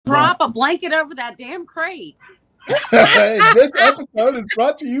drop a blanket over that damn crate. This episode is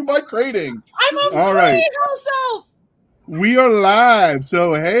brought to you by Crating. I'm All right. myself. We are live.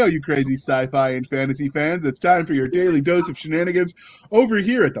 So, hey, all you crazy sci-fi and fantasy fans, it's time for your daily dose of shenanigans over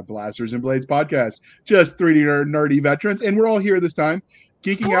here at the Blasters and Blades podcast. Just 3D nerdy veterans, and we're all here this time,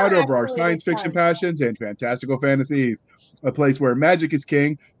 geeking out over our science fiction passions and fantastical fantasies. A place where magic is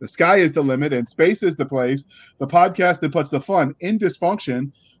king, the sky is the limit, and space is the place. The podcast that puts the fun in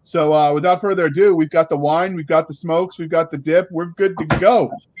dysfunction. So without further ado, we've got the wine, we've got the smokes, we've got the dip. We're good to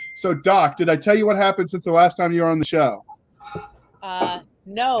go. So, Doc, did I tell you what happened since the last time you were on the show?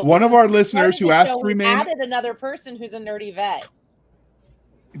 No. One of our listeners who asked to remain added another person who's a nerdy vet.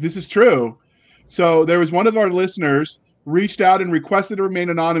 This is true. So there was one of our listeners reached out and requested to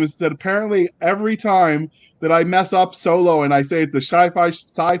remain anonymous. Said apparently every time that I mess up solo and I say it's the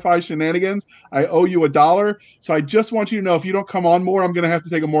sci-fi shenanigans, I owe you $1. So I just want you to know if you don't come on more, I'm going to have to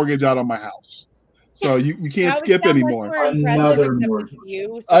take a mortgage out on my house. So you can't skip anymore. Another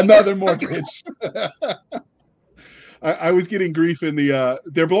mortgage. Another mortgage. I was getting grief in the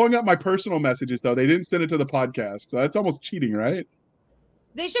they're blowing up my personal messages though. They didn't send it to the podcast. So that's almost cheating, right?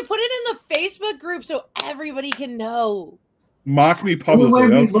 They should put it in the Facebook group so everybody can know. Mock me publicly.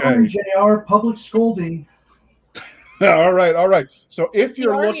 Okay. JR, public scolding. All right. So if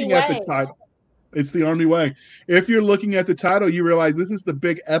you're looking at the title, it's the Army way. If you're looking at the title, you realize this is the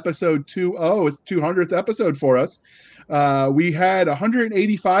big episode 20. It's 200th episode for us. We had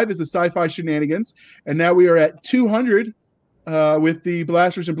 185 as the sci-fi shenanigans, and now we are at 200 with the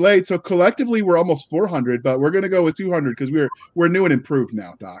Blasters and Blades. So collectively, we're almost 400, but we're going to go with 200 because we're new and improved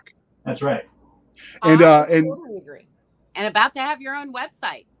now, Doc. That's right. And I totally agree. And about to have your own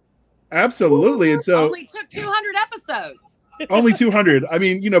website. Absolutely. And so only took 200 episodes. Only 200. I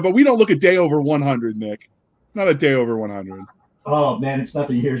mean, but we don't look a day over 100, Nick. Not a day over 100. Oh man, it's not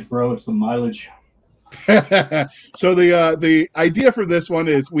the years, bro. It's the mileage. So the idea for this one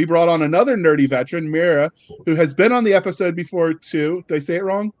is we brought on another nerdy veteran, Mira, who has been on the episode before too. Did I say it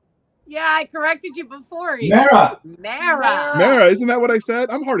wrong? Yeah, I corrected you before. Mara, isn't that what I said?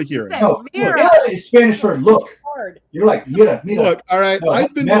 I'm hard of hearing. No, Mira is Spanish for look. You're like, mira. Look, all right. No,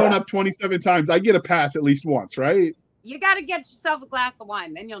 I've been blown up 27 times. I get a pass at least once, right? You got to get yourself a glass of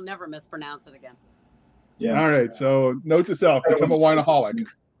wine. Then you'll never mispronounce it again. Yeah. All right. So note to self, become a wineaholic.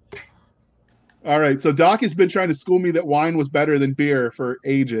 All right. So Doc has been trying to school me that wine was better than beer for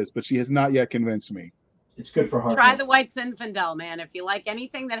ages, but she has not yet convinced me. It's good for heart. Try the White Zinfandel, man. If you like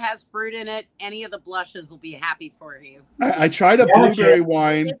anything that has fruit in it, any of the blushes will be happy for you. I tried a blueberry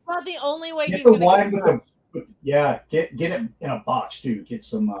wine. It's not the only way. Get the wine with the. Get it in a box too. Get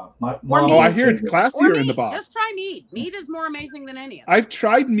some. I hear it's classier in the box. Just try mead. Mead is more amazing than any of them. I've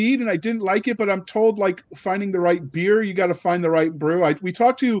tried mead and I didn't like it, but I'm told like finding the right beer, you got to find the right brew. We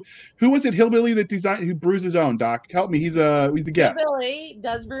talked to who was it? Hillbilly who brews his own. Doc, help me. He's a guest. Hillbilly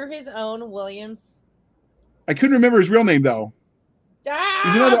does brew his own. Williams. I couldn't remember his real name though.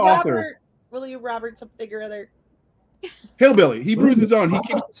 He's another author. William Robert something or other. Hillbilly. He brews his own. He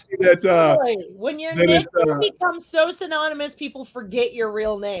keeps saying that when your name becomes so synonymous, people forget your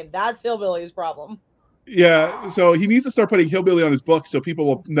real name. That's Hillbilly's problem. Yeah, so he needs to start putting Hillbilly on his book so people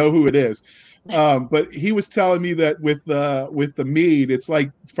will know who it is. But he was telling me that with the mead, it's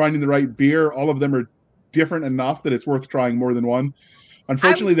like finding the right beer. All of them are different enough that it's worth trying more than one.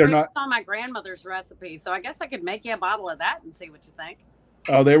 Unfortunately, they're not on my grandmother's recipe, so I guess I could make you a bottle of that and see what you think.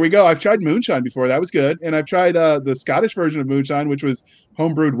 Oh, there we go. I've tried moonshine before. That was good. And I've tried the Scottish version of moonshine, which was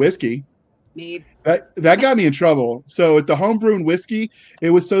homebrewed whiskey. Mead. That got me in trouble. So at the homebrewed whiskey, it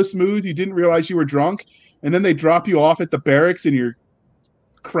was so smooth you didn't realize you were drunk. And then they drop you off at the barracks and you're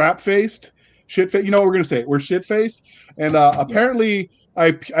crap-faced. Shit-faced. You know what we're going to say? We're shit-faced. And apparently, I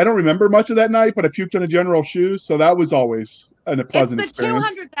don't remember much of that night, but I puked on a General's shoes. So that was always a pleasant experience.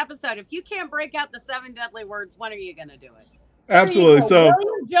 It's the 200th episode. If you can't break out the 7 deadly words, when are you going to do it? Absolutely. So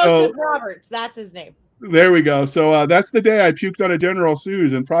William Joseph Roberts, that's his name. There we go. So that's the day I puked on a General's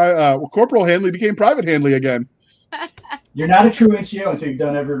shoes, and Corporal Hanley became Private Hanley again. You're not a true NCO until you've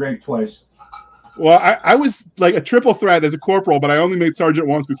done every rank twice. Well, I was like a triple threat as a corporal, but I only made sergeant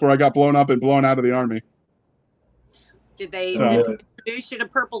once before I got blown up and blown out of the Army. Did they introduce you to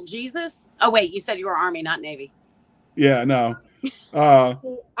Purple Jesus? Oh, wait, you said you were Army, not Navy. Yeah, no.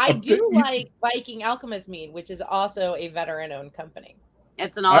 I do like Viking Alchemist Mead, which is also a veteran-owned company.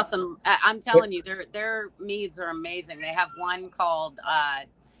 It's an awesome. I'm telling you, their meads are amazing. They have one called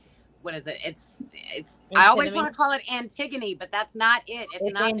what is it? It's. I always want to call it Antigone, but that's not it.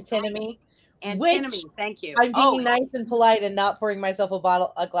 It's not Antinomy. Antinomy. Thank you. I'm being nice and polite and not pouring myself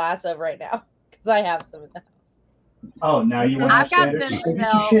a glass of right now because I have some in the house. Oh, now you want I've to got standards? some,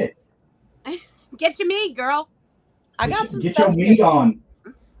 Get your shit. Get your meat, girl. I got some Get stuff your meat on.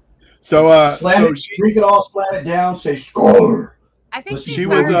 So Slam it, drink it all, slam it down, say score. I think she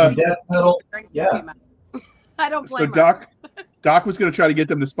was, death metal. Yeah. Too much. I don't blame so her. Doc was going to try to get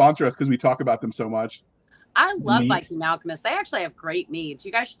them to sponsor us because we talk about them so much. I love Viking Alchemist. They actually have great meads.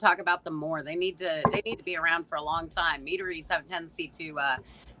 You guys should talk about them more. They need to be around for a long time. Meaderies have a tendency to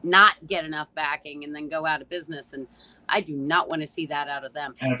not get enough backing and then go out of business. And I do not want to see that out of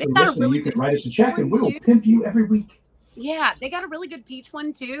them. And if you're listening, you can write us a check and we'll pimp you every week. Yeah, they got a really good peach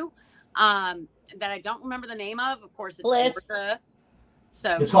one too. That I don't remember the name of. Of course, it's Bliss.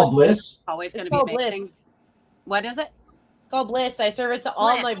 So it's called Bliss. Always going to be amazing. Bliss. What is it? It's called Bliss. I serve it to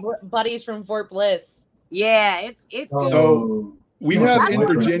all my buddies from Fort Bliss. Yeah, it's good. So we have in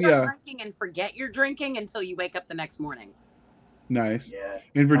Virginia. Drinking and forget you're drinking until you wake up the next morning. Nice. Yeah.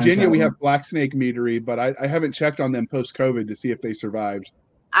 In Virginia, we have Black Snake Meadery, but I haven't checked on them post-COVID to see if they survived.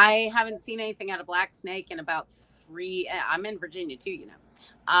 I haven't seen anything out of Black Snake in about 3. I'm in Virginia too, you know.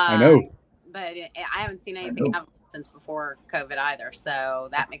 I know. But I haven't seen anything out since before COVID either, so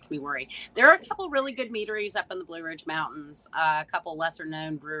that makes me worry. There are a couple really good meaderies up in the Blue Ridge Mountains, a couple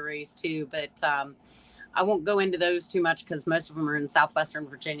lesser-known breweries too, but I won't go into those too much because most of them are in southwestern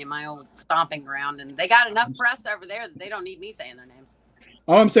Virginia, my old stomping ground, and they got enough press over there that they don't need me saying their names.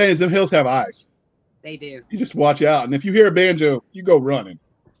 All I'm saying is them hills have eyes. They do. You just watch out, and if you hear a banjo, you go running.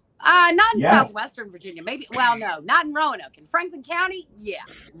 Not in southwestern Virginia. Maybe. Well, no, not in Roanoke. In Franklin County, yeah,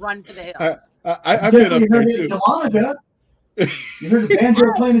 run for the hills. I've been up there too. Dahlonega. You heard the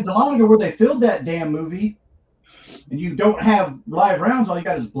banjo playing in Dahlonega where they filmed that damn movie, and you don't have live rounds. All you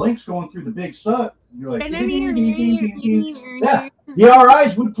got is blinks going through the big suck. You're like, yeah, the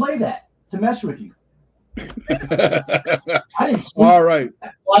RIs would play that to mess with you. I didn't sleep. All right.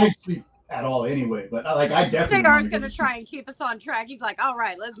 Well, I didn't sleep at all anyway, but I definitely. JR's going to try and keep us on track. He's like, all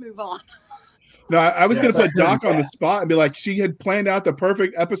right, let's move on. No, I was going to put Doc on the spot and be like, she had planned out the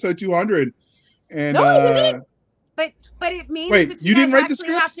perfect episode 200. And no, but it means that you didn't write the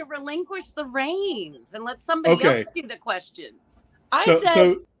script? Have to relinquish the reins and let somebody else do the questions. I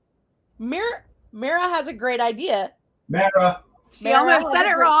said, Mara has a great idea. Mara. She almost said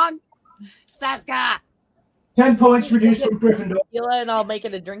it wrong. Saska. 10 points reduced from Gryffindor. And I'll make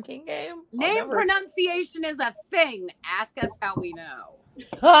it a drinking game. Name pronunciation is a thing. Ask us how we know.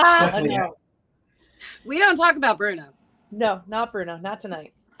 No. We don't talk about Bruno. No, not Bruno. Not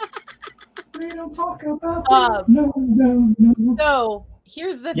tonight. We don't talk about Bruno. No. So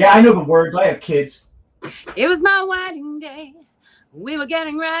here's the thing. I know the words. I have kids. It was my wedding day. We were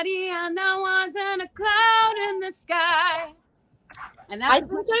getting ready, and there wasn't a cloud in the sky. And that's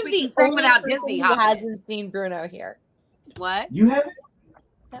sometimes the only without Disney who hasn't seen Bruno here. What? You haven't?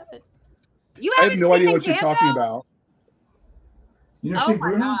 You I have no idea what you're talking about. You never seen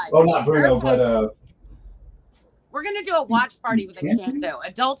Bruno? God. Oh, not Bruno, but we're gonna do a watch party with Encanto.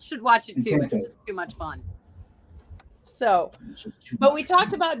 Adults should watch it too. It's just too much fun. So, but we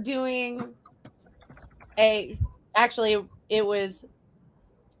talked about doing actually it was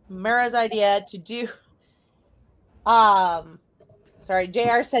Mara's idea to do sorry,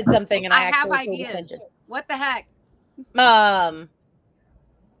 JR said something and I have ideas. What the heck?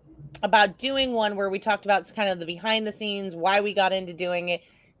 About doing one where we talked about kind of the behind the scenes, why we got into doing it,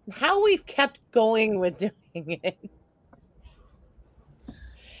 how we've kept going with doing it.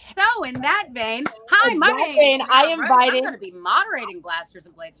 So in that vein, hi, my name. I invited. I'm going to be moderating Blasters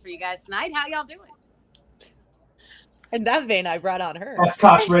and Blades for you guys tonight. How y'all doing? In that vein, I brought on her. That's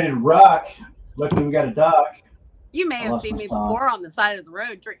Cox-Rated Rock. Luckily, we got a doc. You may have seen me before on the side of the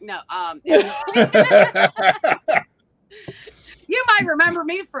road. You might remember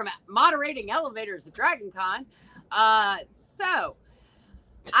me from moderating elevators at DragonCon. So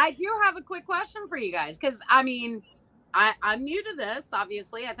I do have a quick question for you guys because I'm new to this.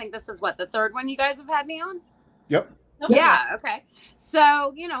 Obviously, I think this is the third one you guys have had me on. Yep. Okay. Yeah. Okay.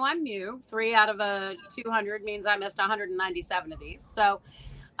 So I'm new. 3 out of 200 means I missed 197 of these. So,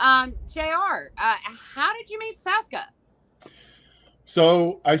 JR, how did you meet Saska?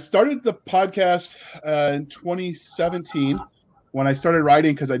 So I started the podcast in 2017 when I started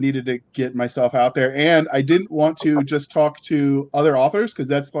writing because I needed to get myself out there, and I didn't want to just talk to other authors because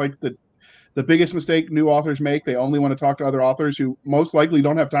that's like the biggest mistake new authors make. They only want to talk to other authors who most likely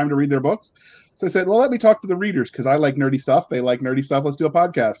don't have time to read their books. So I said, well, let me talk to the readers because I like nerdy stuff. They like nerdy stuff. Let's do a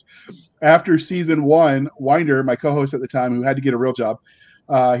podcast. After season 1, Winder, my co-host at the time, who had to get a real job,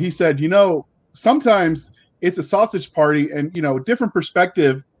 he said, sometimes it's a sausage party and, different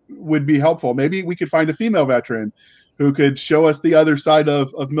perspective would be helpful. Maybe we could find a female veteran who could show us the other side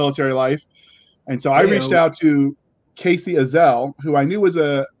of military life. And so I reached out to Casey Azell, who I knew was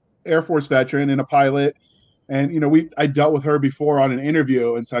a Air Force veteran and a pilot. And, I dealt with her before on an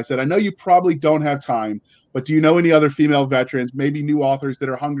interview. And so I said, I know you probably don't have time, but do you know any other female veterans, maybe new authors that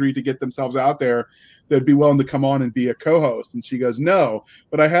are hungry to get themselves out there that'd be willing to come on and be a co-host? And she goes, no,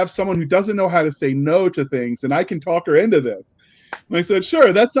 but I have someone who doesn't know how to say no to things, and I can talk her into this. And I said,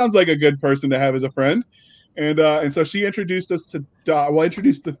 sure, that sounds like a good person to have as a friend. And so she introduced us to Doc. Well,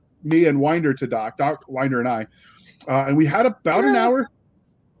 introduced me and Winder to Doc Winder and I. And we had about an hour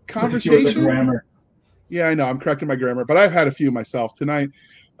conversation. Yeah, I know. I'm correcting my grammar, but I've had a few myself tonight.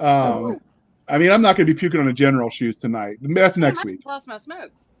 I mean, I'm not going to be puking on a general shoes tonight. That's next week. Lost my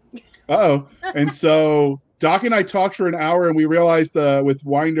smokes. Uh-oh. And so Doc and I talked for an hour, and we realized with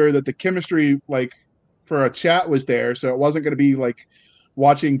Winder that the chemistry, like, for a chat was there, so it wasn't going to be like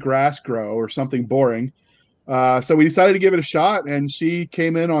watching grass grow or something boring. So we decided to give it a shot, and she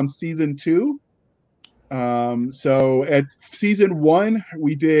came in on season 2. So at season 1,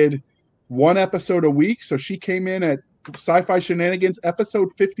 we did 1 episode a week. So she came in at Sci-Fi Shenanigans episode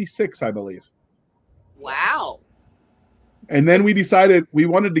 56, I believe. Wow. And then we decided we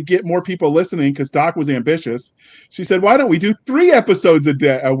wanted to get more people listening because Doc was ambitious. She said, why don't we do 3 episodes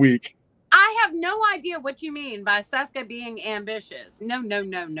a week? I have no idea what you mean by Seska being ambitious. No.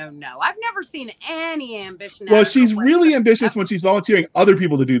 I've never seen any ambition. Well, she's really ambitious when she's volunteering other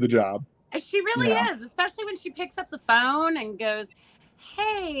people to do the job. She really is, especially when she picks up the phone and goes,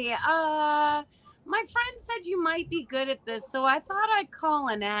 hey, my friend said you might be good at this, so I thought I'd call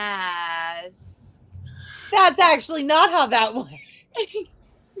and ask. That's actually not how that went.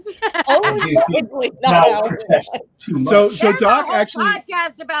 So Doc actually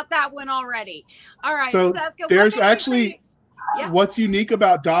podcast about that one already. All right. So Seska, there's actually what's unique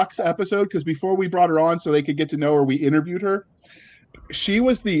about Doc's episode, because before we brought her on so they could get to know her, we interviewed her. She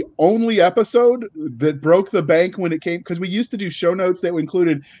was the only episode that broke the bank when it came, because we used to do show notes that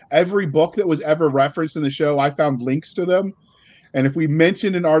included every book that was ever referenced in the show. I found links to them. And if we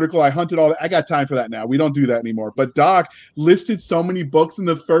mentioned an article, I hunted all that. I got time for that now. We don't do that anymore. But Doc listed so many books in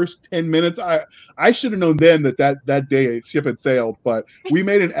the first 10 minutes. I should have known then that day ship had sailed, but we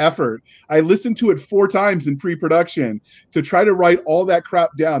made an effort. I listened to it 4 times in pre-production to try to write all that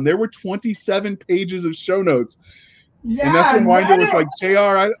crap down. There were 27 pages of show notes. Yeah, and that's when Winder was like,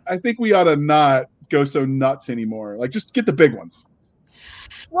 JR, I think we ought to not go so nuts anymore. Like, just get the big ones.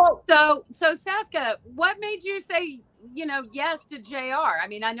 Well, so Seska, what made you say, yes to JR? I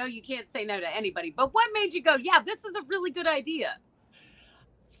mean, I know you can't say no to anybody, but what made you go, yeah, this is a really good idea?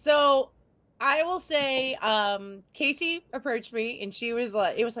 So I will say, Casey approached me, and she was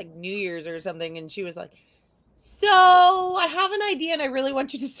like, it was like New Year's or something. And she was like, so I have an idea and I really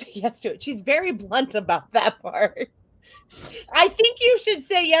want you to say yes to it. She's very blunt about that part. I think you should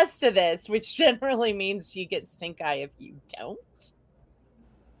say yes to this, which generally means she gets stink eye if you don't.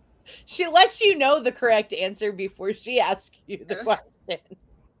 She lets you know the correct answer before she asks you the question.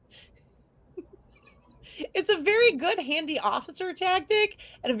 It's a very good handy officer tactic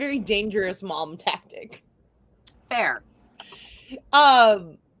and a very dangerous mom tactic. Fair.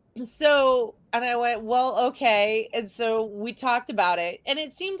 So, and I went, well, okay. And so we talked about it, and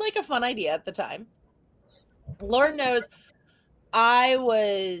it seemed like a fun idea at the time. Lord knows I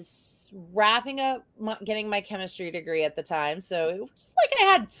was wrapping up getting my chemistry degree at the time. So it was like I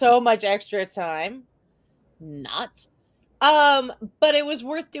had so much extra time. Not. But it was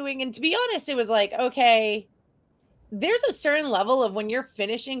worth doing. And to be honest, it was like, okay, there's a certain level of when you're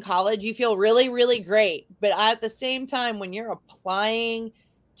finishing college, you feel really, really great. But at the same time, when you're applying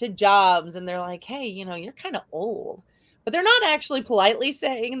to jobs and they're like, hey, you're kind of old. But they're not actually politely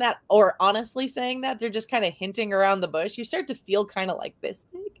saying that or honestly saying that. They're just kind of hinting around the bush. You start to feel kind of like this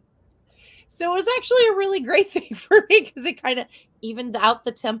big. So it was actually a really great thing for me because it kind of evened out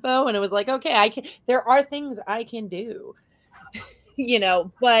the tempo. And it was like, okay, there are things I can do,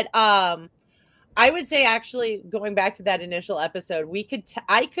 But I would say actually going back to that initial episode,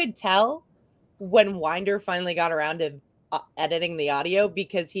 I could tell when Winder finally got around to editing the audio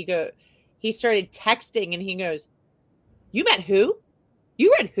because he started texting and he goes, you met who?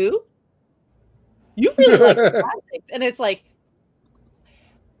 You read who? You really like classics. And it's like,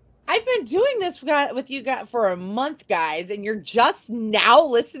 I've been doing this with you guys for a month, guys, and you're just now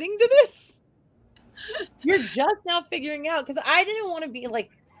listening to this? You're just now figuring out, because I didn't want to be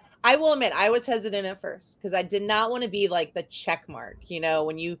like, I will admit, I was hesitant at first, because I did not want to be like the check mark,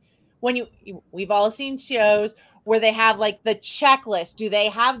 we've all seen shows where they have like the checklist. Do they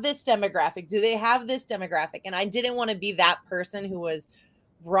have this demographic? Do they have this demographic? And I didn't want to be that person who was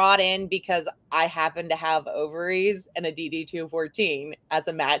brought in because I happen to have ovaries and a DD214 as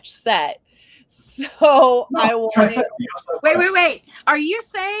a match set. So No, I wanted. Wait. Are you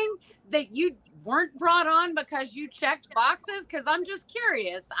saying that you weren't brought on because you checked boxes? Because I'm just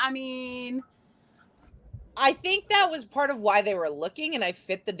curious. I mean, I think that was part of why they were looking, and I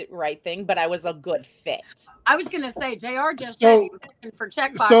fit the right thing, but I was a good fit. I was gonna say JR just So- said he was looking for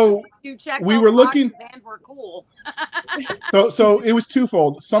check boxes. so you checked we all were the looking- boxes and we're cool. So it was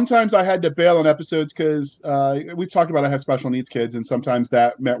twofold. Sometimes I had to bail on episodes because we've talked about I have special needs kids, and sometimes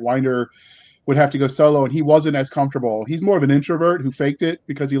that meant Winder would have to go solo, and he wasn't as comfortable. He's more of an introvert who faked it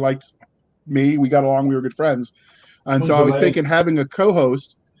because he liked me. We got along. We were good friends. And so I was thinking having a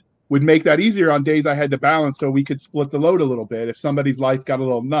co-host would make that easier on days I had to balance so we could split the load a little bit if somebody's life got a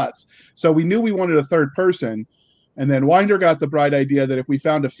little nuts. So we knew we wanted a third person. And then Winder got the bright idea that if we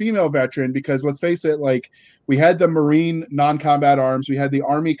found a female veteran, because let's face it, like we had the Marine non-combat arms, we had the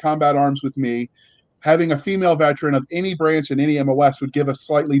Army combat arms with me. Having a female veteran of any branch in any MOS would give a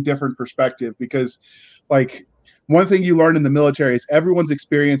slightly different perspective because, like, one thing you learn in the military is everyone's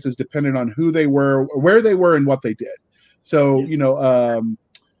experience is dependent on who they were, where they were, and what they did. So,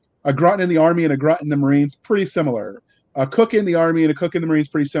 a grunt in the Army and a grunt in the Marines, pretty similar. A cook in the Army and a cook in the Marines,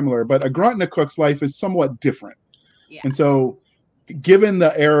 pretty similar. But a grunt in a cook's life is somewhat different. Yeah. And so, given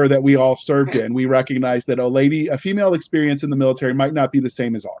the era that we all served in, we recognize that a female experience in the military might not be the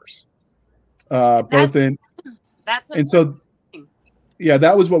same as ours. Yeah,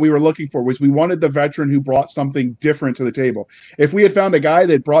 that was what we were looking for, was we wanted the veteran who brought something different to the table. If we had found a guy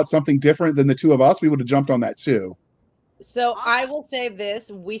that brought something different than the two of us, we would have jumped on that too. So I will say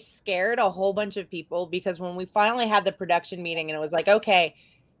this, we scared a whole bunch of people because when we finally had the production meeting and it was like, okay,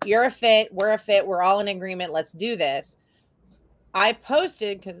 you're a fit, we're all in agreement, let's do this. I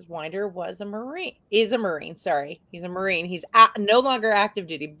posted, because Winder was a Marine. He's a Marine. He's no longer active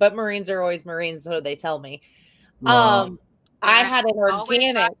duty, but Marines are always Marines, so they tell me. Wow. I had an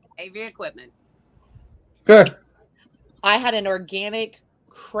organic heavy equipment. I had an organic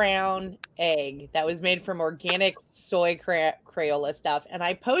crown egg that was made from organic soy Crayola stuff, and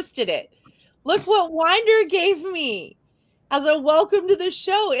I posted it. Look what Winder gave me as a welcome to the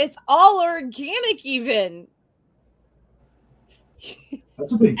show. It's all organic, even.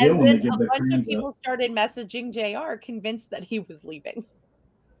 That's a big deal And when they then give a that bunch of Koreans people up. started messaging JR, convinced that he was leaving.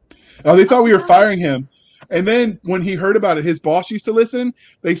 Oh, they thought we were firing him. And then when he heard about it, his boss used to listen.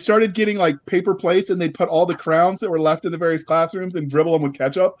 They started getting like paper plates and they'd put all the crowns that were left in the various classrooms and dribble them with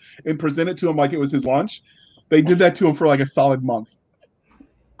ketchup and present it to him like it was his lunch. They did that to him for like a solid month.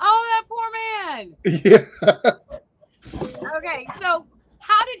 Oh, that poor man. Yeah. Okay, so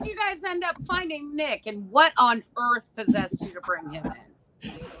how did you guys end up finding Nick, and what on earth possessed you to bring him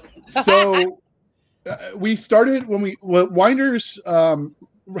in? So we started when Winders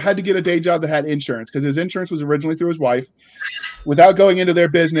had to get a day job that had insurance because his insurance was originally through his wife. Without going into their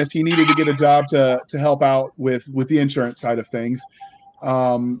business, he needed to get a job to help out with the insurance side of things.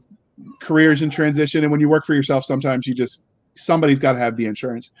 Careers in transition, and when you work for yourself, sometimes somebody's got to have the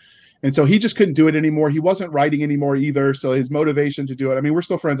insurance. And so he just couldn't do it anymore. He wasn't writing anymore either. So his motivation to do it, I mean, we're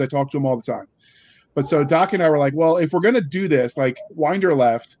still friends. I talk to him all the time. But so Doc and I were like, well, if we're going to do this, like Winder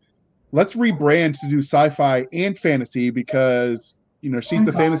left, let's rebrand to do sci-fi and fantasy because, she's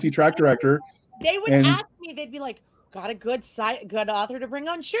the fantasy track director. They would ask me, they'd be like, got a good author to bring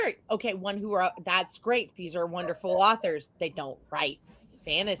on? Sure. Okay, that's great. These are wonderful authors. They don't write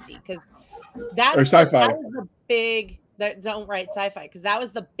fantasy because or sci-fi. That was the big... Don't write sci-fi because that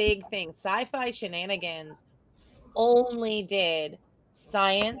was the big thing. Sci-fi Shenanigans only did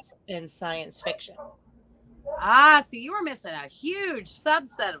science and science fiction. So you were missing a huge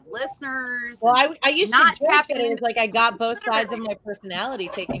subset of listeners. Well, I used to not joke tapping that it was into- like I got both sides of my personality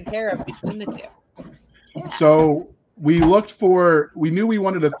taken care of between the two. Yeah. So we knew we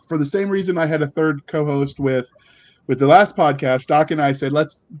wanted for the same reason I had a third co-host with the last podcast. Doc and I said,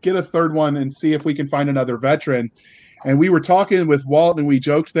 let's get a third one and see if we can find another veteran. And we were talking with Walt, and we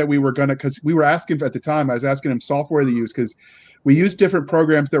joked that we were going to, because we were asking at the time, I was asking him software to use because we used different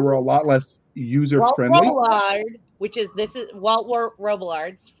programs that were a lot less user-friendly. Walt Robillard, this is Walt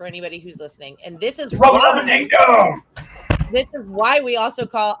Robillards for anybody who's listening. And this is why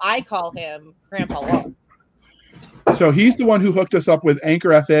I call him Grandpa Walt. So he's the one who hooked us up with Anchor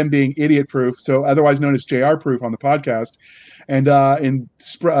FM being idiot proof, so otherwise known as JR proof on the podcast. And in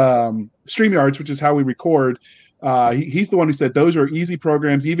StreamYards, which is how we record, he's the one who said those are easy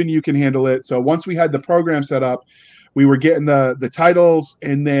programs, even you can handle it. So once we had the program set up, we were getting the titles,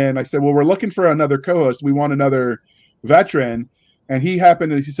 and then I said, well, we're looking for another co-host. We want another veteran. And he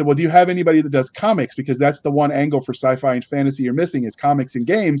said, well, do you have anybody that does comics? Because that's the one angle for sci-fi and fantasy you're missing is comics and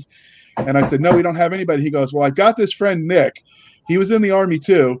games. And I said, no, we don't have anybody. He goes, well, I got this friend, Nick. He was in the Army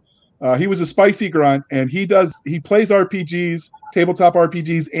too. He was a spicy grunt, and he plays RPGs, tabletop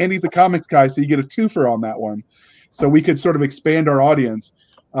RPGs, and he's a comics guy, so you get a twofer on that one. So we could sort of expand our audience.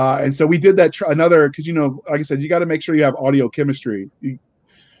 And so we did that because, like I said, you got to make sure you have audio chemistry.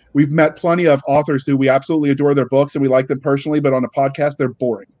 We've met plenty of authors who we absolutely adore their books and we like them personally, but on a podcast, they're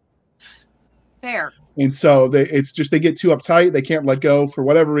boring. Fair. And so they get too uptight. They can't let go for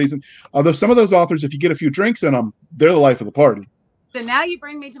whatever reason. Although some of those authors, if you get a few drinks in them, they're the life of the party. So now you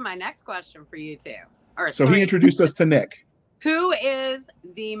bring me to my next question for you two. So he introduced us to Nick. Who is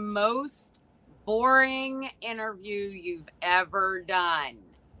the most boring interview you've ever done?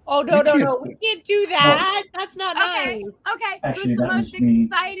 Oh, no. We can't do that. That's not nice. Okay. Actually, who's the most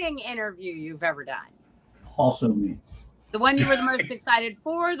exciting interview you've ever done? Also me. The one you were the most excited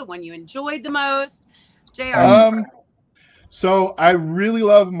for, the one you enjoyed the most? JR. So I really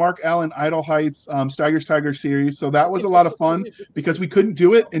love Mark Allen Idle Heights Steiger's Tiger series. So that was a lot of fun because we couldn't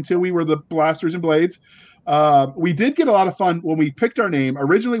do it until we were the Blasters and Blades. We did get a lot of fun when we picked our name.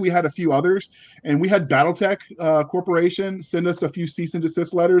 Originally, we had a few others, and we had BattleTech Corporation send us a few cease and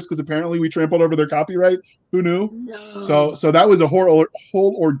desist letters because apparently we trampled over their copyright. Who knew? No. So that was a whole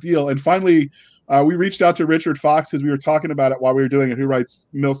ordeal. And finally, we reached out to Richard Fox because we were talking about it while we were doing it, who writes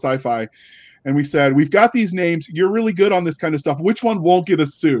Mill Sci-Fi. And we said, we've got these names. You're really good on this kind of stuff. Which one won't get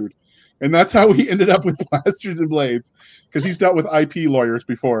us sued? And that's how we ended up with Blasters and Blades, because he's dealt with IP lawyers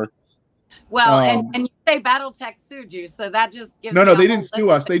before. Well, and you say BattleTech sued you, so that just gives No, they didn't sue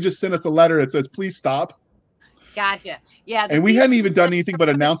us. They just sent us a letter that says, please stop. Gotcha. Yeah. And we hadn't even done anything but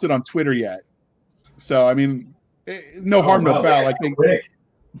announce it on Twitter yet. So, I mean, no harm, no foul. Like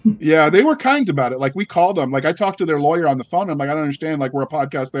yeah, they were kind about it. Like we called them. Like I talked to their lawyer on the phone. I'm like, I don't understand. Like we're a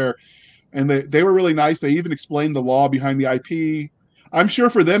podcast there. And they were really nice. They even explained the law behind the IP. I'm sure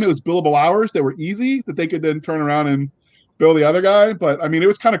for them it was billable hours that were easy that they could then turn around and bill the other guy. But I mean, it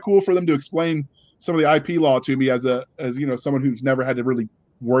was kind of cool for them to explain some of the IP law to me as someone who's never had to really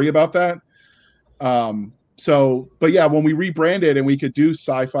worry about that. But yeah, when we rebranded and we could do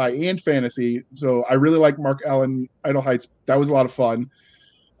sci-fi and fantasy, so I really like Mark Allen Idle Heights. That was a lot of fun.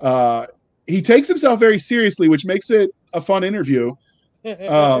 He takes himself very seriously, which makes it a fun interview. In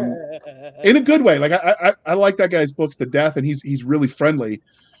a good way. Like I like that guy's books to death, and he's really friendly.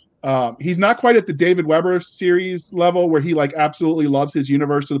 He's not quite at the David Weber series level where he like absolutely loves his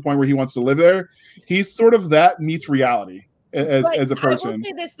universe to the point where he wants to live there. He's sort of that meets reality as a person. I will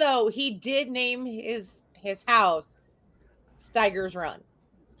say this though, he did name his house Steiger's Run.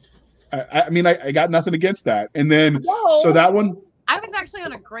 I mean, I got nothing against that. And then so that one. I was actually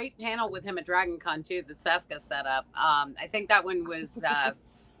on a great panel with him at DragonCon too that Seska set up. I think that one was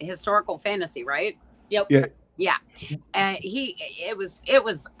historical fantasy, right? Yep. Yeah. And it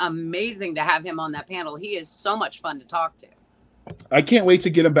was amazing to have him on that panel. He is so much fun to talk to. I can't wait to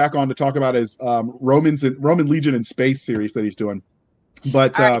get him back on to talk about his Roman Legion in Space series that he's doing.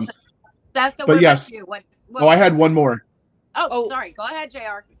 But right. Seska, but yes. What I had one more. Oh, sorry. Go ahead,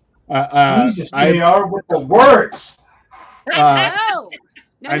 JR. Jesus, JR with the words.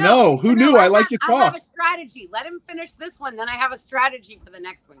 I know. Who knew? I like to talk. I have a strategy. Let him finish this one, then I have a strategy for the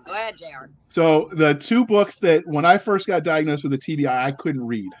next one. Go ahead, JR. So the two books that when I first got diagnosed with a TBI, I couldn't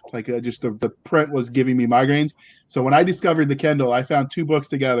read. Like just the print was giving me migraines. So when I discovered the Kindle, I found two books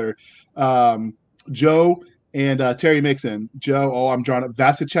together. Joe and Terry Mixon. Joe, I'm drawing up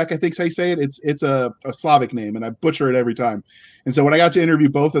Vasicek, I think is how you say it. It's a Slavic name, and I butcher it every time. And so when I got to interview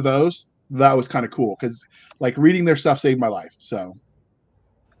both of those, that was kind of cool because like reading their stuff saved my life. So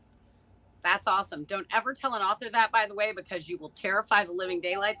that's awesome. Don't ever tell an author that, by the way, because you will terrify the living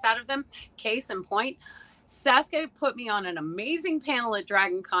daylights out of them. Case in point, Seska put me on an amazing panel at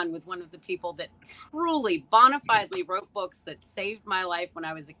DragonCon with one of the people that truly bona fidely wrote books that saved my life when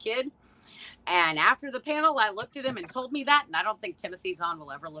I was a kid. And after the panel, I looked at him and told me that, and I don't think Timothy Zahn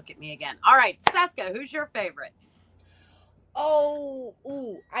will ever look at me again. All right, Seska, who's your favorite?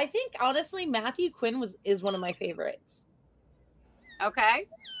 I think honestly Matthew Quinn is one of my favorites. Okay.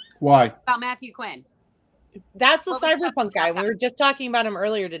 Why? About Matthew Quinn. That's the cyberpunk guy. We were just talking about him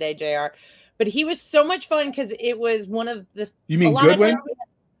earlier today, JR. But he was so much fun because it was one of the. You mean Goodwin?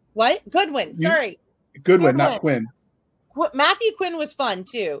 What? Goodwin. Sorry. Goodwin, not Quinn. Matthew Quinn was fun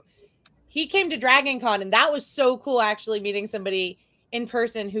too. He came to DragonCon, and that was so cool. Actually, meeting somebody in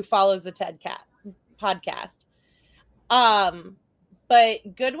person who follows the TEDCat podcast.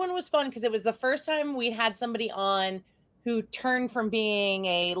 But Goodwin was fun because it was the first time we had somebody on who turned from being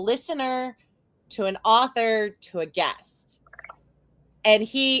a listener to an author to a guest. And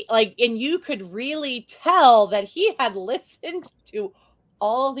and you could really tell that he had listened to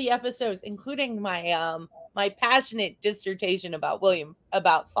all the episodes, including my my passionate dissertation about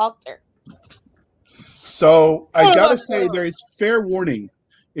Faulkner. So I gotta say, there is fair warning.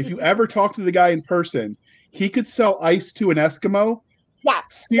 If you ever talk to the guy in person, he could sell ice to an Eskimo. Yeah.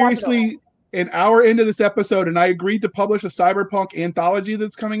 Seriously, an hour into this episode, and I agreed to publish a cyberpunk anthology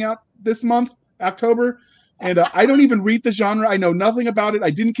that's coming out this month, October. And I don't even read the genre. I know nothing about it. I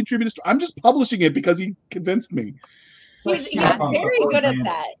didn't contribute. I'm just publishing it because he convinced me. He's very good at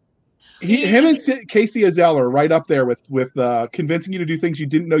that. Him and Casey Azell are right up there with convincing you to do things you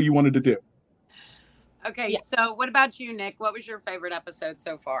didn't know you wanted to do. Okay, so what about you, Nick? What was your favorite episode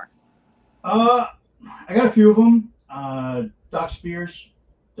so far? I got a few of them. Doc Spears,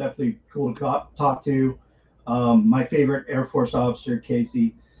 definitely cool to talk to. My favorite Air Force officer,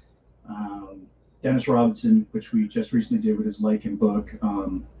 Casey. Dennis Robinson, which we just recently did with his Lycan book.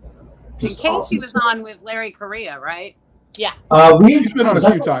 And Casey was on with Larry Correa, right? Yeah. He's been on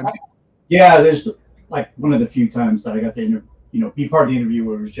a few times. Yeah, there's like one of the few times that I got to be part of the interview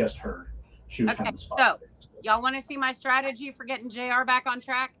where it was just her. She was kind of the spot. So y'all want to see my strategy for getting JR back on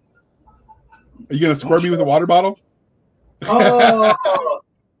track? Are you gonna squirt me with a water bottle? Oh,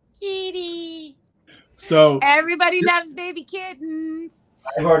 kitty. So everybody loves baby kittens.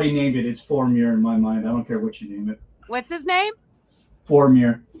 I've already named it. It's Formir in my mind. I don't care what you name it. What's his name?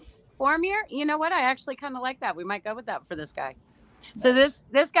 Formir. Formir? You know what? I actually kind of like that. We might go with that for this guy. So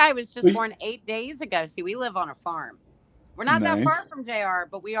this guy was just born 8 days ago. See, we live on a farm. We're not that far from JR,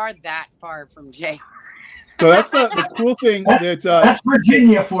 but we are that far from JR. So that's the cool thing that's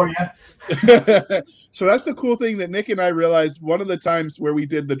Virginia for you. So that's the cool thing that Nick and I realized one of the times where we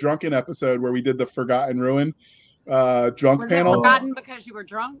did the drunken episode where we did the Forgotten Ruin drunk panel. Was it forgotten because you were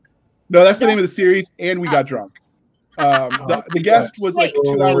drunk? No, that's the name of the series, and we got drunk. The guest was like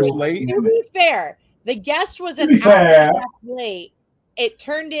 2 hours late. To be fair, the guest was an hour and a half late.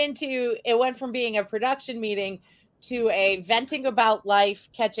 It went from being a production meeting to a venting about life,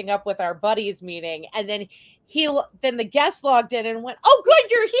 catching up with our buddies meeting, and then the guest logged in and went, "Oh, good,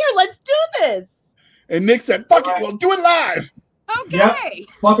 you're here. Let's do this." And Nick said, "Fuck it, we'll do it live." Okay. Yep.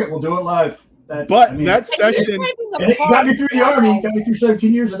 Fuck it, we'll do it live. That session, it got me through the Army. Got me through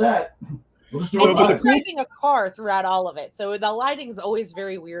 17 years of that. We'll just do it live. Driving a car throughout all of it, so the lighting is always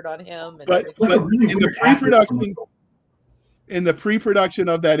very weird on him. And but in the pre-production. In the pre-production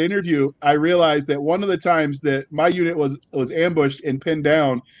of that interview, I realized that one of the times that my unit was ambushed and pinned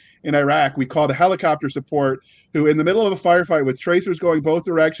down in Iraq, we called a helicopter support who, in the middle of a firefight with tracers going both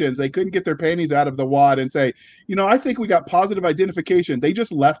directions, they couldn't get their panties out of the wad and say, I think we got positive identification. They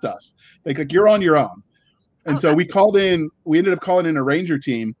just left us. Like you're on your own. And so we ended up calling in a Ranger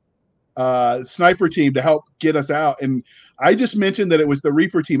team, sniper team to help get us out. And I just mentioned that it was the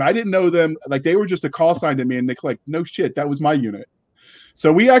Reaper team. I didn't know them. Like they were just a call sign to me, and Nick's like, "No shit, that was my unit."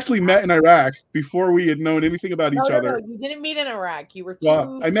 So we actually met in Iraq before we had known anything about each other. No, you didn't meet in Iraq. You were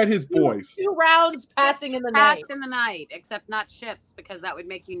I met his boys. 2 rounds passing in the night. Passed in the night, except not ships, because that would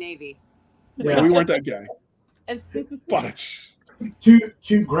make you Navy. Yeah, we weren't that guy. But two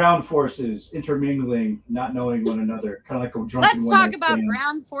ground forces intermingling, not knowing one another, kind of like a drunken. Let's talk about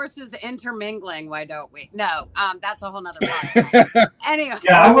ground forces intermingling. Why don't we? No, that's a whole nother podcast. Anyway.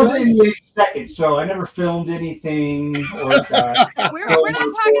 Yeah, I wasn't in the 82nd, so I never filmed anything. Or we're not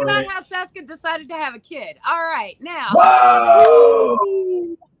talking about how Seska decided to have a kid. All right, now. Whoa!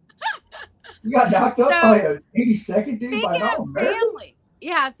 You got knocked up by an 82nd dude. Speaking of family.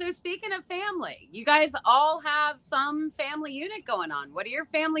 Yeah, so speaking of family, you guys all have some family unit going on. What do your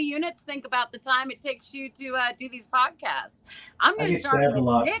family units think about the time it takes you to do these podcasts? I'm going to start with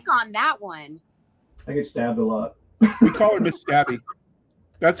Nick on that one. I get stabbed a lot. We call her Miss Stabby.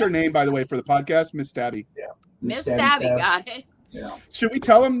 That's her name, by the way, for the podcast, Miss Stabby. Yeah. Miss Stabby, got it. Yeah. Should we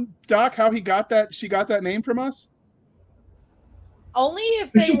tell him, Doc, how he got that? She got that name from us? Only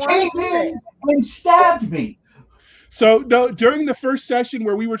if they came in and stabbed me. So during the first session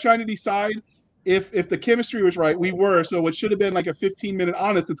where we were trying to decide if the chemistry was right, we were. So it should have been like a 15-minute,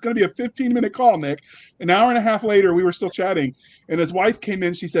 honest, it's going to be a 15-minute call, Nick. An hour and a half later, we were still chatting. And his wife came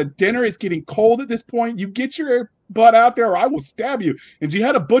in. She said, dinner is getting cold at this point. You get your butt out there or I will stab you. And she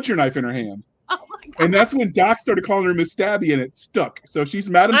had a butcher knife in her hand. Oh, my God. And that's when Doc started calling her Miss Stabby, and it stuck. So she's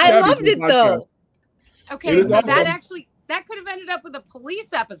Madam Stabby. I loved it, though. Okay, so awesome. That could have ended up with a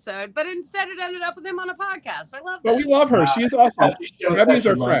police episode, but instead it ended up with him on a podcast. I love that. But we love her. She is awesome. Gabby is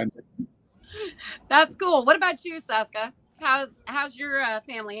our friend. That's cool. What about you, Seska? How's your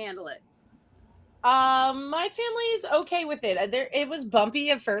family handle it? My family is okay with it. It was bumpy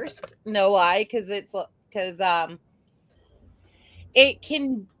at first, no lie, because it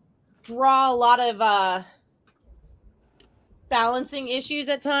can draw a lot of balancing issues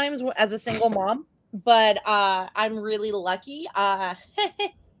at times as a single mom. but I'm really lucky. I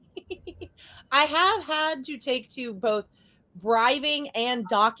have had to take to both bribing and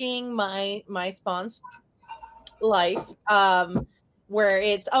docking my spawn's life. Where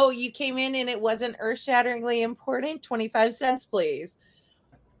it's, oh, you came in and it wasn't earth-shatteringly important, 25 cents, please.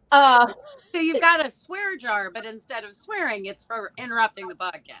 So you've got a swear jar, but instead of swearing, it's for interrupting the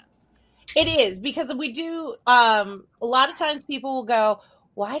podcast. It is, because we do a lot of times people will go,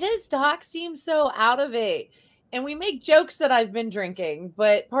 why does Doc seem so out of it? And we make jokes that I've been drinking,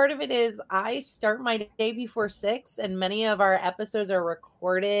 but part of it is I start my day before 6, and many of our episodes are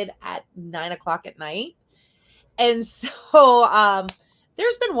recorded at 9:00 at night. And so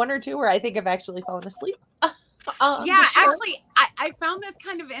there's been one or two where I think I've actually fallen asleep. Yeah, actually, I found this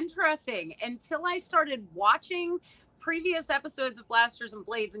kind of interesting until I started watching previous episodes of Blasters and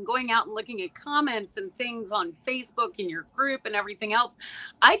Blades and going out and looking at comments and things on Facebook in your group and everything else.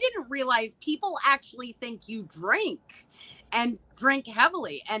 I didn't realize people actually think you drink and drink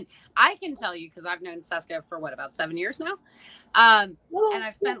heavily. And I can tell you, because I've known Seska for about 7 years now. And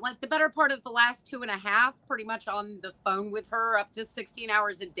I've spent like the better part of the last 2.5 pretty much on the phone with her up to 16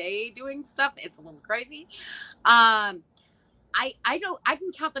 hours a day doing stuff. It's a little crazy. I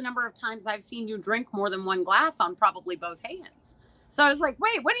can count the number of times I've seen you drink more than one glass on probably both hands. So I was like,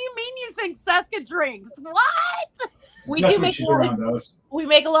 wait, what do you mean you think Seska drinks? What? We do make we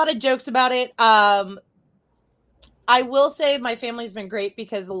make a lot of jokes about it. I will say my family's been great,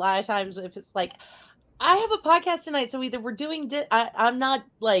 because a lot of times if it's like, I have a podcast tonight, so either we're doing I'm not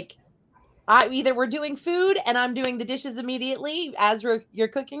like, either we're doing food and I'm doing the dishes immediately as you're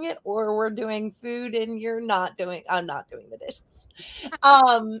cooking it, or we're doing food and I'm not doing the dishes.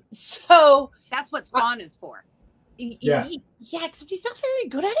 So that's what Spawn is for. Yeah, except he's not very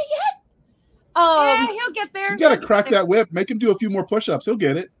good at it yet. Yeah, he'll get there. You gotta crack that whip. Make him do a few more push-ups. He'll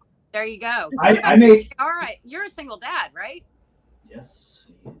get it. There you go. So I make. All right, you're a single dad, right? Yes.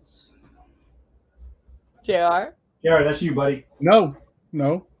 JR, that's you, buddy. No.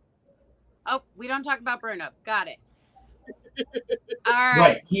 Oh, we don't talk about Bruno. Got it. All right.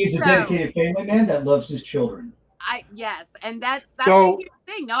 Right. He is a dedicated family man that loves his children. Yes, and that's So, a huge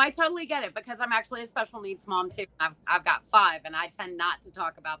thing. No, I totally get it, because I'm actually a special needs mom too. I've got 5, and I tend not to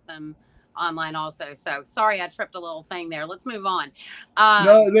talk about them online also. So sorry, I tripped a little thing there. Let's move on.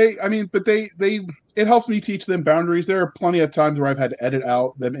 No, it helps me teach them boundaries. There are plenty of times where I've had to edit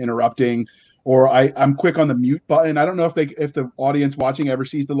out them interrupting, or I'm quick on the mute button. I don't know if the audience watching ever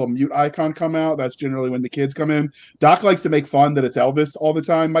sees the little mute icon come out. That's generally when the kids come in. Doc likes to make fun that it's Elvis all the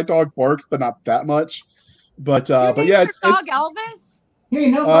time. My dog barks, but not that much. But yeah, it's dog Elvis. Hey,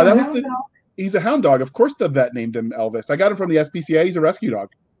 no, he's a hound dog. Of course, the vet named him Elvis. I got him from the SPCA. He's a rescue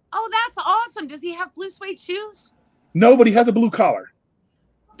dog. Oh, that's awesome. Does he have blue suede shoes? No, but he has a blue collar.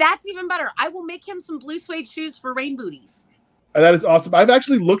 That's even better. I will make him some blue suede shoes for rain booties. That is awesome. I've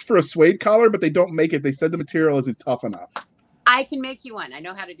actually looked for a suede collar, but they don't make it. They said the material isn't tough enough. I can make you one. I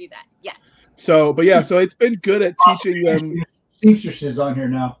know how to do that. Yes. So it's been good at teaching them. Seamstresses on here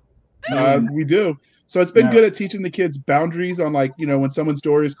now. We do. So it's been good at teaching the kids boundaries on, like, when someone's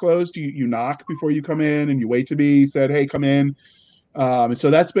door is closed, you knock before you come in, and you wait to be said, hey, come in. And so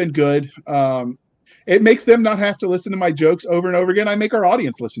that's been good. It makes them not have to listen to my jokes over and over again. I make our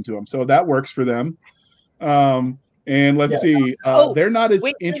audience listen to them. So that works for them. And let's see, they're not as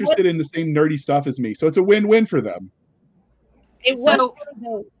interested in the same nerdy stuff as me. So it's a win-win for them.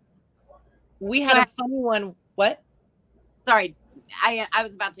 We had a funny one. What? Sorry, I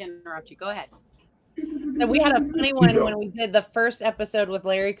was about to interrupt you. Go ahead. So we had a funny one when we did the first episode with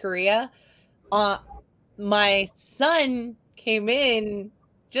Larry Correa. My son came in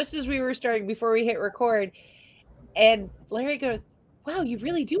just as we were starting, before we hit record, and Larry goes, wow, you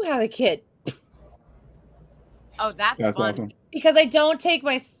really do have a kid. Oh, that's fun. Awesome. Because I don't take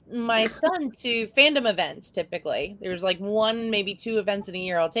my son to fandom events typically. There's like 1, maybe 2 events in a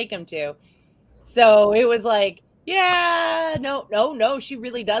year I'll take him to. So it was like, yeah, no, she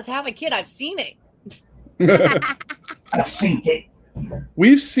really does have a kid. I've seen it. I've seen it.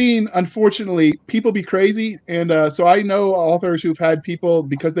 We've seen, unfortunately, people be crazy. And so I know authors who've had people,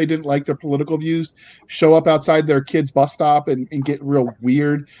 because they didn't like their political views, show up outside their kid's bus stop and get real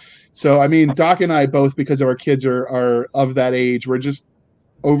weird. So, I mean, Doc and I both, because our kids are of that age, we're just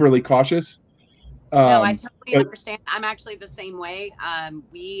overly cautious. No, I totally understand. I'm actually the same way.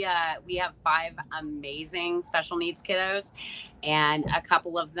 We have 5 amazing special needs kiddos, and a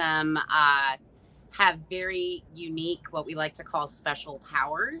couple of them have very unique, what we like to call special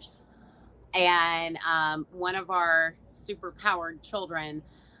powers. And one of our super powered children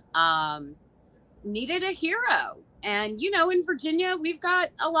needed a hero. And, in Virginia, we've got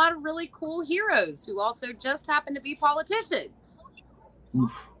a lot of really cool heroes who also just happen to be politicians.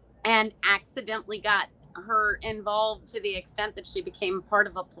 Oof. And accidentally got her involved to the extent that she became part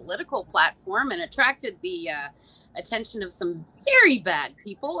of a political platform and attracted the attention of some very bad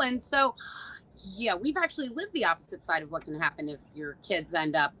people. And so, yeah, we've actually lived the opposite side of what can happen if your kids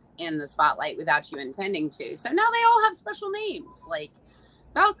end up in the spotlight without you intending to. So now they all have special names like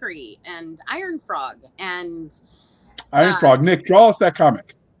Valkyrie and Iron Frog and Iron Frog. Nick, draw us that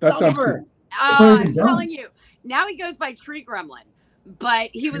comic. That sounds cool. I'm telling you, now he goes by Tree Gremlin, but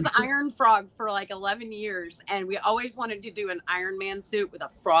he was Iron Frog for like 11 years, and we always wanted to do an Iron Man suit with a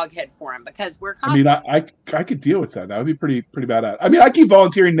frog head for him because we're. I mean, I could deal with that. That would be pretty badass. I mean, I keep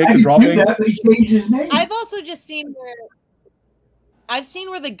volunteering Nick to draw things. He changed his name. I've also just seen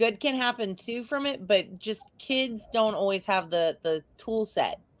where the good can happen too from it, but just kids don't always have the tool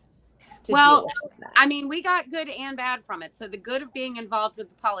set. Well, I mean, we got good and bad from it. So the good of being involved with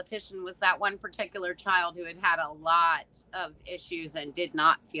the politician was that one particular child who had a lot of issues and did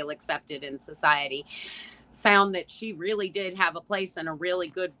not feel accepted in society found that she really did have a place and a really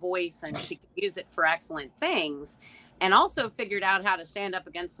good voice, and she could use it for excellent things, and also figured out how to stand up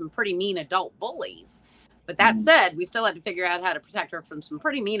against some pretty mean adult bullies. But that said, we still had to figure out how to protect her from some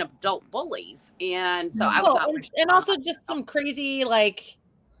pretty mean adult bullies. And so I would not wish. And also just some crazy, like,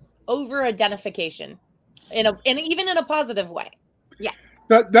 over identification and even in a positive way. Yeah.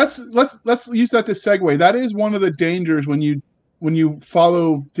 Let's use that to segue. That is one of the dangers when you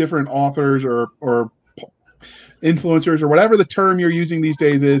follow different authors or influencers or whatever the term you're using these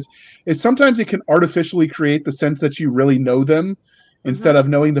days is sometimes it can artificially create the sense that you really know them instead of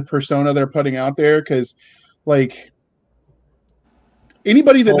knowing the persona they're putting out there. Because like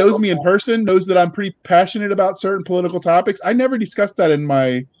anybody that knows me in person knows that I'm pretty passionate about certain political topics. I never discussed that in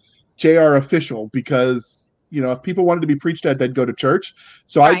my JR official because, if people wanted to be preached at, they'd go to church.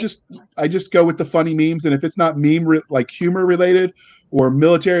 So right. I just go with the funny memes. And if it's not like humor related or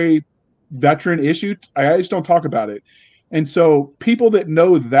military veteran issue, I just don't talk about it. And so people that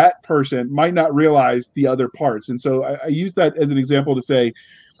know that person might not realize the other parts. And so I use that as an example to say,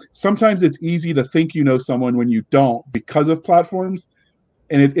 sometimes it's easy to think you know someone when you don't because of platforms.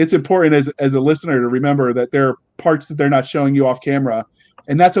 And it's important as a listener to remember that there are parts that they're not showing you off camera,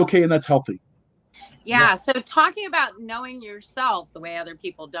 and that's okay and that's healthy. Yeah. So talking about knowing yourself the way other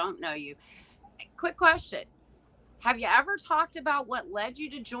people don't know you. Quick question. Have you ever talked about what led you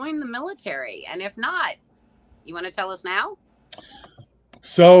to join the military? And if not, you want to tell us now?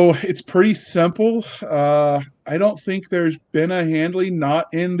 So it's pretty simple. I don't think there's been a Handley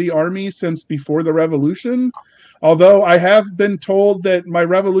not in the Army since before the Revolution. Although I have been told that my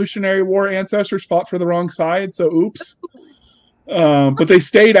Revolutionary War ancestors fought for the wrong side. So oops. But they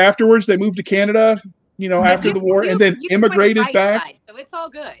stayed afterwards. They moved to Canada, after the war and then immigrated back. Side, so it's all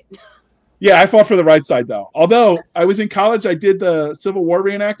good. Yeah, I fought for the right side, though. Although I was in college, I did the Civil War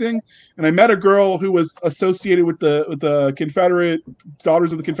reenacting, and I met a girl who was associated with the Confederate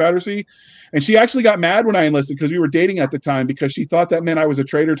Daughters of the Confederacy, and she actually got mad when I enlisted because we were dating at the time because she thought that meant I was a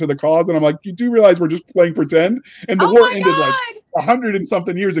traitor to the cause, and I'm like, you do realize we're just playing pretend? And the war ended like 100 and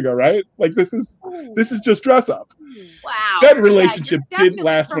something years ago, right? Like this is just dress up. Wow. That relationship didn't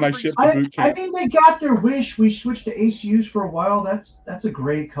last when I shipped to boot camp. I think they got their wish. We switched to ACUs for a while. That's a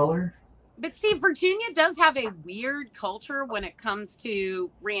gray color. But see, Virginia does have a weird culture when it comes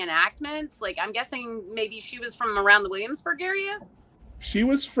to reenactments. Like, I'm guessing maybe she was from around the Williamsburg area? She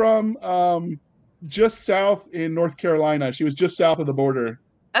was from just south in North Carolina. She was just south of the border.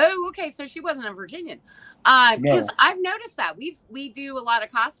 Oh, okay. So she wasn't a Virginian. Because No. I've noticed that. We do a lot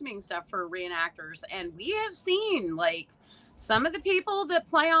of costuming stuff for reenactors, and we have seen, like, some of the people that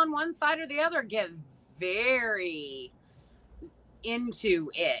play on one side or the other get very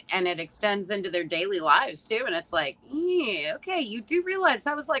into it, and it extends into their daily lives too, and it's like, yeah, okay, you do realize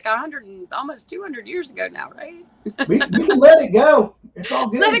that was like 100 and almost 200 years ago now, right? We can let it go. It's all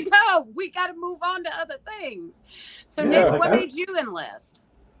good. Let it go. We got to move on to other things. So Nick, what made you enlist?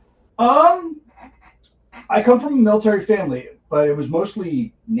 I come from a military family, but it was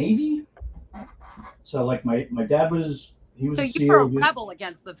mostly Navy. So like my dad was So a you were a SEAL. rebel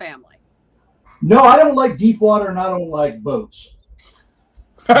against the family. No, I don't like deep water and I don't like boats.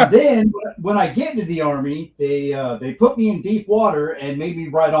 And then when I get into the Army, they put me in deep water and made me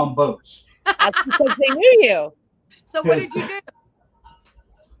ride on boats. That's because they knew you. So what did you do?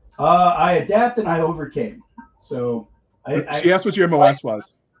 I adapted and I overcame. So She asked what your MOS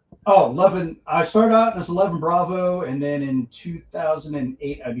was. 11. I started out as 11 Bravo, and then in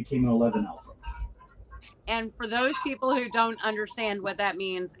 2008 I became an 11 Alpha. And for those people who don't understand what that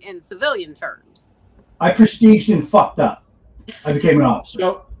means in civilian terms. I prestiged and fucked up. I became an officer.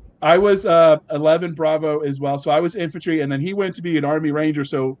 So I was 11 Bravo as well. So I was infantry, and then he went to be an Army Ranger.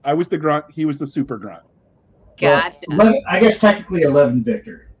 So I was the grunt. He was the super grunt. Gotcha. Well, 11, I guess technically 11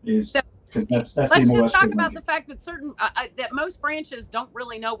 Victor is because that's Let's the just MOS talk thing. about the fact that that most branches don't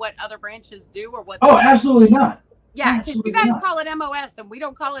really know what other branches do or what. Oh, absolutely not. Yeah, because you Absolutely guys not. call it MOS and we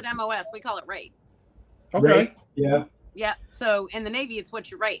don't call it MOS. We call it rate. Okay. Right? Yeah. Yeah. So in the Navy, it's what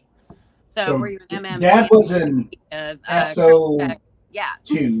you rate. So were you an MM? Dad was in SO2 yeah.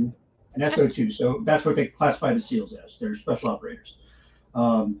 and SO2. So that's what they classify the SEALs as. They're special operators.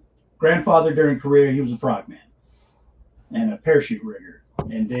 Grandfather during Korea, he was a frogman and a parachute rigger.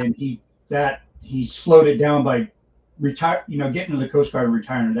 And then he slowed it down by getting into the Coast Guard and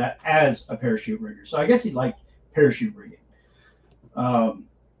retiring that as a parachute rigger. So I guess he liked parachute rigging. I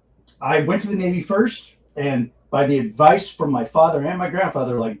went to the Navy first, and by the advice from my father and my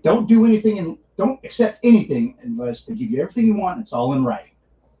grandfather, like, don't do anything and don't accept anything unless they give you everything you want and it's all in writing.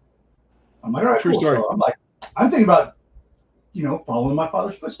 I'm like, all right, True cool. story. So I'm thinking about, following my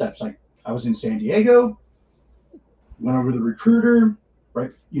father's footsteps. Like, I was in San Diego, went over to the recruiter,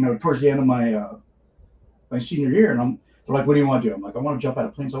 right, towards the end of my senior year, and they're like, what do you want to do? I'm like, I want to jump out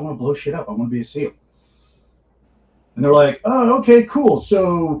of planes. I want to blow shit up. I want to be a SEAL. And they're like, oh, okay, cool.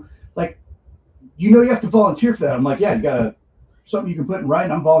 So, like, you have to volunteer for that. I'm like, yeah, you got something you can put in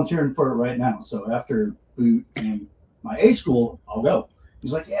writing. I'm volunteering for it right now. So after boot and my A school, I'll go.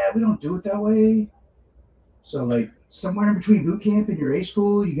 He's like, yeah, we don't do it that way. So, like, somewhere in between boot camp and your A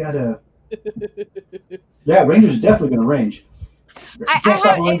school, you got to, yeah, Rangers are definitely going to range. You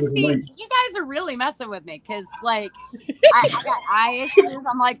guys are really messing with me because, like, I got eye issues.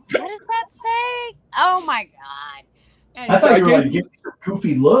 I'm like, what does that say? Oh my god! I thought you were like, give me a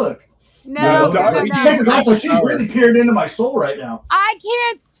goofy look. No. She's really peered into my soul right now. I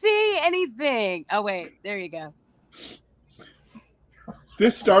can't see anything. Oh wait, there you go.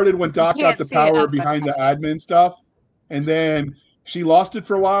 This started when Doc got the power behind the admin stuff, and then she lost it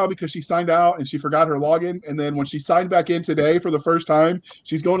for a while because she signed out and she forgot her login. And then when she signed back in today for the first time,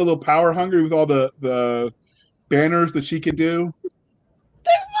 she's going a little power hungry with all the banners that she could do.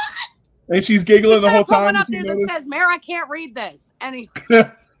 And she's giggling the whole time. One up there that says, "Mayor, I can't read this." Anyway. She's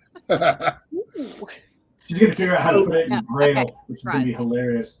gonna figure out how to put it in Braille, which is gonna be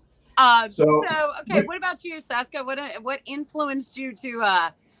hilarious. So okay, what about you, Saska? What influenced you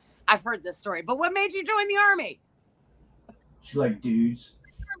to? I've heard this story, but what made you join the Army? She like dudes.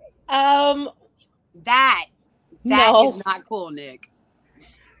 That is not cool, Nick.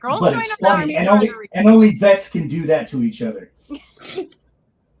 Girls but join it's the funny, Army and only vets can do that to each other.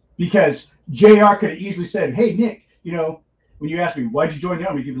 Because JR could have easily said, "Hey, Nick, when you ask me why'd you join the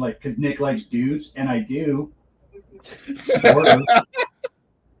Army, you'd be like, because Nick likes dudes, and I do. Sort of.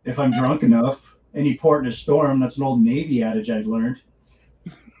 If I'm drunk enough." Any port in a storm. That's an old Navy adage I've learned.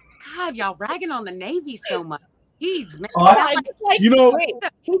 God, y'all ragging on the Navy so much. Jeez, man. No.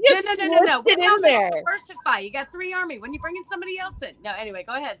 Diversify. You got 3 Army. When you bringing somebody else in? No, anyway,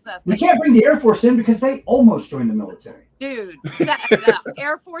 go ahead, Saska. We can't bring the Air Force in because they almost joined the military. Dude,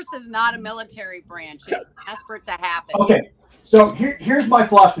 Air Force is not a military branch. It's desperate to happen. Okay, so here's my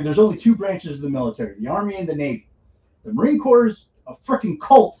philosophy. There's only 2 branches of the military: the Army and the Navy. The Marine Corps is a freaking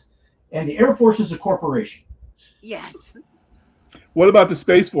cult, and the Air Force is a corporation. Yes. What about the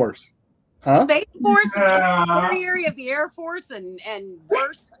Space Force? Huh? Space Force is a subsidiary of the Air Force and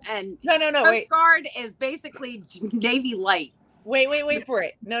worse. And no. Coast Guard is basically Navy light. Wait for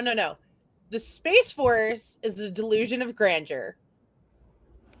it. No. The Space Force is a delusion of grandeur.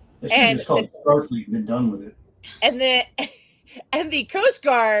 It's called Starfleet and been done with it. And the Coast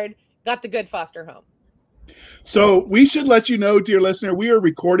Guard got the good foster home. So we should let you know, dear listener, we are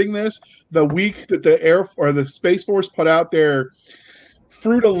recording this the week that the Space Force put out their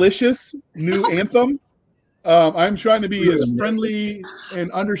Fruitalicious new anthem. I'm trying to be as friendly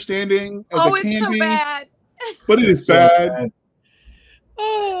and understanding as I can be. Bad. But it is bad.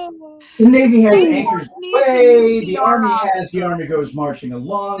 Oh. The Navy has anchors way. The Army has the Army goes marching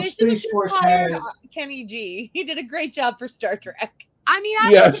along. Space Force has Kenny G. He did a great job for Star Trek. I mean, I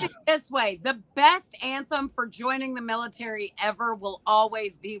look at it this way. The best anthem for joining the military ever will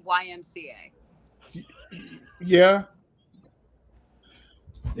always be YMCA. Yeah.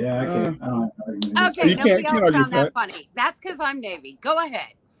 Yeah, I can't. Okay, nobody else found that funny. That's because I'm Navy. Go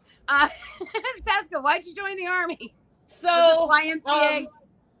ahead. Saska, why'd you join the Army? So, YMCA?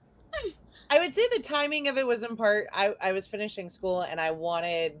 I would say the timing of it was in part, I was finishing school and I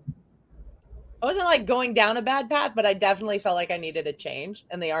wasn't like going down a bad path, but I definitely felt like I needed a change.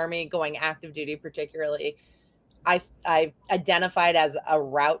 And the Army, going active duty particularly, I identified as a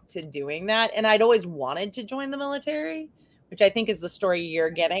route to doing that. And I'd always wanted to join the military, which I think is the story you're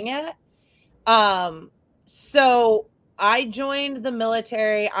getting at. So I joined the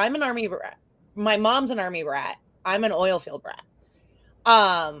military. I'm an Army brat. My mom's an Army brat. I'm an oil field brat.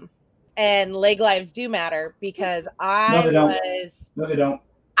 And leg lives do matter because No, they don't.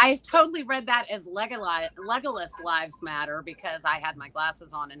 I totally read that as Legolas lives matter because I had my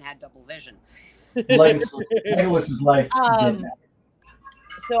glasses on and had double vision. Legolas's life.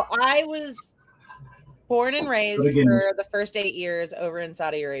 So I was born and raised for the first 8 years over in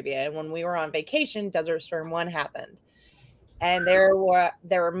Saudi Arabia. And when we were on vacation, Desert Storm 1 happened. And there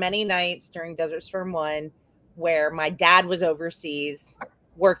were many nights during Desert Storm 1 where my dad was overseas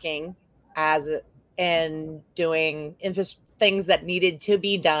working and doing things that needed to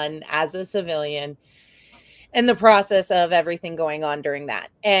be done as a civilian in the process of everything going on during that.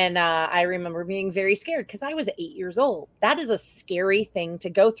 And I remember being very scared because I was 8 years old. That is a scary thing to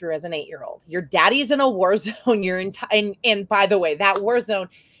go through as an 8-year-old. Your daddy's in a war zone. And by the way, that war zone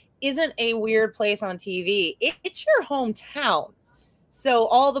isn't a weird place on TV. It's your hometown. So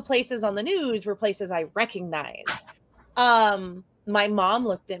all the places on the news were places I recognized. My mom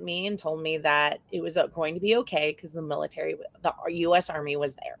looked at me and told me that it was going to be okay because the U.S. Army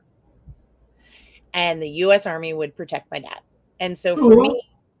was there. And the U.S. Army would protect my dad. And so for me,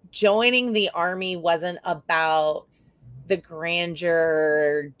 joining the Army wasn't about the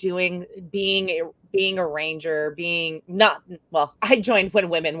grandeur, being a Ranger, I joined when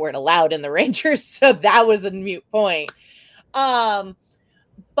women weren't allowed in the Rangers. So that was a moot point. But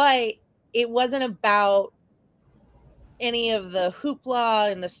it wasn't about any of the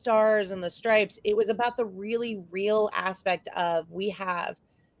hoopla and the stars and the stripes. It was about the really real aspect of we have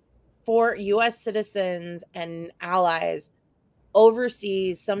 4 U.S. citizens and allies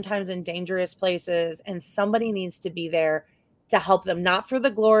overseas, sometimes in dangerous places, and somebody needs to be there to help them, not for the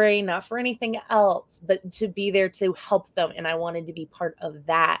glory, not for anything else, but to be there to help them. And I wanted to be part of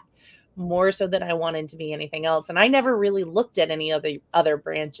that more so than I wanted to be anything else. And I never really looked at any other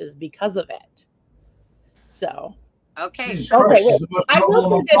branches because of it. So. Okay. Wait. I will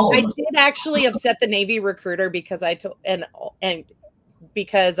say this. I did actually upset the Navy recruiter because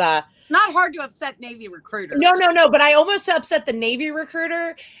because not hard to upset Navy recruiters. No, but I almost upset the Navy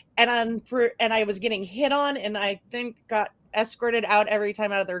recruiter and I was getting hit on and I think got escorted out every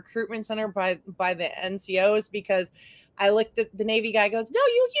time out of the recruitment center by the NCOs because I looked at the Navy guy goes, "No,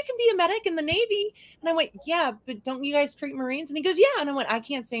 you can be a medic in the Navy." And I went, "Yeah, but don't you guys treat Marines?" And he goes, "Yeah." And I went, "I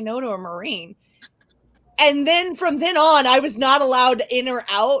can't say no to a Marine." And then from then on, I was not allowed in or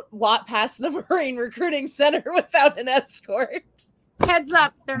out past the Marine Recruiting Center without an escort. Heads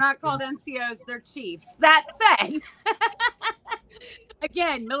up, they're not called NCOs, they're chiefs. That said,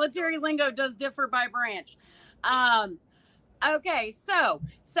 again, military lingo does differ by branch. Okay, so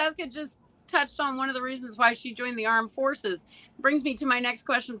Seska just touched on one of the reasons why she joined the armed forces. Brings me to my next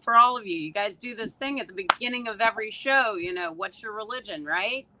question for all of you. You guys do this thing at the beginning of every show, what's your religion,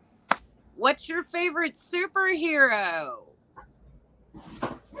 right? What's your favorite superhero?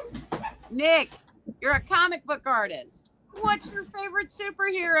 Nick, you're a comic book artist. What's your favorite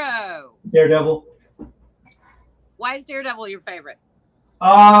superhero? Daredevil. Why is Daredevil your favorite?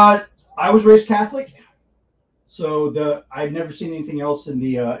 I was raised Catholic, so I'd never seen anything else in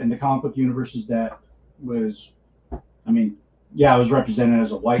the comic book universes that was, I was represented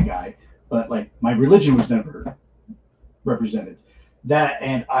as a white guy, but like my religion was never represented. That,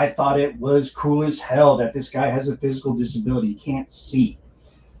 and I thought it was cool as hell that this guy has a physical disability, he can't see,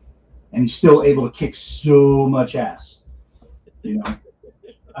 and he's still able to kick so much ass.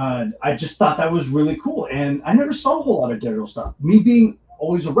 I just thought that was really cool, and I never saw a whole lot of Daredevil stuff. Me being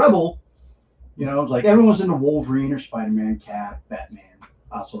always a rebel, like everyone's into Wolverine or Spider-Man, Cap, Batman.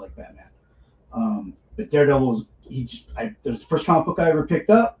 I also like Batman, but Daredevil was that was the first comic book I ever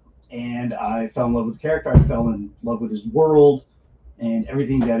picked up, and I fell in love with the character. I fell in love with his world and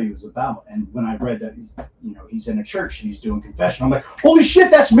everything that he was about. And when I read that he's in a church and he's doing confession, I'm like, holy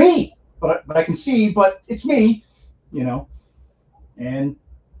shit, that's me. But I can see, but it's me, And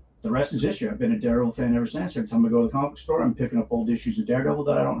the rest is history. I've been a Daredevil fan ever since. Every time I go to the comic store, I'm picking up old issues of Daredevil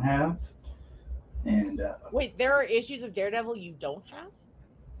that I don't have. And wait, there are issues of Daredevil you don't have?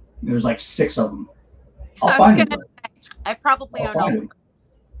 There's like 6 of them. I'll find them. I probably own all of them.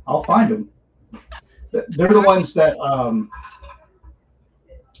 I'll find them. They're the ones that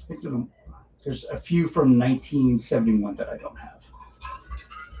there's a few from 1971 that I don't have.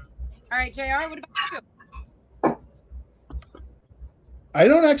 All right, JR, what about you? I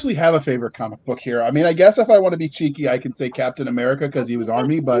don't actually have a favorite comic book hero. I guess if I want to be cheeky, I can say Captain America because he was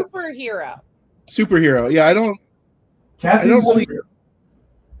Army, but superhero. Yeah, Catherine's don't really- superhero.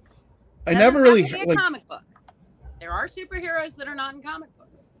 I Doesn't never have really to be a like. comic book. There are superheroes that are not in comic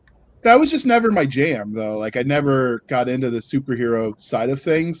books. That was just never my jam, though. Like, I never got into the superhero side of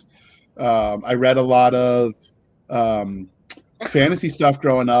things. I read a lot of fantasy stuff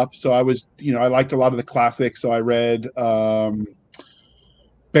growing up, so I was, I liked a lot of the classics. So I read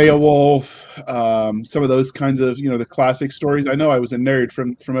Beowulf, some of those kinds of, the classic stories. I know I was a nerd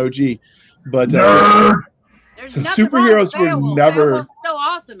from OG, but Nerd! There's So nothing wrong with superheroes were Beowulf. never- Beowulf's still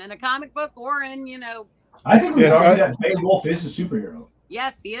awesome in a comic book or in, I think we Yes, could argue I- that Beowulf is a superhero.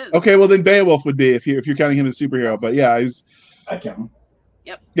 yes, he is. okay, well then Beowulf would be if you're counting him as a superhero. But yeah, I count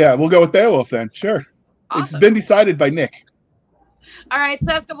him. yeah, we'll go with Beowulf then. Sure, Awesome. It's been decided by Nick. All right,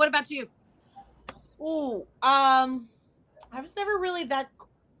 Seska, what about you? Ooh, I was never really that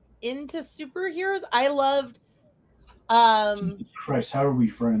into superheroes. I loved Jesus Christ, how are we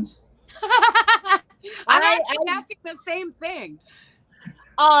friends? I'm I- actually asking the same thing.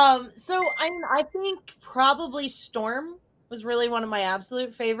 so I think probably Storm was really one of my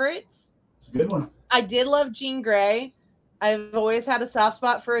absolute favorites. It's a good one. I did love Jean Grey. I've always had a soft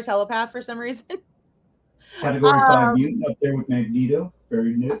spot for a telepath for some reason. Category 5 mutant up there with Magneto.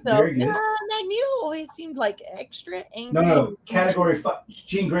 Very So very good. Magneto always seemed like extra angry. No. Category 5.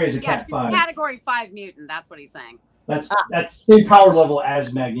 Jean Grey is a Yeah, cat she's 5. category 5 mutant. That's what he's saying. That's same power level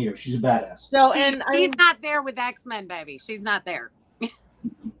as Magneto. She's a badass. So and She's not there with X-Men, baby. She's not there.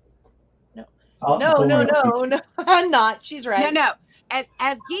 no, Don't worry, I'm not. She's right. No. As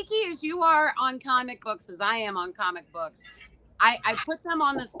geeky as you are on comic books, as I am on comic books, I put them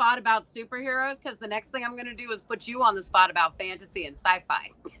on the spot about superheroes because the next thing I'm going to do is put you on the spot about fantasy and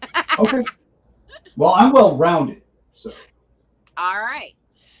sci-fi. Okay. Well, I'm well rounded. So All right.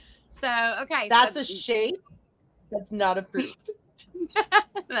 So, okay. That's so, a shape that's not approved.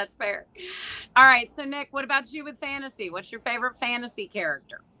 That's fair. All right. So, Nick, what about you with fantasy? What's your favorite fantasy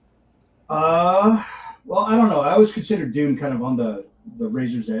character? well, I don't know. I always consider Dune kind of on the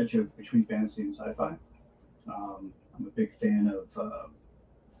razor's edge of between fantasy and sci-fi. I'm a big fan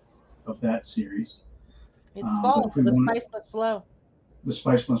of that series. It's fall, if so we the wanna- spice must flow. The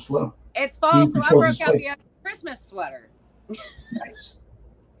spice must flow. It's fall, He so I controls broke his out place. the Christmas sweater. Nice.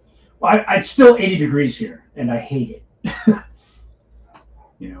 Well, it's still 80 degrees here, and I hate it.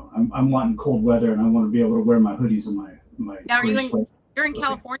 I'm wanting cold weather, and I want to be able to wear my hoodies and my Now, are you gray in- sweat. You're in Okay.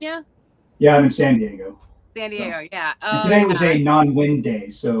 California? Yeah, I'm in San Diego. San Diego, yeah. And Oh, today was yeah. a non-wind day,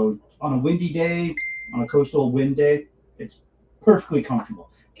 so on a windy day, on a coastal wind day, it's perfectly comfortable.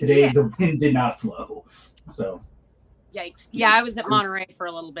 Today Yeah. the wind did not flow, so Yikes. Yeah, I was at Monterey for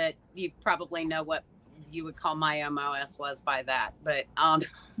a little bit. You probably know what you would call my MOS was by that. But I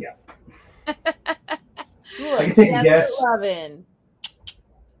can take a guess. Lovin'.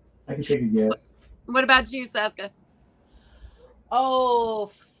 I can take a guess. what about you, Seska?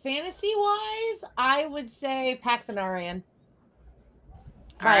 Oh, fantasy wise, I would say Paxanarian.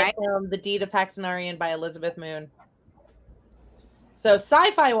 All right. The Deed of Paxanarian by Elizabeth Moon. So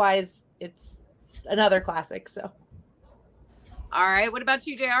sci-fi wise, it's another classic. So All right. What about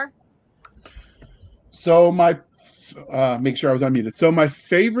you, JR? So my make sure I was unmuted. So my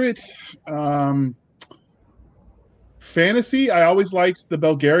favorite fantasy, I always liked the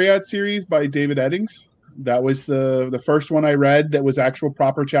Belgariad series by David Eddings. That was the first one I read that was actual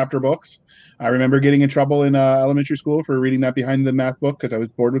proper chapter books. I remember getting in trouble in elementary school for reading that behind the math book because I was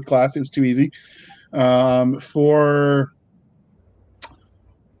bored with class. It was too easy. For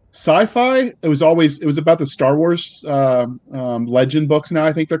sci-fi, it was about the Star Wars legend books now,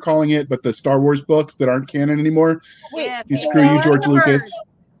 I think they're calling it, but the Star Wars books that aren't canon anymore. wait, Yes, You yes. screw you, George Lucas.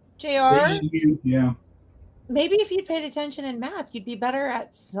 JR, The EU, yeah. maybe if you paid attention in math, you'd be better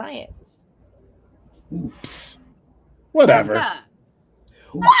at science. Oof. Psst. Whatever. Seska,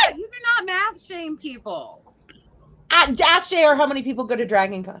 what? You do not math shame people. Ask JR how many people go to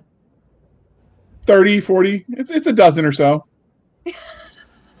Dragon Con. 30, 40. It's a dozen or so.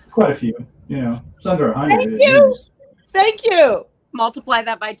 Quite a few. It's under 100. Thank at you. least. Thank you. Multiply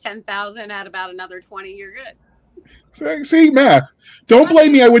that by 10,000 at about another 20. You're good. See, math. Don't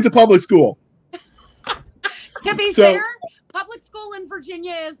blame me. I went to public school. To be So- fair, public school in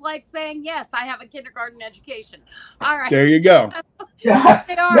Virginia is like saying, yes, I have a kindergarten education. All right. There you go. Yeah.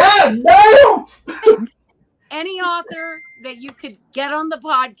 JR, Yeah, no! any author that you could get on the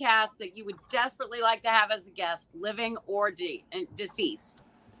podcast that you would desperately like to have as a guest, living or deceased,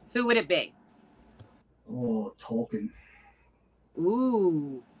 who would it be? Oh, Tolkien.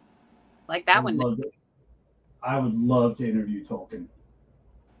 Ooh, like that one. I would love to interview Tolkien.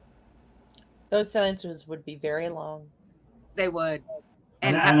 Those sentences would be very long. They would.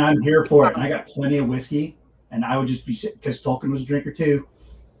 And And I'm here for it. And I got plenty of whiskey. and I would just be sitting because Tolkien was a drinker too.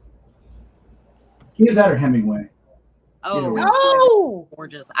 Either that or Hemingway. Oh, No.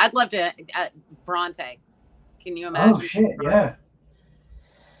 gorgeous! I'd love to. Bronte. Can you imagine? Oh shit, yeah.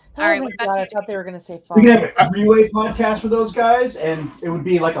 All right, Oh, what my about God, I you? thought they were going to say We could fun. have a three-way podcast for those guys, and it would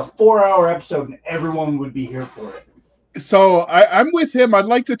be like a 4-hour episode, and everyone would be here for it. So I'm with him. I'd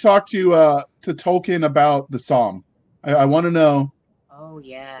like to talk to Tolkien about the Psalm. I want to know, Oh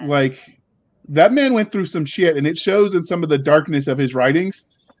yeah. like, that man went through some shit, and it shows in some of the darkness of his writings.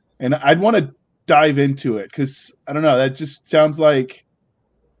 And I'd want to dive into it because I don't know. That just sounds like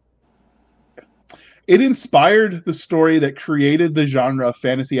it inspired the story that created the genre of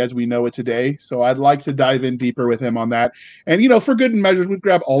fantasy as we know it today. So I'd like to dive in deeper with him on that. And, for good measures, we'd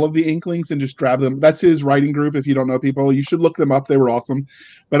grab all of the Inklings and just grab them. That's his writing group. If you don't know people, you should look them up. They were awesome.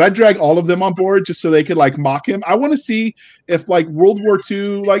 But I'd drag all of them on board just so they could mock him. I want to see if World War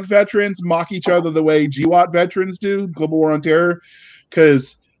II veterans mock each other the way GWOT veterans do, Global War on Terror.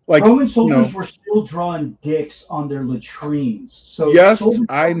 Because Roman soldiers were still drawing dicks on their latrines. So yes,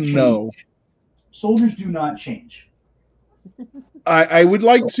 I know. Soldiers do not change. I would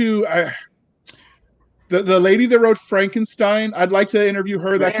like to. The lady that wrote Frankenstein, I'd like to interview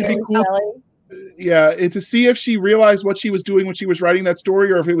her. That could be cool. Yeah, to see if she realized what she was doing when she was writing that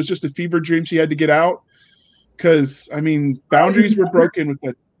story, or if it was just a fever dream she had to get out. Because boundaries were broken with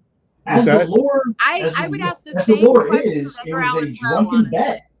that. As the lore, I would ask the as same the lore question is, for it Edgar was a Allan Poe, drunken honestly.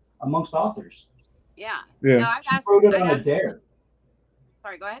 bet amongst authors. Yeah. Yeah. No, I'd She ask, wrote it I'd on a ask- dare.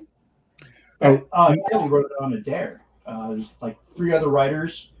 Sorry, go ahead. Kelly wrote it on a dare. There's 3 other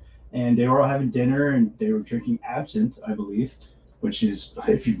writers, and they were all having dinner, and they were drinking absinthe, I believe, which is,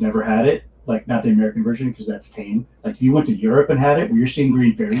 if you've never had it, not the American version, because that's tame. If you went to Europe and had it, where you're seeing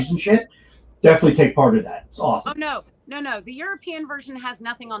green fairies and shit, definitely take part of that. It's awesome. Oh no. The European version has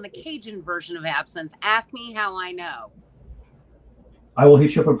nothing on the Cajun version of absinthe. Ask me how I know. I will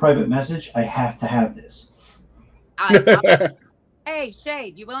hit you up a private message. I have to have this. Hey,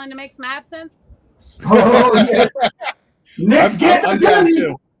 Shade, you willing to make some absinthe? Oh, yeah. Next guest. I'm down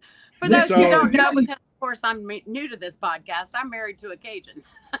too. For those who So- don't know, because of course I'm new to this podcast, I'm married to a Cajun.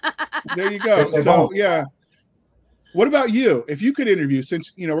 There you go. Yes, they So both. yeah. What about you? If you could interview,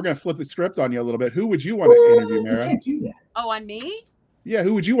 since we're going to flip the script on you a little bit, who would you want to interview, You Mara? can't do that. Oh, on me? Yeah,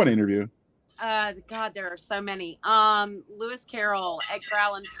 who would you want to interview? God, there are so many. Lewis Carroll, Edgar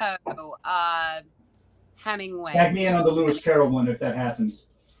Allan Poe, Hemingway, Tag me in on the Lewis Carroll one if that happens.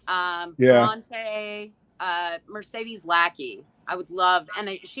 Yeah. Bronte, Mercedes Lackey. I would love, and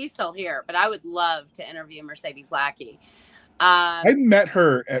she's still here, but I would love to interview Mercedes Lackey. I met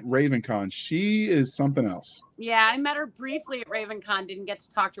her at RavenCon. She is something else. Yeah, I met her briefly at RavenCon. Didn't get to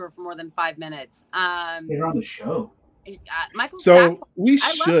talk to her for more than 5 minutes. Get her on the show. Michael So Stackpole. we I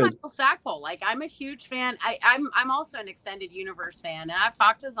love should. Michael Stackpole. I'm a huge fan. I'm also an Extended Universe fan, and I've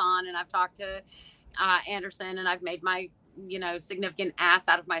talked to Zahn and I've talked to Anderson, and I've made my significant ass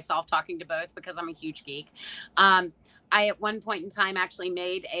out of myself talking to both because I'm a huge geek. I at one point in time actually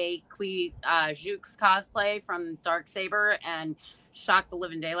made a Qui Jux cosplay from Darksaber and shocked the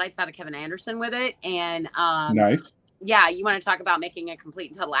living daylights out of Kevin Anderson with it. And Nice. yeah, you want to talk about making a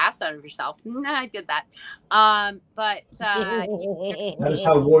complete and total ass out of yourself? Nah, I did that. But That is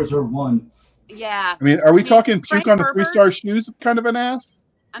how wars are won. yeah, I mean, are we talking Frank puke on the Herbert? 3-star shoes kind of an ass?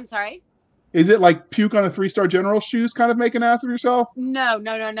 I'm sorry. Is it like puke on a 3-star general shoes kind of make an ass of yourself? No.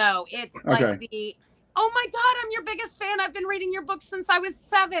 It's like Okay. oh my God, I'm your biggest fan. I've been reading your book since I was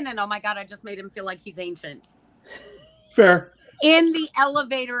 7. And oh my God, I just made him feel like he's ancient. Fair. In the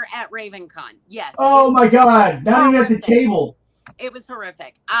elevator at RavenCon. Yes. Oh my God! Not even at the horrific. table. It was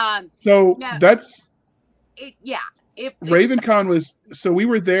horrific. So No. that's It RavenCon was, so we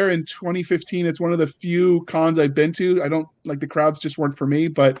were there in 2015. It's one of the few cons I've been to. I don't like, the crowds just weren't for me,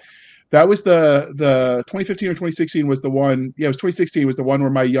 but that was the 2015 or 2016 was the one. Yeah, it was 2016 was the one where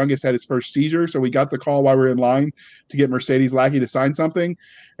my youngest had his first seizure. So we got the call while we were in line to get Mercedes Lackey to sign something.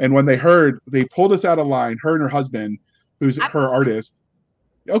 And when they heard, they pulled us out of line, her and her husband, who's her artist.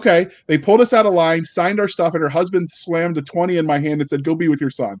 Okay. They pulled us out of line, signed our stuff, and her husband slammed a 20 in my hand and said, "Go be with your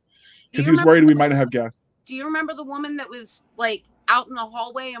son." Because he was worried we might not have guests. Do you remember the woman that was out in the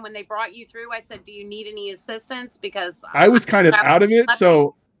hallway, and when they brought you through, I said, "Do you need any assistance?" Because I was kind of out of it.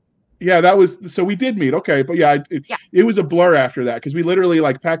 So yeah, so we did meet. Okay. But yeah, it was a blur after that because we literally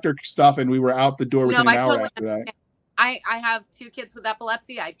packed our stuff and we were out the door within an hour after that. I have 2 kids with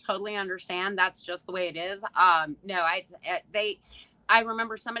epilepsy. I totally understand. That's just the way it is. No, I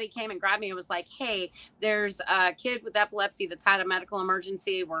remember somebody came and grabbed me and was like, hey, there's a kid with epilepsy that's had a medical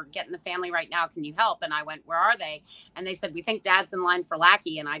emergency. We're getting the family right now. Can you help? And I went, where are they? And they said, we think dad's in line for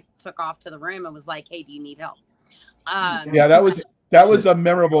Lackey. And I took off to the room and was like, hey, do you need help? Yeah, that was a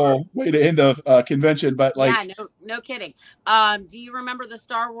memorable way to end a convention, but like, yeah, no kidding. Do you remember the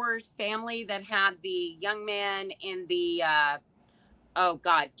Star Wars family that had the young man in the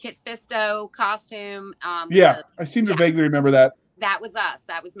Kit Fisto costume? Yeah, I seem to vaguely remember that. That was us.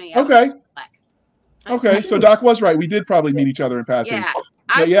 That was me. Okay. Okay, so Doc was right. We did probably meet each other in passing. Yeah.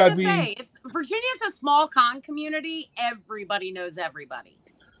 I was gonna say, Virginia's a small con community. Everybody knows everybody.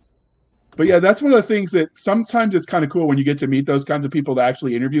 But yeah, that's one of the things that sometimes it's kind of cool when you get to meet those kinds of people to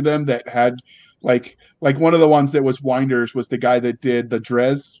actually interview them that had like one of the ones that was Winders was the guy that did the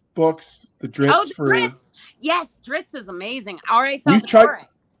Dres books, the Dritz Dritz. Yes, Dritz is amazing. R.A. Salvatore.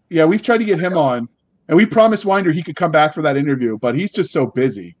 We've tried to get him on, and we promised Winder he could come back for that interview, but he's just so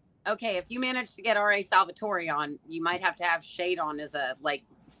busy. Okay, if you manage to get R.A. Salvatore on, you might have to have Shade on as a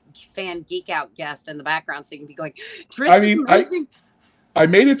fan geek out guest in the background, so you can be going, Dritz is amazing. I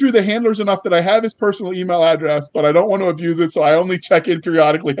made it through the handlers enough that I have his personal email address, but I don't want to abuse it, so I only check in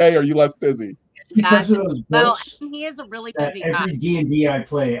periodically. Hey, are you less busy? Because of those books, he is a really busy guy. Every D&D I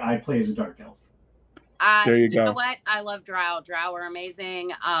play as a dark elf. There you go. You know what? I love Drow. Drow are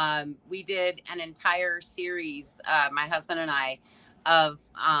amazing. We did an entire series, my husband and I, of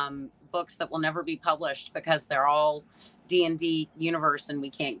books that will never be published because they're all D&D universe, and we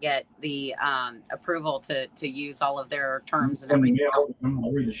can't get the approval to use all of their terms and everything.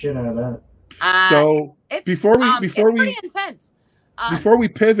 I'll read the shit out of that. So before we pretty intense. Before we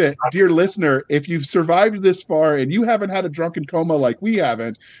pivot, dear listener, if you've survived this far and you haven't had a drunken coma like we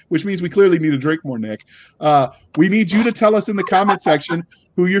haven't, which means we clearly need to drink more, Nick, we need you to tell us in the comment section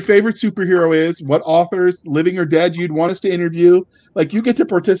who your favorite superhero is, what authors, living or dead, you'd want us to interview. Like, you get to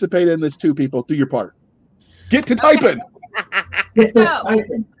participate in this too, people. Do your part. Get to typing. So,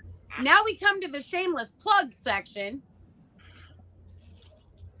 now we come to the shameless plug section.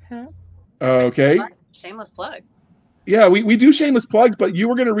 Okay. Shameless plug. Yeah, we do shameless plugs, but you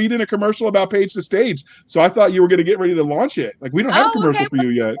were going to read in a commercial about Page to Stage, so I thought you were going to get ready to launch it. Like, we don't have a commercial for you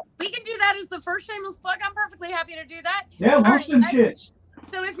yet. We can do that as the first shameless plug. I'm perfectly happy to do that. Yeah, launch them shits.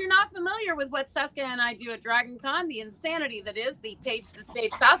 So if you're not familiar with what Seska and I do at Dragon Con, the insanity that is the Page to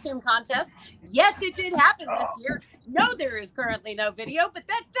Stage costume contest, yes, it did happen this year. No, there is currently no video, but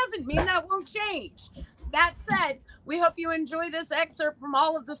that doesn't mean that won't change. That said, we hope you enjoy this excerpt from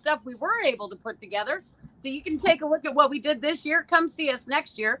all of the stuff we were able to put together. So you can take a look at what we did this year. Come see us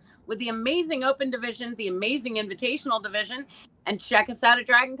next year with the amazing Open Division, the amazing Invitational Division, and check us out at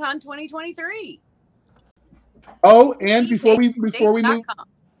Dragon Con 2023. Oh, and before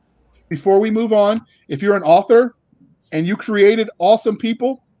we move on, if you're an author and you created awesome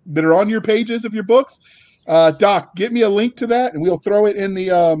people that are on your pages of your books, Doc, get me a link to that, and we'll throw it in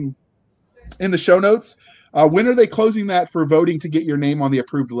the show notes. When are they closing that for voting to get your name on the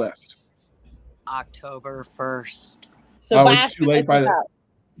approved list? October 1st. So it's too late by the.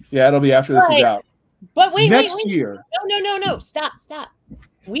 Yeah, it'll be after this is out. But wait, next year. No. Stop.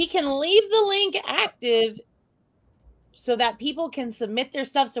 We can leave the link active so that people can submit their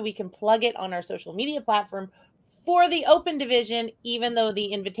stuff so we can plug it on our social media platform for the Open Division, even though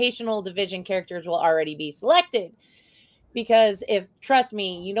the Invitational Division characters will already be selected. Because trust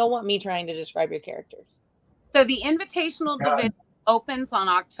me, you don't want me trying to describe your characters. So the Invitational Division opens on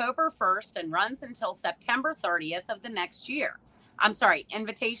October 1st and runs until September 30th of the next year. I'm sorry,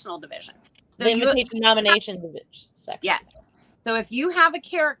 Invitational Division. So the Invitation Nomination Division section. Yes. So if you have a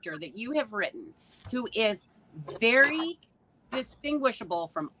character that you have written who is very distinguishable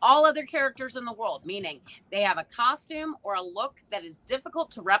from all other characters in the world, meaning they have a costume or a look that is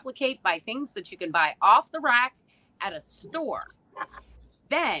difficult to replicate by things that you can buy off the rack at a store,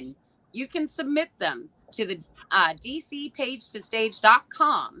 then you can submit them to the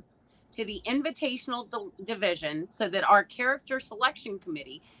DCPageToStage.com to the Invitational Division so that our character selection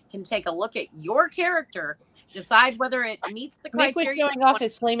committee can take a look at your character, decide whether it meets the criteria. Nick was showing off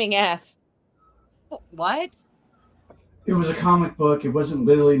his flaming ass. What? It was a comic book. It wasn't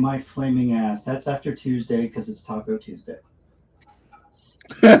literally my flaming ass. That's after Tuesday because it's Taco Tuesday.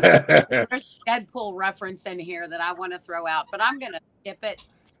 There's a Deadpool reference in here that I want to throw out, but I'm going to skip it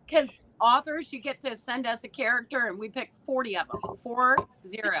because authors, you get to send us a character and we pick 40 of them. 40.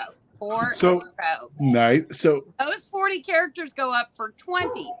 So nice. So those 40 characters go up for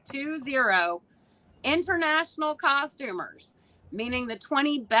 20 international costumers, meaning the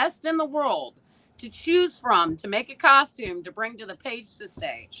 20 best in the world to choose from to make a costume to bring to the Page to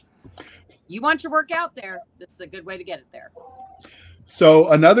Stage. You want your work out there, this is a good way to get it there. So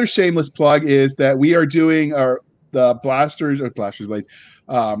another shameless plug is that we are doing the Blasters Blades.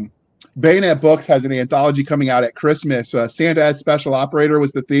 Bayonet Books has an anthology coming out at Christmas. Santa as Special Operator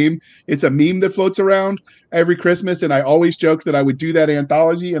was the theme. It's a meme that floats around every Christmas, and I always joked that I would do that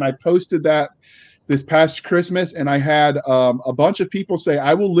anthology, and I posted that this past Christmas, and I had a bunch of people say,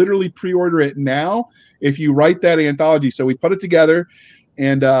 I will literally pre-order it now if you write that anthology. So we put it together,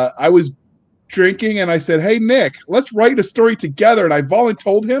 and I was drinking, and I said, hey, Nick, let's write a story together, and I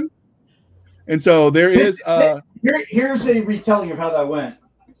voluntold him. And so there is... Here's a retelling of how that went.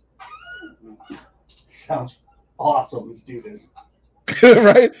 Sounds awesome. Let's do this.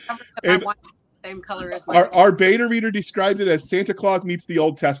 Right? And same color as my our beta reader described it as Santa Claus meets the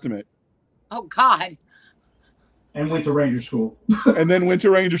Old Testament. Oh, God. And went to Ranger School. And then went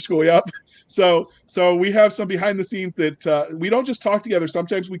to Ranger School, yep. So we have some behind the scenes that we don't just talk together.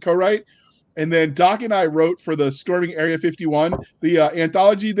 Sometimes we co-write. And then Doc and I wrote for the Storming Area 51, the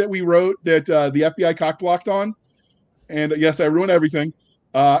anthology that we wrote that the FBI cock-blocked on. And yes, I ruined everything.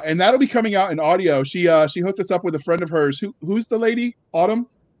 And that'll be coming out in audio. She hooked us up with a friend of hers. Who's the lady? Autumn?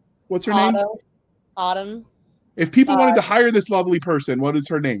 What's her name? Autumn. If people wanted to hire this lovely person, what is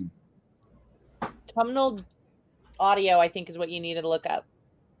her name? Tumnal Audio, I think, is what you needed to look up.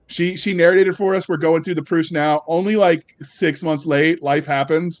 She narrated for us. We're going through the proofs now. Only like 6 months late. Life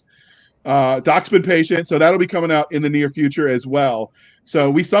happens. Doc's been patient, so that'll be coming out in the near future as well. So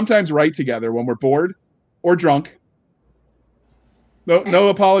we sometimes write together when we're bored or drunk. No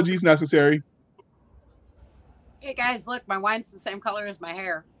apologies necessary. Hey guys, look, my wine's the same color as my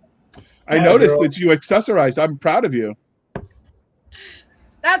hair. I noticed that you accessorized. I'm proud of you.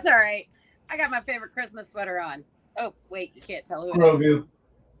 That's all right. I got my favorite Christmas sweater on. Oh, wait, you can't tell who it is.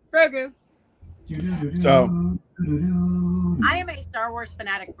 Grogu. So I am a Star Wars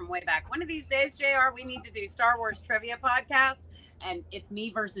fanatic from way back. One of these days, JR, we need to do Star Wars trivia podcast, and it's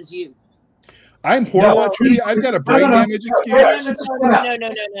me versus you. I'm horrible at trivia. I've got a brain damage excuse.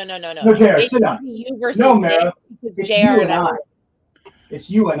 No, JR, sit down. You versus No, man. It's You and I. It's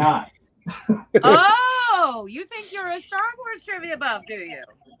you and I. Oh, you think you're a Star Wars trivia buff, do you?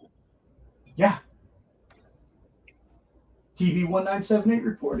 Yeah. TV 1978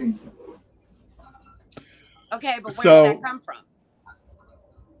 reporting. Okay, but where did that come from?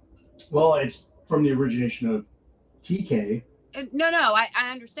 Well, it's from the origination of TK. No, I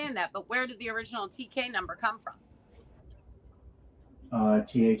understand that, but where did the original TK number come from?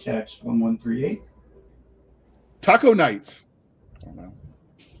 THX 1138. Taco Nights. I don't know.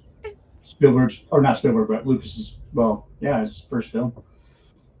 Spielberg's, or not Spielberg, but Lucas's, well, yeah, his first film.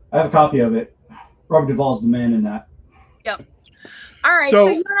 I have a copy of it. Robert Duvall's the man in that. Yep. All right, So,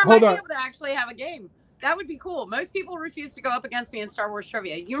 so you and I hold might on. be able to actually have a game. That would be cool. Most people refuse to go up against me in Star Wars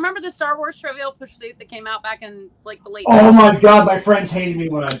trivia. You remember the Star Wars Trivial Pursuit that came out back in like the late Oh 90s? my God, my friends hated me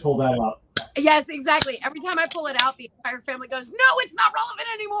when I pulled that out. Yes, exactly. Every time I pull it out, the entire family goes, "No, it's not relevant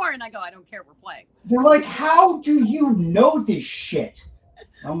anymore." And I go, "I don't care. We're playing." They're like, how do you know this shit?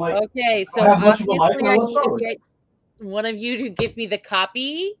 I'm like, Okay, so I have much of a life obviously and I I love Star should Wars. get one of you to give me the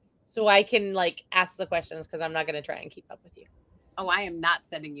copy so I can like ask the questions because I'm not going to try and keep up with you. Oh, I am not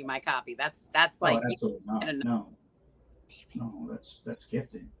sending you my copy. That's oh, like, absolutely not. No, that's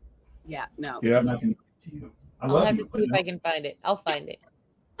gifted. yeah, no. Yeah. I'm not going to give it to you. I I'll love have you, to but see if no. I can find it. I'll find it.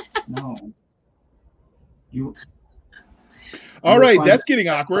 No. You. All You'll right, find that's it. getting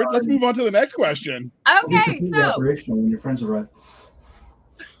awkward. Let's move on to the next question. You'll be Okay, completely so operational when your friends arrive.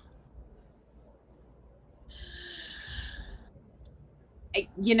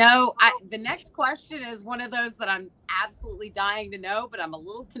 the next question is one of those that I'm absolutely dying to know, but I'm a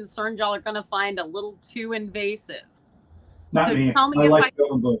little concerned y'all are going to find a little too invasive. Not So me. tell me I if like the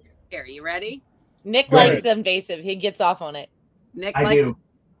open book. Here, you ready? Nick Go likes ahead. invasive. He gets off on it. Nick I likes do.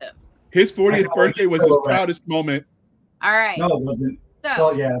 His I 40th know, birthday was his silhouette. proudest moment. All right. No, it wasn't. So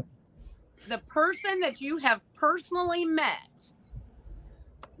Well, yeah. the person that you have personally met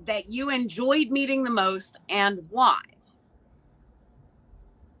that you enjoyed meeting the most and why?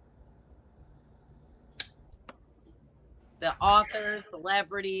 The author,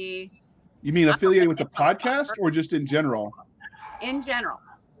 celebrity, You mean affiliated with the podcast or just in general? in general.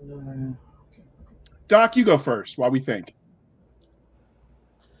 Doc, you go first while we think.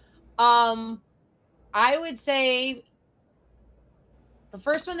 I would say the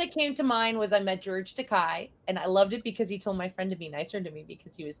first one that came to mind was I met George Takei, and I loved it because he told my friend to be nicer to me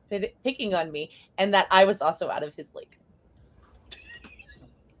because he was picking on me, and that I was also out of his league.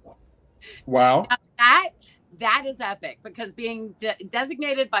 Wow. Now that is epic because being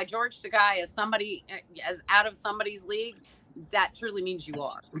designated by George Takei as somebody as out of somebody's league, that truly means you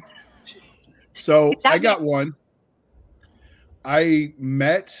are. So I got one. I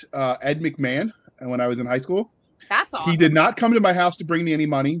met Ed McMahon when I was in high school. That's awesome. He did not come to my house to bring me any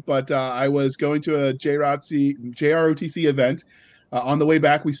money, but I was going to a JROTC event. On the way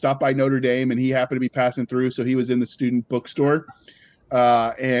back, we stopped by Notre Dame, and he happened to be passing through, so he was in the student bookstore.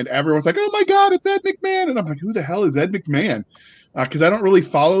 And everyone's like, "Oh my God, it's Ed McMahon!" And I'm like, "Who the hell is Ed McMahon?" Because I don't really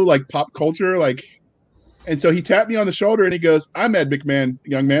follow like pop culture, like. And so he tapped me on the shoulder and he goes, "I'm Ed McMahon,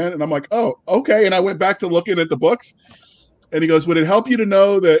 young man." And I'm like, "Oh, okay." And I went back to looking at the books. And he goes, "Would it help you to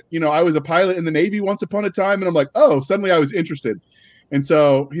know that, you know, I was a pilot in the Navy once upon a time?" And I'm like, "Oh," suddenly I was interested. And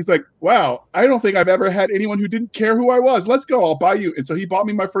so he's like, "Wow, I don't think I've ever had anyone who didn't care who I was. Let's go. I'll buy you." And so he bought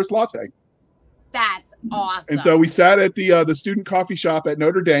me my first latte. That's awesome. And so we sat at the student coffee shop at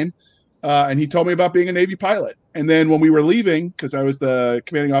Notre Dame, and he told me about being a Navy pilot. And then when we were leaving, because I was the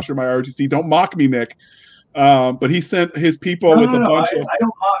commanding officer of my ROTC, don't mock me, Nick, but he sent his people with a bunch of. I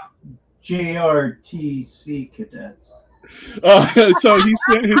don't mock JRTC cadets. So he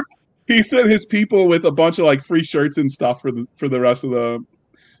sent his people with a bunch of like free shirts and stuff for the rest of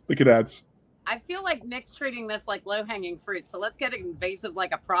the cadets. I feel like Nick's treating this like low-hanging fruit, so let's get invasive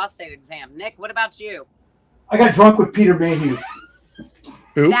like a prostate exam. Nick, what about you? I got drunk with Peter Mayhew.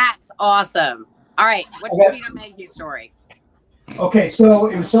 Who? That's awesome. All right, what's your Peter Mayhew story? Okay, so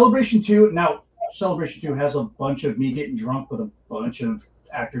it was Celebration 2. Now, Celebration 2 has a bunch of me getting drunk with a bunch of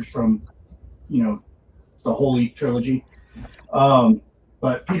actors from, you know, the Holy Trilogy.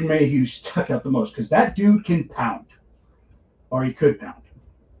 But Peter Mayhew stuck out the most because that dude can pound, or he could pound.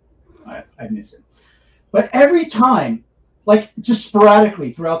 I miss him. But every time, like just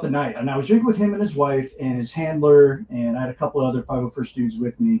sporadically throughout the night, and I was drinking with him and his wife and his handler, and I had a couple other 501st dudes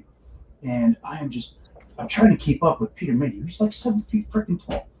with me, and I'm trying to keep up with Peter Mayhew. He's like 7 feet freaking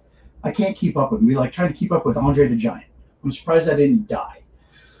tall. I can't keep up with him. We like trying to keep up with Andre the Giant. I'm surprised I didn't die.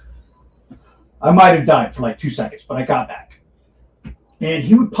 I might have died for like 2 seconds, but I got back. And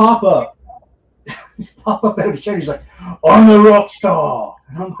he would pop up. He'd pop up out of his chair. He's like, "I'm a rock star."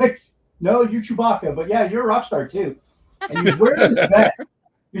 And I'm like, "No, you're Chewbacca, but yeah, you're a rock star too." And he was wearing this vest.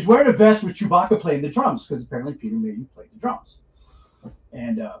 He was wearing a vest with Chewbacca playing the drums, because apparently Peter Mayhew played the drums.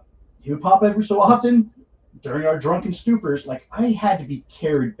 And he would pop every so often during our drunken stupors. Like, I had to be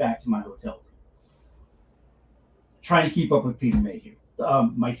carried back to my hotel room, trying to keep up with Peter Mayhew.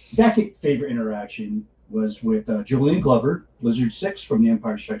 My second favorite interaction was with Julian Glover, Lizard 6 from The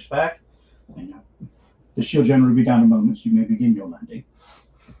Empire Strikes Back. And the shield general will be down in moments. You may begin your landing.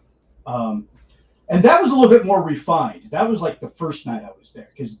 And that was a little bit more refined. That was like the first night I was there,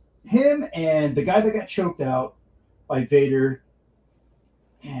 because him and the guy that got choked out by Vader,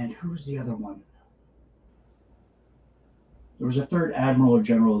 and who was the other one? There was a third admiral or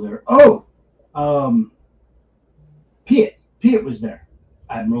general there. Oh, Piet. Piet was there.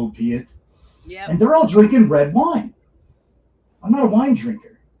 Admiral Piet. Yeah. And they're all drinking red wine. I'm not a wine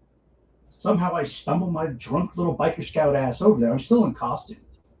drinker. Somehow I stumbled my drunk little biker scout ass over there. I'm still in costume,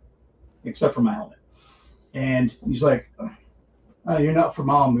 except for my helmet. And he's like, "Oh, you're not from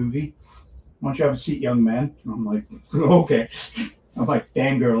our movie. Why don't you have a seat, young man?" And I'm like, "Okay." I'm like,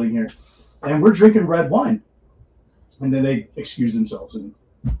 fangirling here. And we're drinking red wine. And then they excuse themselves, and,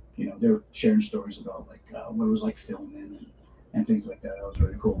 you know, they're sharing stories about like what it was like filming and things like that. That was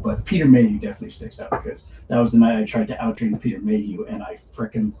really cool. But Peter Mayhew definitely sticks out, because that was the night I tried to outdrink Peter Mayhew, and I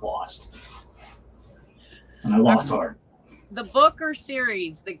frickin' lost. And I lost hard. The book or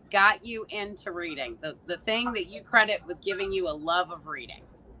series that got you into reading, the thing that you credit with giving you a love of reading.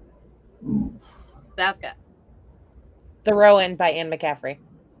 Ooh. Saska. The Rowan by Anne McCaffrey.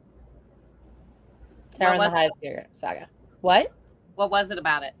 Tower in What the Hive saga. What? What was it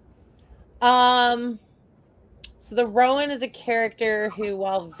about it? So the Rowan is a character who,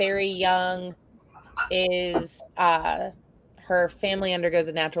 while very young, is her family undergoes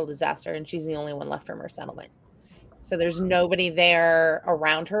a natural disaster, and she's the only one left from her settlement. So there's nobody there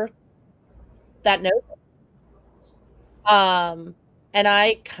around her that knows her. And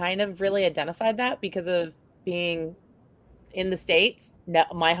I kind of really identified that because of being in the States,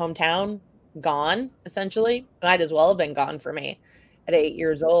 my hometown, gone, essentially. Might as well have been gone for me at 8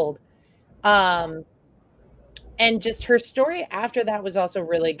 years old. And just her story after that was also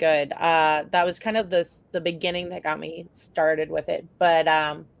really good. That was kind of the beginning that got me started with it. But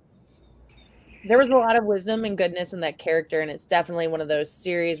there was a lot of wisdom and goodness in that character, and it's definitely one of those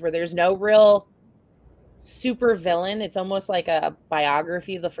series where there's no real super villain. It's almost like a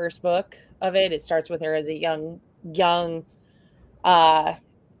biography, the first book of it. It starts with her as a young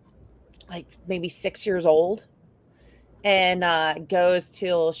like maybe 6 years old, and goes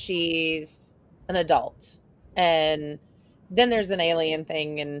till she's an adult. And then there's an alien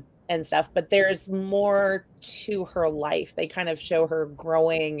thing, and and stuff, but there's more to her life. They kind of show her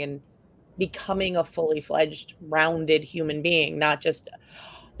growing and becoming a fully fledged, rounded human being, not just.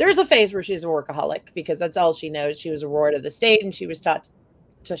 There's a phase where she's a workaholic because that's all she knows. She was a ward of the state, and she was taught.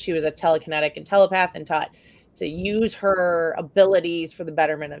 So she was a telekinetic and telepath, and taught to use her abilities for the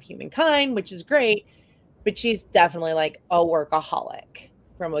betterment of humankind, which is great. But she's definitely like a workaholic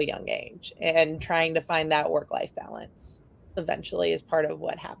from a young age, and trying to find that work-life balance eventually is part of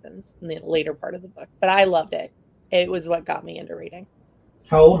what happens in the later part of the book. But I loved it. It was what got me into reading.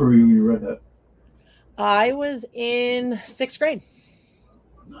 How old were you when you read that? I was in 6th grade.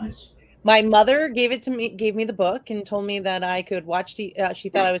 Nice. My mother gave me the book and told me that I could watch she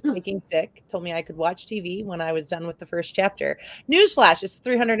thought I was taking sick, told me I could watch TV when I was done with the first chapter. Newsflash, it's a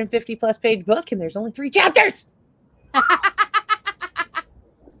 350 plus page book and there's only 3 chapters.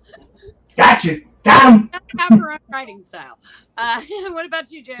 Got you. Got him. Have her own writing style. What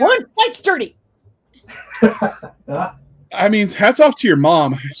about you, Joe? One, that's dirty. I mean, hats off to your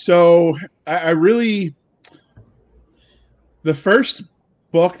mom. So I really, the first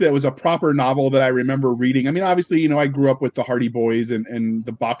book that was a proper novel that I remember reading. I mean, obviously, you know, I grew up with the Hardy Boys and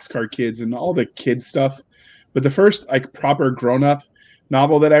the Boxcar Kids and all the kids stuff. But the first like proper grown-up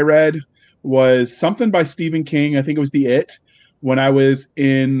novel that I read was something by Stephen King. I think it was The It. When I was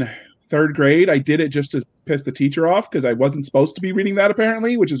in 3rd grade, I did it just to piss the teacher off because I wasn't supposed to be reading that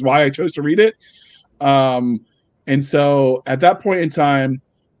apparently, which is why I chose to read it. And so at that point in time,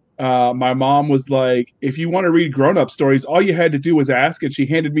 my mom was like, if you want to read grown-up stories, all you had to do was ask. And she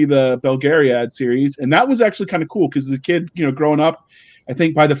handed me the Belgariad series. And that was actually kind of cool because as a kid, you know, growing up, I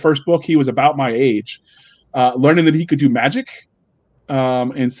think by the first book, he was about my age, learning that he could do magic.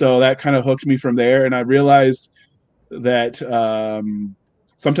 And so that kind of hooked me from there. And I realized that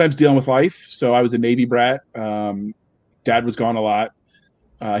sometimes dealing with life. So I was a Navy brat. Dad was gone a lot.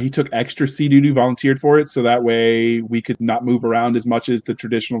 He took extra sea duty, volunteered for it, so that way we could not move around as much as the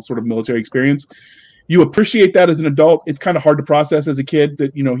traditional sort of military experience. You appreciate that as an adult. It's kind of hard to process as a kid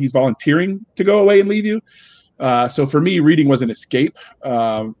that, you know, he's volunteering to go away and leave you. So for me, reading was an escape.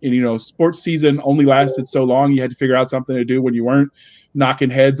 And, you know, sports season only lasted so long. You had to figure out something to do when you weren't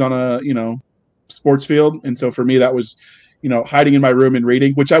knocking heads on a, you know, sports field. And so for me, that was, you know, hiding in my room and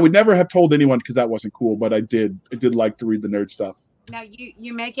reading, which I would never have told anyone because that wasn't cool, but I did like to read the nerd stuff. Now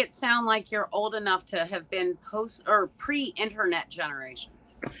you make it sound like you're old enough to have been post or pre-internet generation.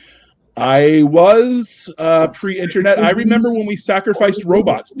 I was pre-internet. I remember when we sacrificed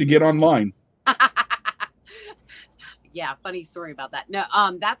robots to get online. Yeah, funny story about that. No,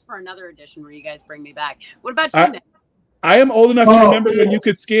 that's for another edition where you guys bring me back. What about you, Nick? I am old enough to remember when you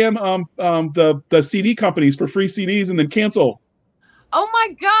could scam the CD companies for free CDs and then cancel. Oh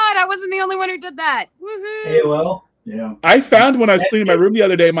my God, I wasn't the only one who did that. Woohoo! AOL. Yeah. I found when I was cleaning my room the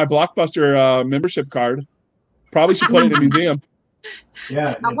other day my Blockbuster membership card. Probably should put it in a museum.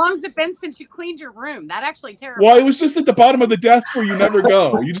 Yeah. How long has it been since you cleaned your room? That actually terrible. Well, it was just at the bottom of the desk where you never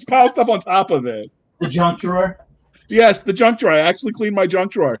go. You just pile stuff on top of it. The junk drawer? Yes, the junk drawer. I actually cleaned my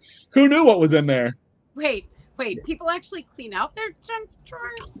junk drawer. Who knew what was in there? Wait. People actually clean out their junk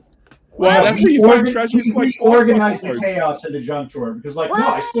drawers? Well, that's where you find treasures like organize the chaos in the junk drawer because, like, no,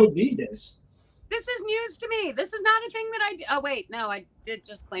 I still need this. This is news to me. This is not a thing that I do. Oh, wait. No, I did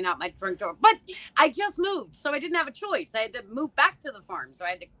just clean out my junk drawer. But I just moved, so I didn't have a choice. I had to move back to the farm, so I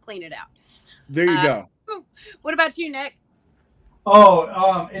had to clean it out. There you go. What about you, Nick?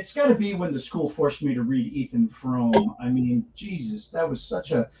 Oh, it's got to be when the school forced me to read Ethan Frome. I mean, Jesus, that was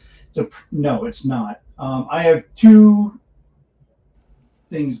such a... No, it's not. I have 2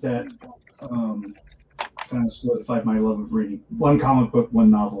 things that kind of solidified my love of reading. 1 comic book,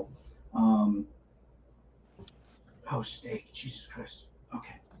 1 novel. Steak. Jesus Christ.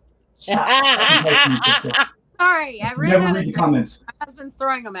 Okay. Sorry, I never read the comments. My husband's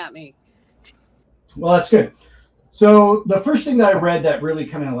throwing them at me. Well, that's good. So the first thing that I read that really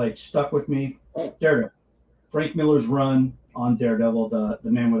kind of like stuck with me, Daredevil. Frank Miller's run on Daredevil, the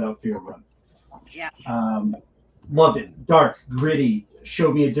Man Without Fear run. Yeah. Loved it. Dark, gritty,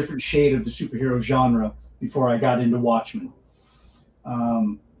 showed me a different shade of the superhero genre before I got into Watchmen.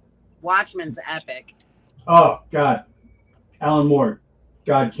 Watchmen's epic. Oh, God. Alan Moore,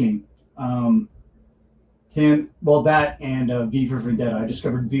 God King. That and V for Vendetta. I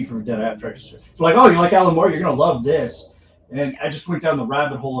discovered V for Vendetta after I just like, oh, you like Alan Moore? You're going to love this. And I just went down the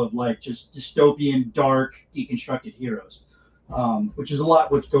rabbit hole of like just dystopian, dark, deconstructed heroes, which is a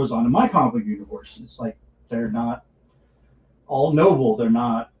lot what goes on in my comic book universe. It's like they're not all noble. They're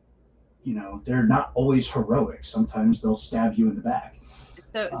not, they're not always heroic. Sometimes they'll stab you in the back.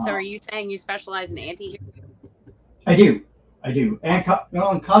 So are you saying you specialize in anti-heroes? I do. I do. And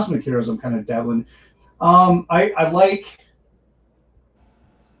and Cosmic Heroes, I'm kind of dabbling. I like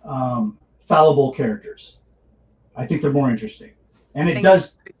fallible characters. I think they're more interesting, and it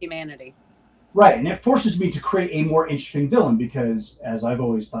does humanity. Right, and it forces me to create a more interesting villain because, as I've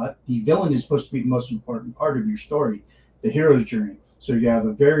always thought, the villain is supposed to be the most important part of your story, the hero's journey. So you have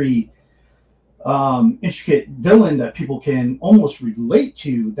a very intricate villain that people can almost relate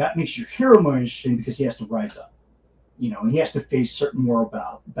to. That makes your hero more interesting because he has to rise up, and he has to face certain moral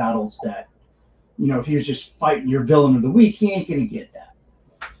battles that, if he was just fighting your villain of the week, he ain't gonna get that.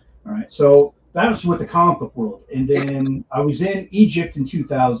 All right, so that was with the comic book world, and then I was in Egypt in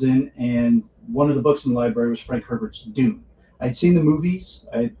 2000, and one of the books in the library was Frank Herbert's Dune. I'd seen the movies,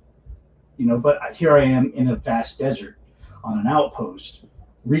 but here I am in a vast desert on an outpost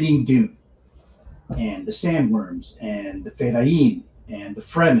reading Dune and the sandworms and the Fedayeen and the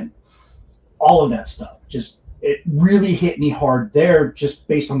Fremen, all of that stuff. It really hit me hard there just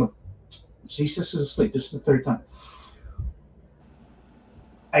based on the... Jesus is asleep. This is the third time.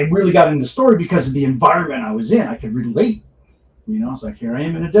 I really got into the story because of the environment I was in. I could relate. It's like, here I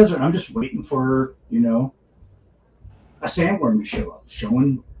am in a desert. I'm just waiting for, a sandworm to show up,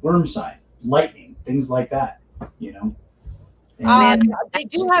 showing worm sign, lightning, things like that, And, they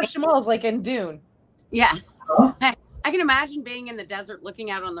do have shamals like in Dune. Yeah. Huh? I can imagine being in the desert,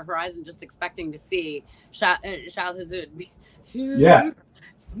 looking out on the horizon, just expecting to see Shah Hazud. Yeah.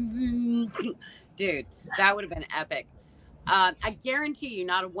 Dude, that would have been epic. I guarantee you,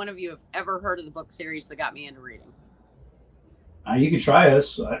 not one of you have ever heard of the book series that got me into reading. You could try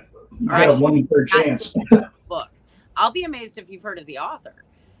us. You got a 1/3 chance. Book. I'll be amazed if you've heard of the author.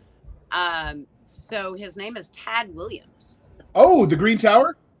 So his name is Tad Williams. Oh, The Green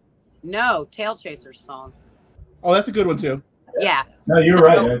Tower? No, Tail Chaser's song. Oh, that's a good one too. Yeah. No, you're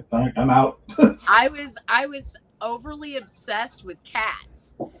right. I'm out. I was overly obsessed with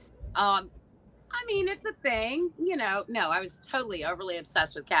cats. I mean, it's a thing, No, I was totally overly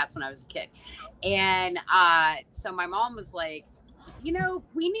obsessed with cats when I was a kid. And so my mom was like,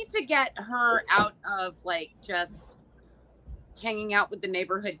 we need to get her out of just hanging out with the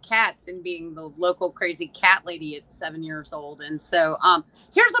neighborhood cats and being the local crazy cat lady at 7 years old. And so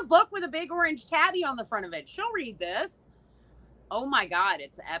here's a book with a big orange tabby on the front of it. She'll read this. Oh my God,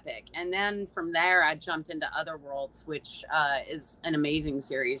 it's epic. And then from there, I jumped into Other Worlds, which is an amazing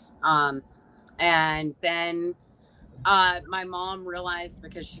series. And then my mom realized,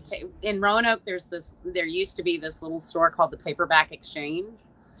 because in Roanoke, there used to be this little store called the Paperback Exchange.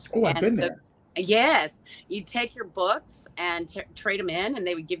 Oh, I've been there. Yes, you take your books and trade them in, and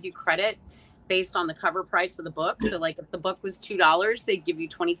they would give you credit based on the cover price of the book. So if the book was $2, they'd give you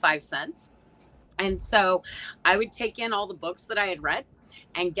 25 cents. And so I would take in all the books that I had read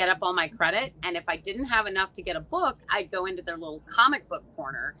and get up all my credit. And if I didn't have enough to get a book, I'd go into their little comic book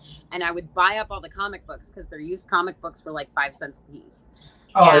corner and I would buy up all the comic books, because their used comic books were 5 cents a piece.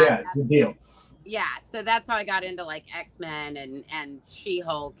 Oh, yeah, it's a deal. Yeah, so that's how I got into X-Men and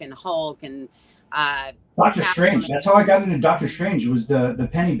She-Hulk and Hulk and Doctor Strange. That's how I got into Doctor Strange, was the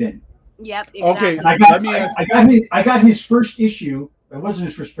penny bin. Yep, exactly. Okay, I got his first issue. It wasn't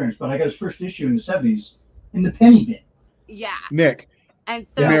his first appearance, but I got his first issue in the 70s in the penny bin. Yeah. Nick. And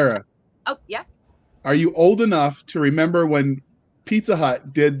so Mara. Oh, yeah. Are you old enough to remember when Pizza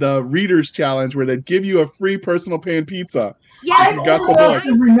Hut did the Readers Challenge where they'd give you a free personal pan pizza? Yes. You got the book. I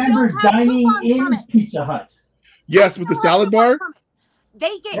remember dining in Pizza Hut. Yes, with the salad bar?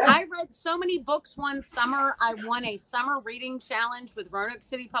 I read so many books one summer. I won a summer reading challenge with Roanoke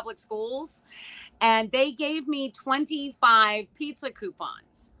City Public Schools, and they gave me 25 pizza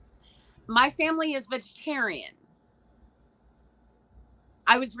coupons. My family is vegetarian.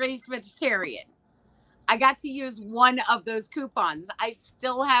 I was raised vegetarian. I got to use one of those coupons. I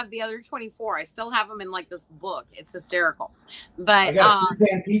still have the other 24. I still have them in this book. It's hysterical. But I got a free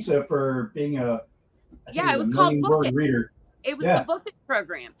pan pizza for being it was called Book It. Reader. It was the Book It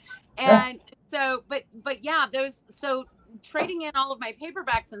program. And so, but yeah, so trading in all of my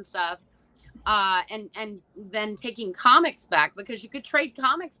paperbacks and stuff, and then taking comics back, because you could trade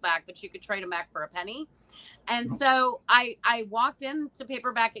comics back, but you could trade them back for a penny. And so I walked into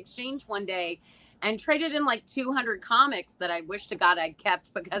Paperback Exchange one day and traded in 200 comics that I wish to God I'd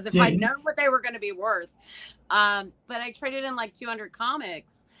kept, because if I'd known what they were going to be worth. But I traded in 200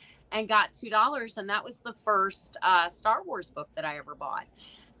 comics and got $2. And that was the first Star Wars book that I ever bought.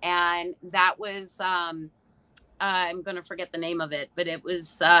 And that was, I'm going to forget the name of it, but it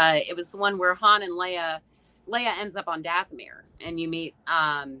was the one where Han and Leia ends up on Dathomir, and you meet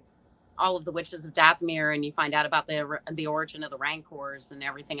all of the witches of Dathomir, and you find out about the origin of the Rancors and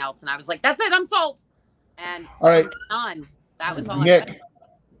everything else. And I was like, that's it, I'm sold. And all right, That was all I Nick, read.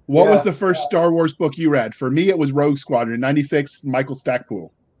 what was Yeah. the first Star Wars book you read? For me, it was Rogue Squadron, 96, Michael Stackpool.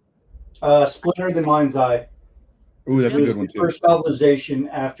 Splinter of the Mind's Eye. Ooh, that's It a was good one, the too. first novelization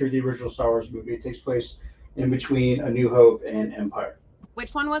after the original Star Wars movie. It takes place in between A New Hope and Empire.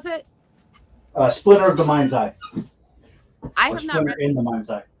 Which one was it? Splinter of the Mind's Eye. I Or have not Splinter read. in the Mind's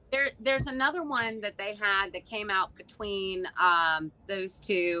Eye. There's another one that they had that came out between those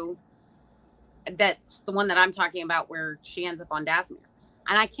two. That's the one that I'm talking about, where she ends up on Dathomir,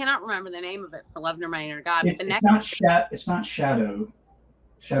 and I cannot remember the name of it for love nor money nor God. But the next, It's not Shadow.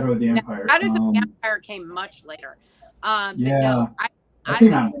 Shadow of the Empire. Shadows of the Empire came much later. But Yeah. no, That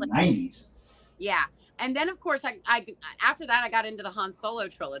came out was in the like, 90s. yeah. And then, of course, I after that, I got into the Han Solo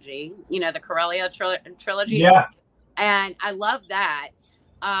trilogy, the Corellia trilogy. Yeah. And I loved that.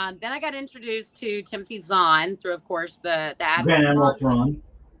 Then I got introduced to Timothy Zahn through, of course, the Grand Admiral Thrawn.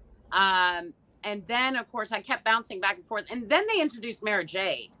 Thrawn. And then, of course, I kept bouncing back and forth. And then they introduced Mara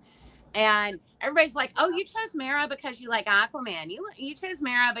Jade. And everybody's like, oh, you chose Mara because you like Aquaman. You chose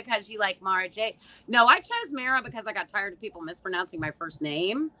Mara because you like Mara Jade. No, I chose Mara because I got tired of people mispronouncing my first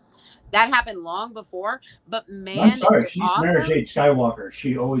name. That happened long before. But man, I'm sorry, is it she's awesome. Mara Jade Skywalker.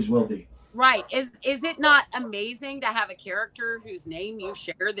 She always will be. Right. Is it not amazing to have a character whose name you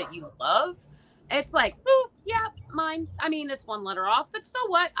share that you love? It's like, oh, yeah, mine. I mean, it's one letter off, but so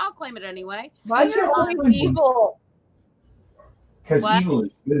what? I'll claim it anyway. Why That's you're just always like- evil? Because What? evil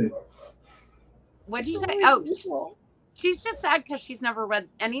is good. What'd you You're say? always Oh, evil. she's just sad because she's never read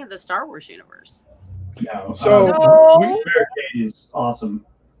any of the Star Wars universe. No. So, No. we- Mara Jade is awesome.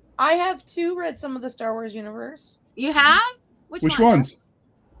 I have too read some of the Star Wars universe. You have? which one? ones?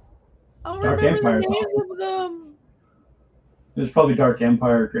 I don't Dark remember Empire. the names of them. There's probably Dark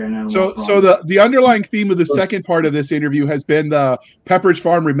Empire, Grand Admiral So Thrawn. the underlying theme of the second part of this interview has been the Pepperidge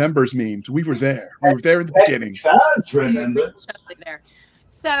Farm Remembers memes. We were there. We were there in the beginning. Fans remember. Totally there.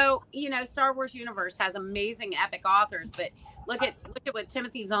 So, Star Wars universe has amazing epic authors, but look at what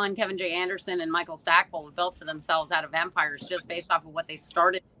Timothy Zahn, Kevin J. Anderson, and Michael Stackpole have built for themselves out of empires just based off of what they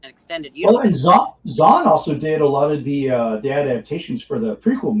started in an extended universe. Well, and Zahn also did a lot of the adaptations for the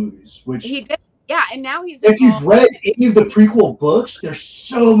prequel movies, which He did, yeah, and now he's if you've involved- read any of the prequel books, they're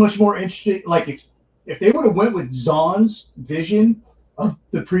so much more interesting. Like if they would have went with Zahn's vision of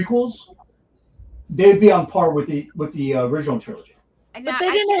the prequels, they'd be on par with the original trilogy. and But now they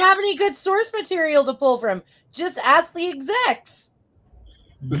I- didn't have any good source material to pull from. Just ask the execs.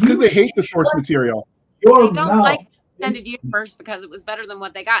 It's because they hate the source material. Your They don't mouth. like extended universe because it was better than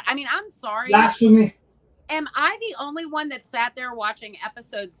what they got. I mean, I'm sorry. Blasphemy. Am I the only one that sat there watching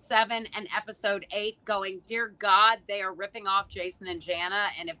episode 7 and episode 8 going, dear God, they are ripping off Jason and Jana,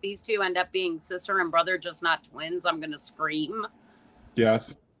 and if these two end up being sister and brother, just not twins, I'm going to scream.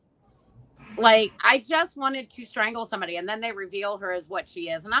 Yes. Like, I just wanted to strangle somebody, and then they reveal her as what she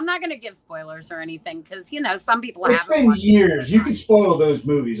is. And I'm not going to give spoilers or anything because, some people It's haven't been watched years. it. You can spoil those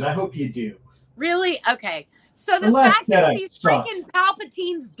movies. I hope you do. Really? Okay. So the Unless fact that Jedi she's sucks. freaking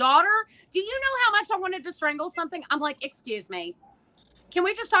Palpatine's daughter, do you know how much I wanted to strangle something? I'm like, excuse me. Can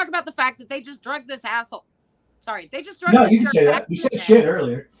we just talk about the fact that they just drugged this asshole? Sorry, they just drugged No, this you can jerk say back that. You in said the shit bed.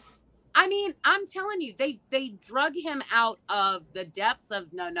 earlier. I mean, I'm telling you, they drug him out of the depths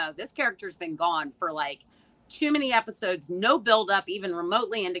of no, this character's been gone for like too many episodes, no build up, even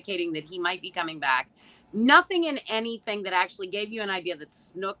remotely indicating that he might be coming back. Nothing in anything that actually gave you an idea that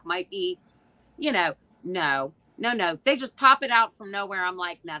Snook might be, no. They just pop it out from nowhere. I'm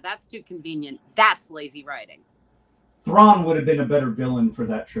like, no, that's too convenient. That's lazy writing. Thrawn would have been a better villain for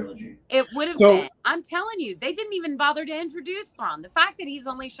that trilogy. It would have So- been. I'm telling you, they didn't even bother to introduce Thrawn. The fact that he's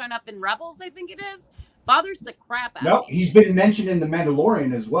only shown up in Rebels, I think it is, bothers the crap out No, of me. he's been mentioned in The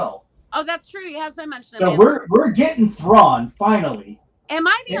Mandalorian as well. Oh, that's true. He has been mentioned. So in we're getting Thrawn finally. Am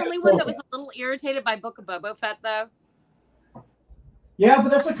I the Yeah, only one that okay. was a little irritated by Book of Boba Fett, though? Yeah, but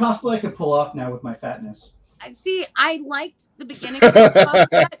that's a cosplay I could pull off now with my fatness. See, I liked the beginning of Boba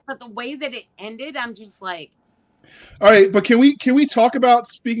Fett, but the way that it ended, I'm just like, All right, but can we talk about,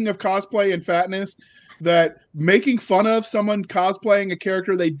 speaking of cosplay and fatness, that making fun of someone cosplaying a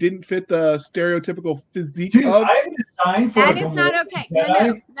character they didn't fit the stereotypical physique Dude, of? I have a design for that a is not Gamorrean okay.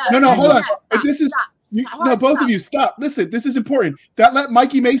 Jedi. No, hold on. Stop, This is- stop. No, both of you, stop. Listen, this is important. That let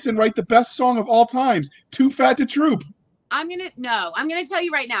Mikey Mason write the best song of all times, Too Fat to Troop. I'm gonna tell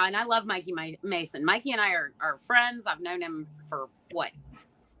you right now, and I love Mikey Mason. Mikey and I are friends. I've known him for what?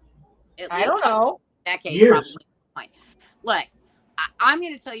 At I least don't know. a decade, Years. probably. Fine. Look, I'm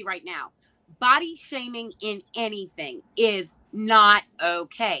gonna tell you right now, body shaming in anything is not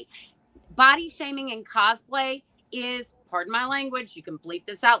okay. Body shaming in cosplay is, pardon my language, you can bleep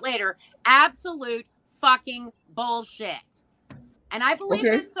this out later, absolute fucking bullshit. And I believe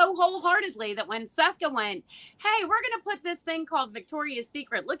Okay. this so wholeheartedly that when Seska went, hey, we're going to put this thing called Victoria's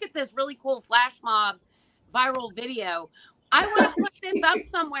Secret. Look at this really cool flash mob viral video. I want to put this up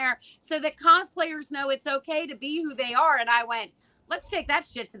somewhere so that cosplayers know it's okay to be who they are. And I went, let's take that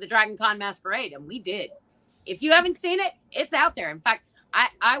shit to the Dragon Con Masquerade. And we did. If you haven't seen it, it's out there. In fact,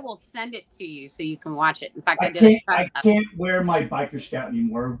 I will send it to you so you can watch it. In fact, I can't wear my biker scout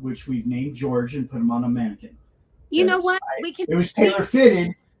anymore, which we've named George and put him on a mannequin. You know what? It was tailor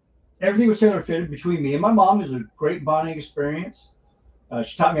fitted. Everything was tailor fitted between me and my mom. It was a great bonding experience.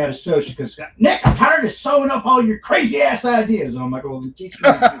 She taught me how to sew. She goes, Nick, I'm tired of sewing up all your crazy ass ideas. And I'm like, well, teach me.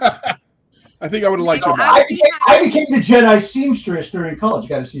 I think I would have liked your mom. I became the Jedi seamstress during college.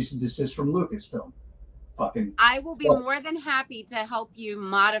 Got a cease and desist from Lucasfilm. I will be more than happy to help you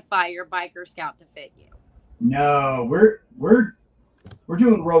modify your biker scout to fit you. No, we're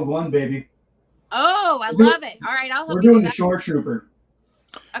doing Rogue One, baby. Oh, I love it. All right, I'll help We're you. doing the Shore Trooper.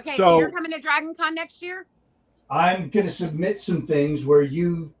 Okay, so you're coming to Dragon Con next year? I'm going to submit some things where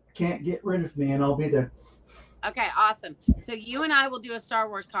you can't get rid of me, and I'll be there. Okay, awesome. So you and I will do a Star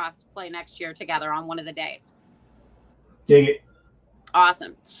Wars cosplay next year together on one of the days. Dig it.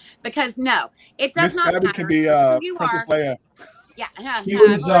 Awesome. Because it does not matter. Can be Princess Leia. Yeah.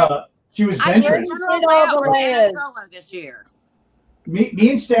 She was Ventress. Solo this year. Me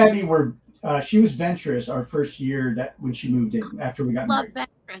and Stabby were. She was Ventress our first year when she moved in after we got married. Love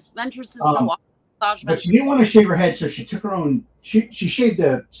Ventress. Ventress is so awesome. But she didn't want to shave her head, so she took her own. She shaved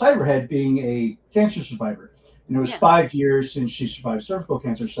the side of her head, being a cancer survivor, and it was 5 years since she survived cervical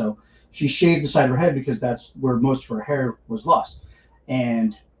cancer. So she shaved the side of her head because that's where most of her hair was lost.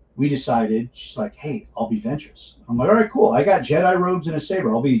 And we decided, she's like, hey, I'll be Ventress. I'm like, all right, cool. I got Jedi robes and a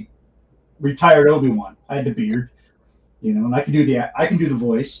saber. I'll be retired Obi-Wan. I had the beard, and I can do the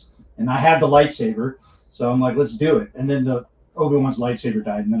voice, and I have the lightsaber. So I'm like, let's do it. And then the Obi-Wan's lightsaber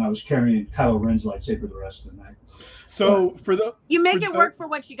died, and then I was carrying Kylo Ren's lightsaber the rest of the night. So you make it work for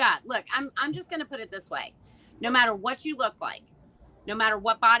what you got. Look, I'm just gonna put it this way: no matter what you look like, no matter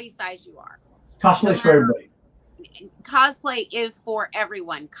what body size you are, cosplay for everybody. Cosplay is for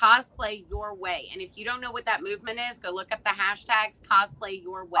everyone. Cosplay your way. And if you don't know what that movement is, go look up the hashtags cosplay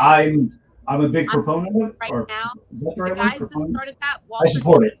your way. I'm a big proponent of it. Right now, the guys that started that, I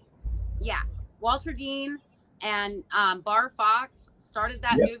support it. Yeah. Walter Dean and Bar Fox started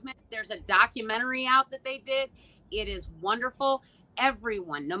that movement. There's a documentary out that they did. It is wonderful.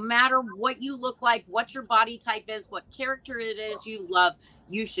 Everyone, no matter what you look like, what your body type is, what character it is you love,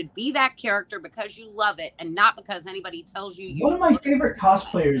 you should be that character because you love it and not because anybody tells you. One of my favorite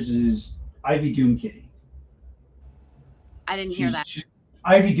cosplayers is Ivy Doom Kitty. I didn't hear that.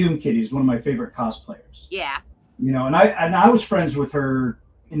 Ivy Doom Kitty is one of my favorite cosplayers. Yeah. And I was friends with her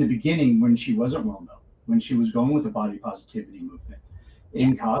in the beginning when she wasn't well known, when she was going with the body positivity movement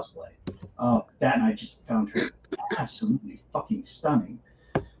in cosplay. That and I just found her absolutely fucking stunning.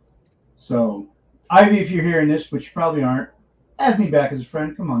 So, Ivy, if you're hearing this, which you probably aren't, add me back as a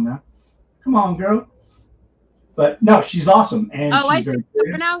friend. Come on now. Come on, girl. But no, she's awesome. And I see.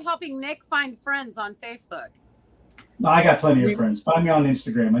 You're now helping Nick find friends on Facebook. No, I got plenty of friends. Find me on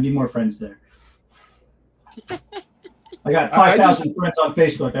Instagram. I need more friends there. I got 5,000 friends on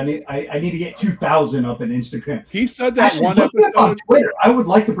Facebook. I need to get 2,000 up on Instagram. He said that one episode on Twitter. I would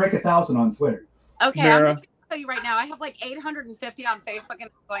like to break 1,000 on Twitter. Okay, I'm just gonna tell you right now. I have like 850 on Facebook, and I'm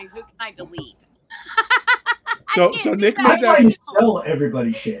going, who can I delete? So Nick made that. I sell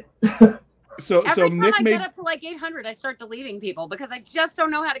everybody shit. So every time Nick I made get up to like 800, I start deleting people because I just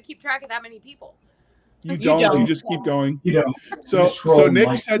don't know how to keep track of that many people. You don't. You just keep going. You don't. So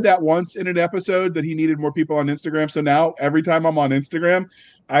Nick said that once in an episode that he needed more people on Instagram. So now every time I'm on Instagram,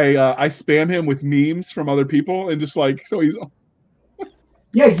 I spam him with memes from other people and just like so he's.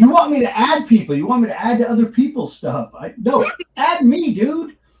 Yeah, you want me to add people? You want me to add to other people's stuff? No, add me,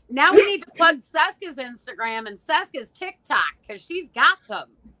 dude. Now we need to plug Seska's Instagram and Seska's TikTok because she's got them.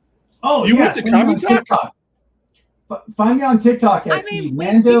 Oh, you went to TikTok? Find me on TikTok at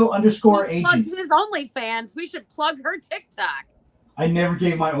Mando_agent. Plugged his OnlyFans. We should plug her TikTok. I never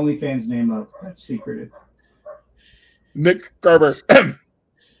gave my OnlyFans name up. That's secretive. Nick Garber.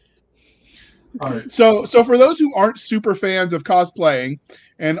 Right. So for those who aren't super fans of cosplaying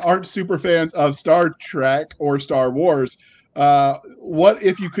and aren't super fans of Star Trek or Star Wars, what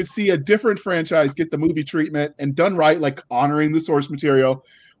if you could see a different franchise get the movie treatment and done right, like honoring the source material?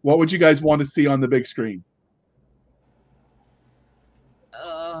 What would you guys want to see on the big screen?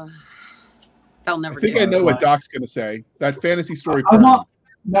 They'll never. I think I know what Doc's going to say. That fantasy story. I want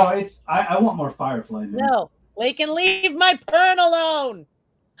more Firefly. Man. No, they can leave my Pern alone.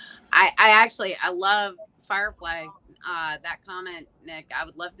 I love Firefly. that comment, Nick. I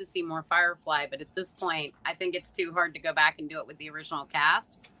would love to see more Firefly, but at this point, I think it's too hard to go back and do it with the original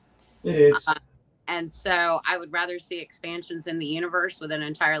cast. It is. And so I would rather see expansions in the universe with an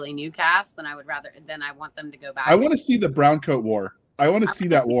entirely new cast than I want them to go back. I want to see the Brown Coat War. I want to see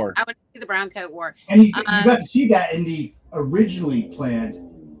that war. I want to see the Brown Coat War. And you got to see that in the originally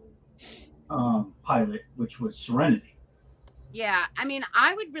planned pilot, which was Serenity. Yeah, I mean,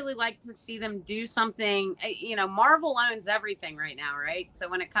 I would really like to see them do something. You know, Marvel owns everything right now, right? So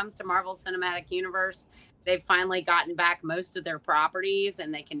when it comes to Marvel Cinematic Universe, they've finally gotten back most of their properties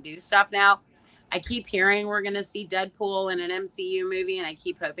and they can do stuff now. I keep hearing we're going to see Deadpool in an MCU movie, and I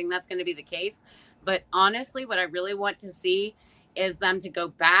keep hoping that's going to be the case. But honestly, what I really want to see is them to go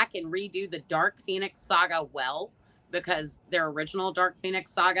back and redo the Dark Phoenix saga well, because their original Dark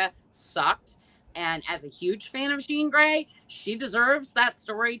Phoenix saga sucked. And as a huge fan of Jean Grey, she deserves that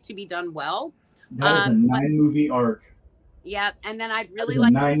story to be done well. That is a 9-movie arc. Yeah, and then I'd really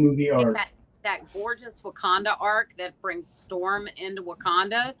like 9-movie arc. That gorgeous Wakanda arc that brings Storm into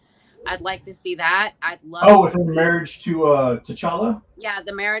Wakanda. I'd like to see that. I'd love. Oh, with her marriage to T'Challa. Yeah,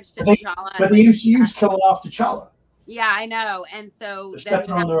 the marriage to T'Challa. But the MCU's killing off T'Challa. Yeah, I know, and so they're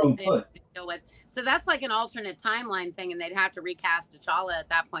stepping on their own foot. Deal with. So that's like an alternate timeline thing, and they'd have to recast T'Challa at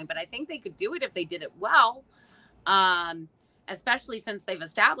that point. But I think they could do it if they did it well, especially since they've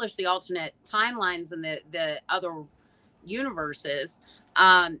established the alternate timelines in the other universes.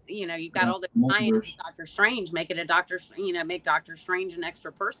 You know, you've got all the science of Doctor Strange, make Doctor Strange an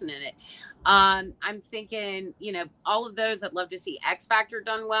extra person in it. I'm thinking, you know, all of those. I'd love to see X Factor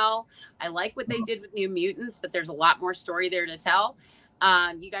done well. I like what they did with New Mutants, but there's a lot more story there to tell.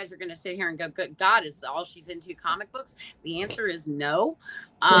 You guys are going to sit here and go, good God, is all she's into comic books? The answer is no.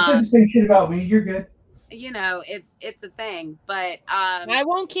 Say the same shit about me. You're good. You know, it's a thing, but I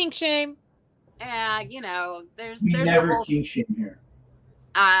won't kink shame. You know, there's never kink shame here.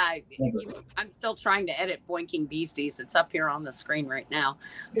 I'm still trying to edit Boinking Beasties. It's up here on the screen right now.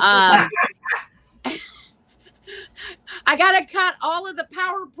 I got to cut all of the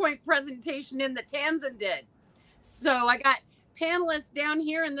PowerPoint presentation in that Tamsin did. So I got panelists down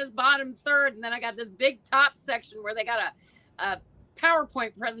here in this bottom third, and then I got this big top section where they got a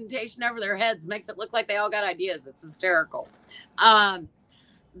PowerPoint presentation over their heads. Makes it look like they all got ideas. It's hysterical.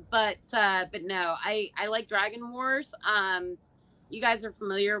 But no, I like Dragon Wars. You guys are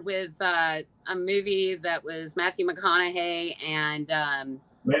familiar with a movie that was Matthew McConaughey and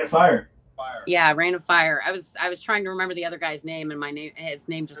Rain of Fire. Yeah, Rain of Fire. I was trying to remember the other guy's name, and his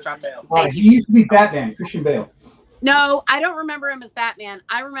name just dropped out. He used to be Batman, Christian Bale. No, I don't remember him as Batman.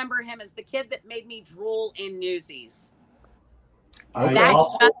 I remember him as the kid that made me drool in Newsies. I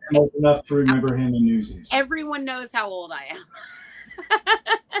also am old enough to remember him in Newsies. Everyone knows how old I am.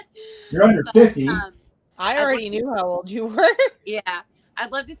 You're under 50. I already knew how old you were. Yeah.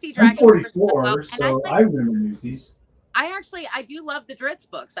 I'd love to see I'm Dragon 44, Wars. so I remember Newsies. I do love the Dritz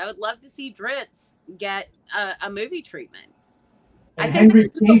books. I would love to see Dritz get a movie treatment. And Henry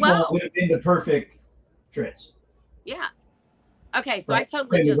Cavill would have been the perfect Dritz. Yeah. Okay, so right. I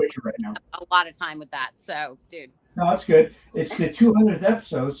totally just right now. a lot of time with that. So, dude. No, that's good. It's the 200th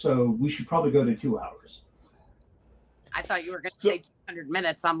episode, so we should probably go to 2 hours. I thought you were going to say 200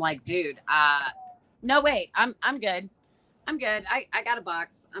 minutes. I'm like, dude, no, wait, I'm good. I'm good. I got a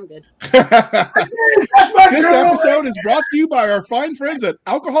box. I'm good. This episode is brought to you by our fine friends at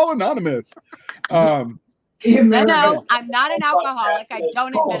Alcohol Anonymous. No, I'm not an alcoholic. I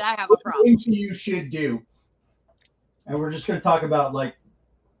don't admit I have a problem. Things you should do. And we're just going to talk about like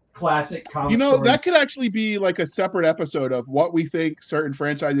classic comic stories. That could actually be like a separate episode of what we think certain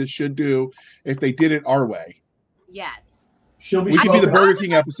franchises should do if they did it our way. Yes. We could be the Burger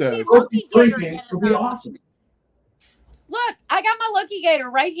King episode. It'll be awesome. Look, I got my Loki Gator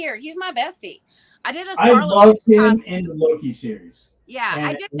right here. He's my bestie. I did a Scarlet Scarlet Witch him in the Loki series. Yeah,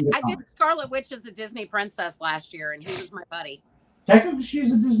 I did Scarlet Witch as a Disney princess last year, and he was my buddy. Technically,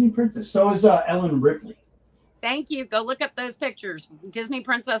 she's a Disney princess. So is Ellen Ripley. Thank you. Go look up those pictures. Disney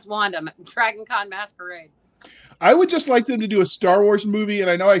Princess Wanda, Dragon Con Masquerade. I would just like them to do a Star Wars movie, and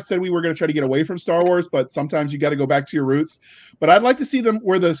I know I said we were going to try to get away from Star Wars, but sometimes you got to go back to your roots. But I'd like to see them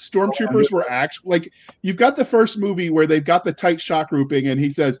where the stormtroopers were actually like you've got the first movie where they've got the tight shot grouping, and he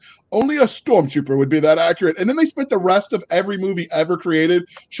says only a stormtrooper would be that accurate, and then they spent the rest of every movie ever created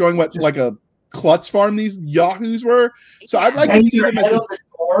showing what like a klutz farm these yahoos were. So I'd like to see them as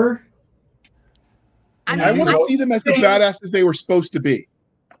I want to see them as the badasses they were supposed to be.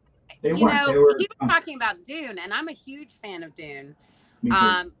 He was talking about Dune, and I'm a huge fan of Dune.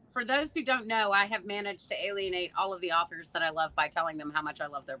 For those who don't know, I have managed to alienate all of the authors that I love by telling them how much I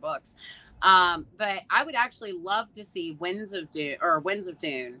love their books. But I would actually love to see Winds of Dune. But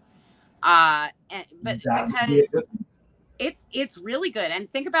That would be a because good- it's really good, and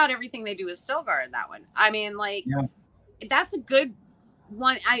think about everything they do with Stilgar in that one. I mean, like, Yeah. that's a good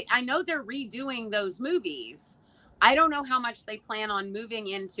one. I know they're redoing those movies. I don't know how much they plan on moving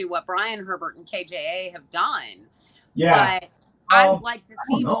into what Brian Herbert and KJA have done. Yeah, But I would Um, like to I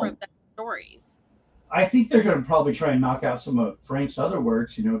see don't more know. of those stories. I think they're going to probably try and knock out some of Frank's other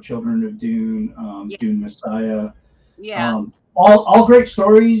works. Children of Dune, Yeah. Dune Messiah. Yeah. All great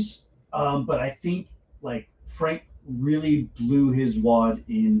stories. But I think like Frank really blew his wad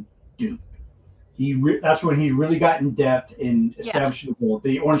in Dune. That's when he really got in depth in establishing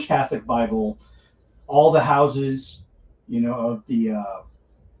the Orange Catholic Bible, all the houses, of the.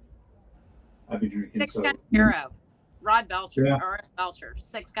 I've been drinking. Six So Gun Tarot. Rod Belcher, Yeah. R.S. Belcher,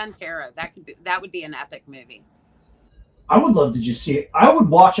 Six Gun Tarot. That would be an epic movie. I would love to just see it. I would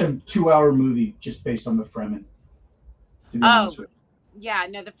watch a 2-hour movie just based on the Fremen. To be honest with Yeah,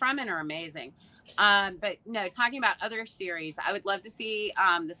 no, the Fremen are amazing. But no, talking about other series, I would love to see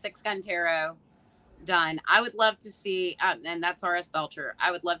the Six Gun Tarot done. I would love to see, and that's R.S. Belcher. I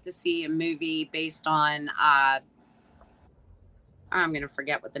would love to see a movie based on. I'm gonna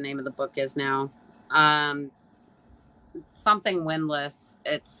forget what the name of the book is now. Something Windless.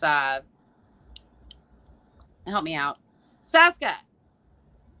 It's help me out, Saska.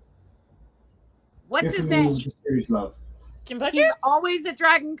 What's You're his familiar name? with the series, love. Jim Butcher? He's always at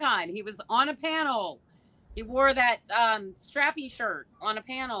Dragon Con. He was on a panel. He wore that strappy shirt on a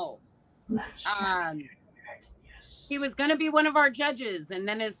panel. He was going to be one of our judges, and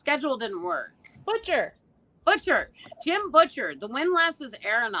then his schedule didn't work. Butcher. Jim Butcher, the Windlass's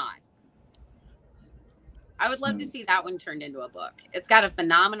Aeronaut. I would love to see that one turned into a book. It's got a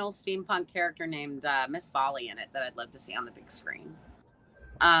phenomenal steampunk character named Miss Folly in it that I'd love to see on the big screen.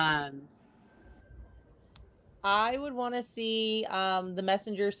 I would want to see the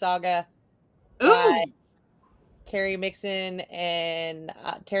Messenger Saga. Ooh, Terry Mixon and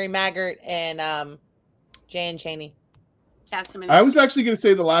Terry Maggart and Jan Chaney. Testament. I was actually going to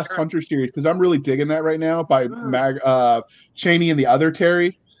say the Last Hunter series because I'm really digging that right now by Cheney and the other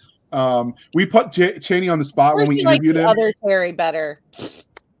Terry. We put Cheney on the spot when we interviewed him. Other Terry better.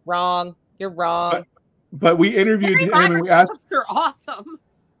 Wrong. You're wrong. But we interviewed Terry him and we Maggart's asked. books are awesome.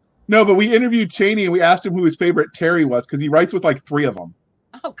 No, but we interviewed Cheney and we asked him who his favorite Terry was because he writes with like 3 of them.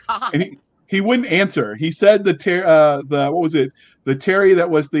 Oh God. And he wouldn't answer. He said the what was it? The Terry that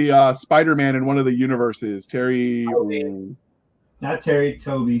was the Spider-Man in one of the universes. Terry. Not Terry,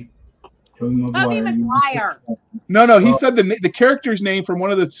 Toby. Toby Maguire. No. He said the character's name from one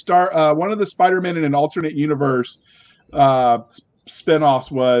of the Spider-Man in an alternate universe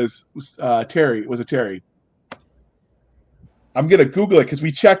spinoffs was Terry. Was a Terry. I'm gonna Google it because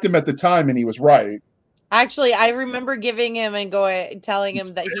we checked him at the time and he was right. Actually, I remember giving him and telling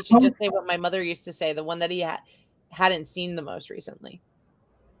him that he should just say what my mother used to say, the one that he hadn't seen the most recently.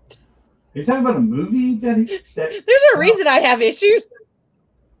 Are you talking about a movie that There's a reason I have issues.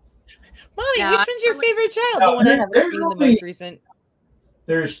 Mommy, Yeah, which one's your favorite child? No, The one I haven't there's seen the only- most recent.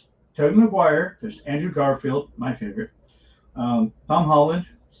 There's Tobey Maguire, there's Andrew Garfield, my favorite. Tom Holland,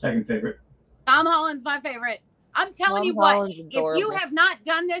 second favorite. Tom Holland's my favorite. I'm telling Tom you what, Holland's if you adorable. have not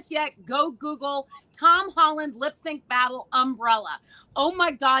done this yet, go Google Tom Holland lip sync battle Umbrella. Oh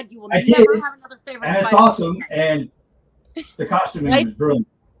my God, you will I never did, have another favorite. And it's Spider-Man. awesome, and the costuming is brilliant.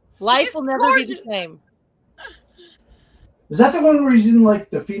 Life It's will never be the gorgeous. same. Is that the one where he's in like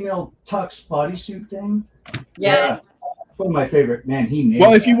the female tux bodysuit thing? Yes. One of my favorite. Man, he nailed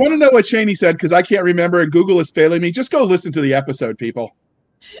Well, if that. you want to know what Cheney said, because I can't remember and Google is failing me, just go listen to the episode, people.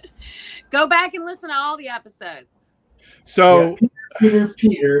 Go back and listen to all the episodes. So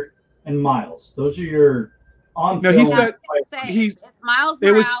Peter, and Miles. Those are your on. No, he film- said- It's Miles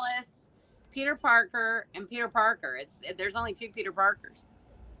it was- Morales, Peter Parker, and Peter Parker. There's only 2 Peter Parkers.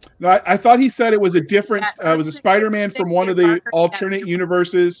 no, I thought he said it was a different. Yeah, It was a Spider-Man from one of the Peter Parker, alternate yeah.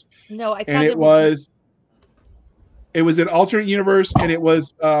 universes, No, I thought and it was an alternate universe, and it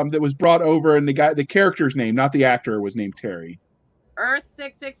was that was brought over, and the character's name, not the actor, was named Terry. Earth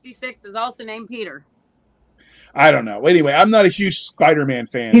 666 is also named Peter. I don't know. Anyway, I'm not a huge Spider-Man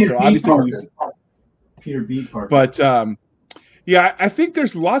fan, Peter so B. obviously, Parker. Peter B. Parker. but yeah, I think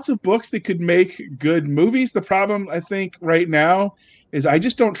there's lots of books that could make good movies. The problem, I think, right now is I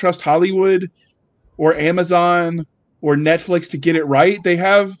just don't trust Hollywood or Amazon or Netflix to get it right. They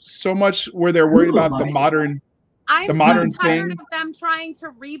have so much where they're worried about the modern. I'm The modern so tired thing. of them trying to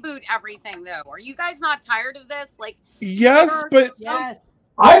reboot everything, though. Are you guys not tired of this? Like, Yes, but yes.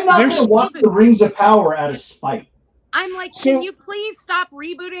 I'm not there's- going to watch the Rings of Power out of spite. I'm like, So- can you please stop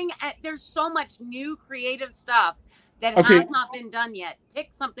rebooting? There's so much new creative stuff that Okay. has not been done yet. Pick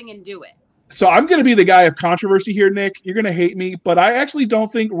something and do it. So I'm going to be the guy of controversy here, Nick. You're going to hate me, but I actually don't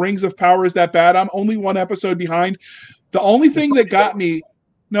think Rings of Power is that bad. I'm only one episode behind. The only thing that got me,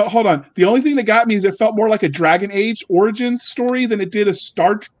 no, hold on. The only thing that got me is it felt more like a Dragon Age origins story than it did a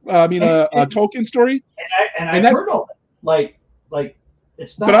Tolkien story. And And I've that's- heard all that. Like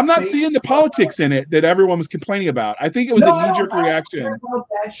it's not. But I'm not fake. seeing the politics in it that everyone was complaining about. I think it was No, a I don't- knee-jerk I don't reaction. care about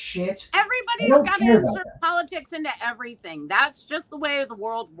that shit. I Everybody's don't got to care about insert that. politics into everything. That's just the way the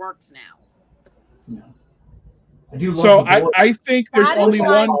world works now. No. I do love So the board. I think there's That is only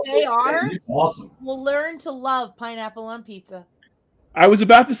why one. they are. It's awesome. We'll learn to love pineapple on pizza. I was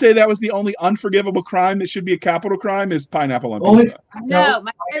about to say that was the only unforgivable crime that should be a capital crime is pineapple on Only- pizza. No,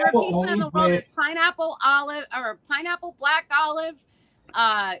 my favorite pineapple pizza in only the world with- is pineapple olive or pineapple black olive,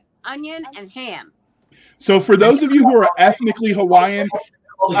 onion, and ham. So for those of you who are ethnically Hawaiian,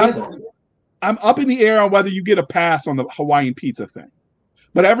 All together. I'm up in the air on whether you get a pass on the Hawaiian pizza thing.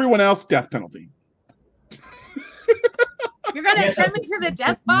 But everyone else, death penalty. You're gonna Yes, send I me to the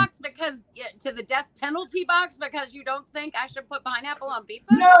death box to the death penalty box because you don't think I should put pineapple on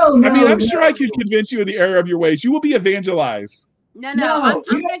pizza? No, I mean, I'm no. sure I could convince you of the error of your ways. You will be evangelized. No, No, I'm you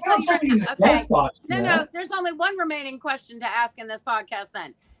gonna don't tell you send right me now. the Okay. death box for No, that. there's only one remaining question to ask in this podcast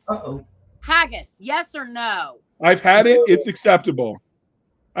then. Uh-oh. Haggis, yes or no? I've had it. It's acceptable.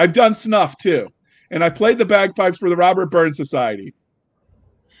 I've done snuff too. And I played the bagpipes for the Robert Burns Society.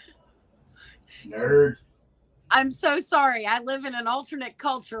 Nerd. I'm so sorry. I live in an alternate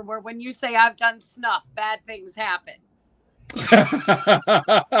culture where when you say I've done snuff, bad things happen. I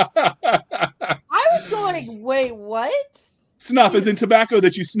was going, wait, what? Snuff is in tobacco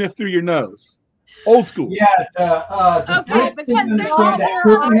that you sniff through your nose. Old school. Yeah, the Okay, Brits because didn't there's understand a that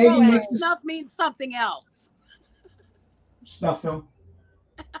whole Copenhagen world where makes this snuff means something else. snuff film.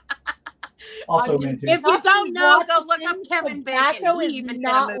 Also meant to. If you don't know, go look up Things Kevin tobacco Bacon. He is even did a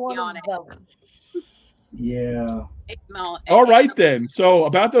not movie one on of it. them. Yeah. All right then. So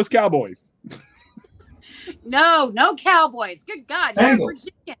about those Cowboys. No Cowboys. Good God, you're Bengals.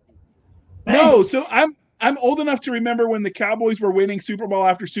 Virginia. No, so I'm old enough to remember when the Cowboys were winning Super Bowl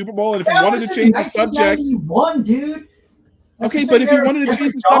after Super Bowl, and if you That wanted was to in change the subject, 1991, dude. That's okay, the but same if you era wanted to as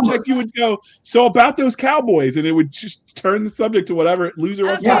change the Jeffrey subject, Dahmer. you would go, so about those Cowboys, and it would just turn the subject to whatever loser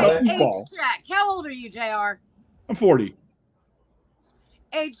wants to Okay, talk Yeah, about age football. check. How old are you, JR? I'm 40.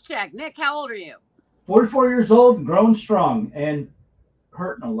 Age check. Nick, how old are you? 44 years old and growing strong and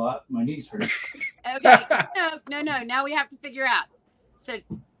hurting a lot. My knees hurt. Okay. No. Now we have to figure out. So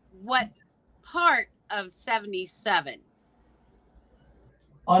what part of 77?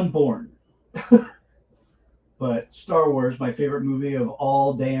 Unborn. But Star Wars, my favorite movie of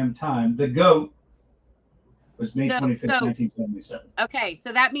all damn time, The GOAT, was May 25th, 1977. Okay,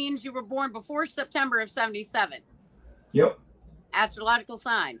 so that means you were born before September of 77. Yep. Astrological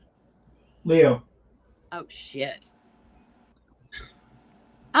sign. Leo. Oh, shit.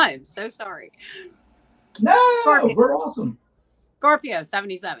 I am so sorry. No, Scorpio. we're awesome. Scorpio,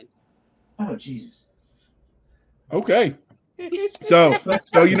 77. Oh, Jesus. Okay.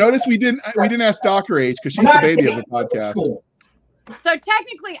 So you notice we didn't ask Doc her age because she's the baby of the podcast. Cool. So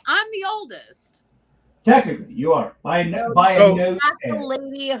technically, I'm the oldest. Technically, you are. By So- a nose Ask the hair.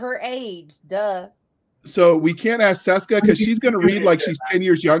 lady her age. Duh. So we can't ask Seska because she's going to read like she's 10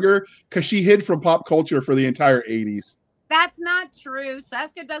 years younger because she hid from pop culture for the entire 80s. That's not true.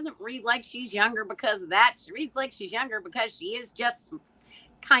 Seska doesn't read like she's younger because of that. She reads like she's younger because she is just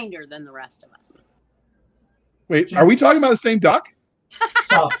kinder than the rest of us. Wait, are we talking about the same Doc?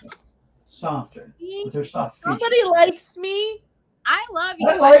 Softer. Softer. With her soft features. Somebody likes me. I love you.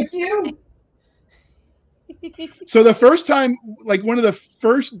 I like you. So the first time, like one of the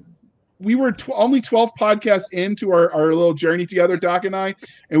first, we were only 12 podcasts into our little journey together, Doc and I,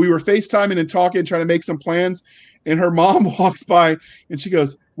 and we were FaceTiming and talking, trying to make some plans. And her mom walks by and she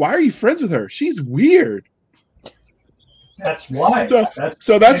goes, "Why are you friends with her? She's weird." That's why.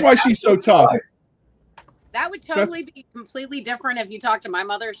 So that's why she's so tough. That would totally be completely different if you talked to my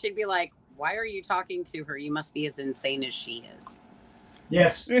mother. She'd be like, "Why are you talking to her? You must be as insane as she is."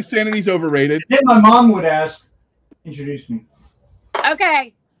 Yes. Insanity's overrated. Then my mom would ask, "Introduce me."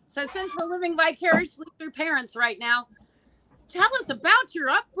 Okay, so since we're living vicariously through parents right now, tell us about your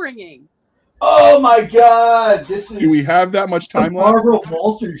upbringing. Oh my God! This is Do we have that much time left? Barbara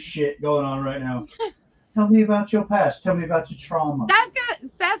Walters shit going on right now. Tell me about your past. Tell me about your trauma.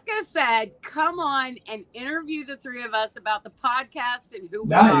 Seska said, "Come on and interview the three of us about the podcast and who we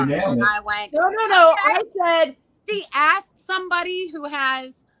Now you are." nailed And it. I went, No. I said she asked somebody who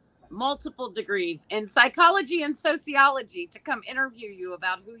has multiple degrees in psychology and sociology to come interview you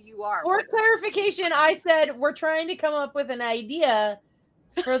about who you are. For clarification, I said we're trying to come up with an idea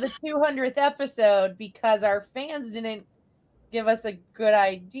for the 200th episode because our fans didn't give us a good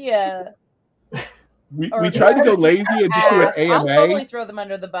idea. We tried to go lazy and just do an AMA. I'll totally throw them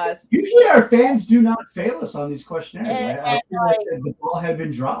under the bus. Usually our fans do not fail us on these questionnaires. I feel like, the ball had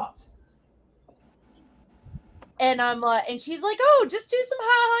been dropped. And I'm like, and she's like, "Oh, just do some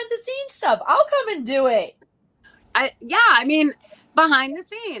behind the scenes stuff. I'll come and do it." I mean, behind the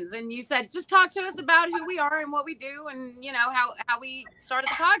scenes. And you said, just talk to us about who we are and what we do, and you know how we started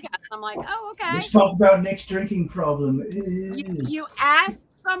the podcast. I'm like, oh, okay. Let's talk about Nick's drinking problem. You asked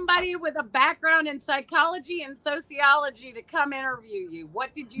somebody with a background in psychology and sociology to come interview you.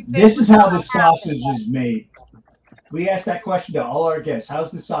 What did you think? This is how the sausage is made. We asked that question to all our guests.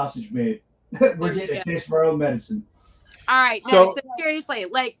 How's the sausage made? We're getting a taste of our own medicine. All right. So seriously,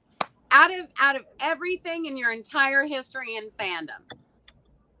 like out of everything in your entire history and fandom,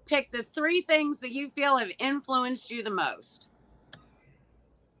 pick the 3 things that you feel have influenced you the most.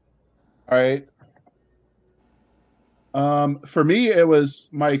 All right. For me, it was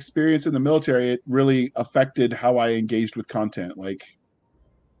my experience in the military. It really affected how I engaged with content. Like,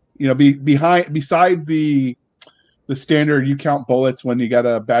 you know, beside the standard, you count bullets when you got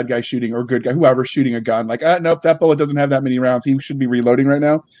a bad guy shooting or good guy, whoever shooting a gun. Like, nope, that bullet doesn't have that many rounds. He should be reloading right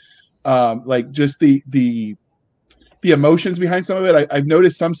now. Like just the emotions behind some of it. I've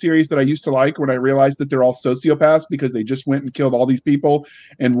noticed some series that I used to like when I realized that they're all sociopaths because they just went and killed all these people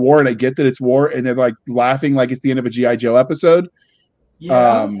in war. And I get that it's war, and they're like laughing like it's the end of a G.I. Joe episode.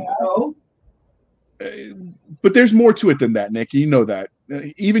 Yeah. But there's more to it than that, Nick. You know that.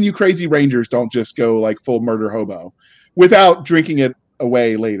 Even you crazy Rangers don't just go like full murder hobo without drinking it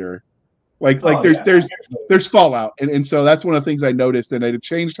away later. There's fallout. And so that's one of the things I noticed, and it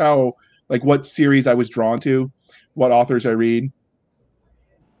changed how, like, what series I was drawn to, what authors I read.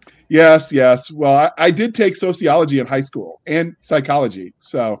 Yes. Well, I did take sociology in high school and psychology.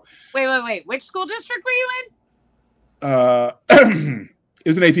 So wait. Which school district were you in? It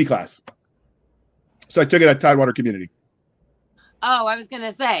was an AP class. So I took it at Tidewater Community. Oh, I was going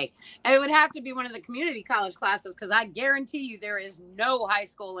to say, it would have to be one of the community college classes because I guarantee you there is no high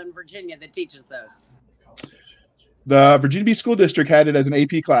school in Virginia that teaches those. The Virginia Beach School District had it as an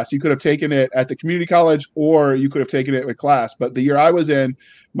AP class. You could have taken it at the community college or you could have taken it with class. But the year I was in,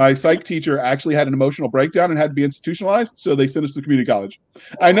 my psych teacher actually had an emotional breakdown and had to be institutionalized. So they sent us to community college.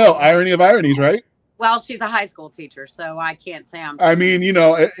 I know, irony of ironies, right? Well, she's a high school teacher, so I can't say I'm. I mean, you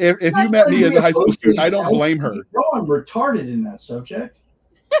know, if you met me as a high school student, I don't blame her. No, I'm retarded in that subject.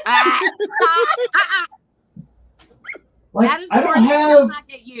 Stop. Like, that is I the word don't that have. does not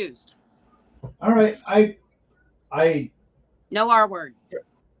get used. All right, I. No R word.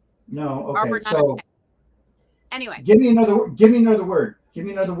 No. R Okay, word not so okay. Anyway. give me another word. Give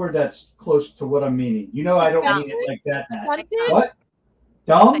me another word that's close to what I'm meaning. You know, I don't mean it like that. What?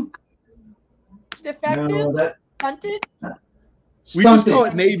 Dumb? Defective? No, Stunted? We just call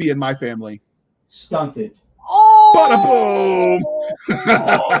it Navy in my family. Stunted. Oh! Bada boom!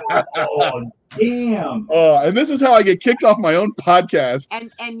 Oh, damn. And this is how I get kicked off my own podcast.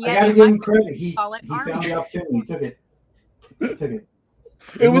 And I yet, gotta in give my him credit. He call it found Army. the opportunity. He took it.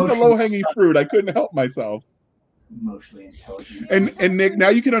 It was the low-hanging fruit. I couldn't help myself. Emotionally intelligent. And Nick, now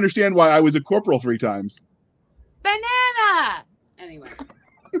you can understand why I was a corporal 3 times. Banana. Anyway.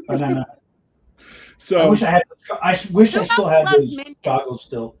 Banana. So I wish I still had those Minions? goggles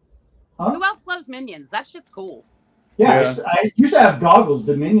still. Huh? Who else loves Minions? That shit's cool. Yeah, I used to have goggles,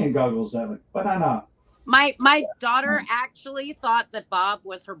 the Minion goggles that like banana. My daughter actually thought that Bob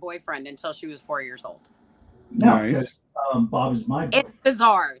was her boyfriend until she was 4 years old. No, Nice. Bob is my boy. It's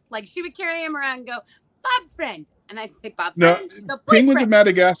bizarre. Like, she would carry him around and go, Bob's friend. And I'd say, Bob's No, friend. She'd go, Penguins of boyfriend.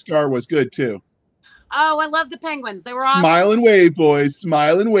 Madagascar was good too. Oh, I love the penguins. They were awesome. Smile and wave, boys.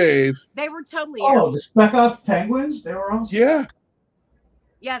 Smile and wave. They were totally Air Oh, Force. the Spec Ops penguins, they were awesome. Yeah.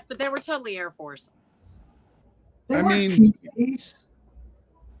 Yes, but they were totally Air Force. They I weren't mean- peas.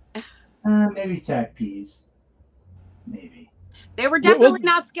 Maybe tack peas. Maybe. They were Well, definitely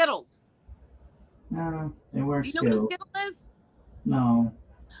not Skittles. No, they weren't Do you know what a Skittles. Skittle is? No.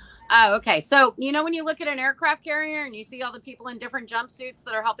 Oh, okay. So, you know when you look at an aircraft carrier and you see all the people in different jumpsuits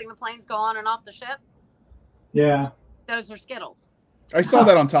that are helping the planes go on and off the ship? Yeah, Those are Skittles. I saw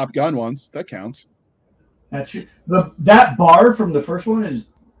that on Top Gun once. That counts. that's true. That bar from the first one is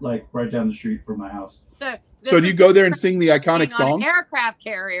like right down the street from my house. So do you go there and sing the iconic being on song? an aircraft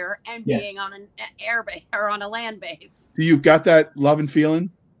carrier and Yes. being on an air base or on a land base? Do you've got that love and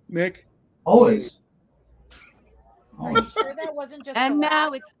feeling, Nick? Always. Are you sure that wasn't just And a now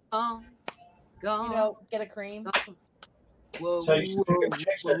rat? it's gone. Gone. You know, get a cream. gone. Whoa, So I used to pick up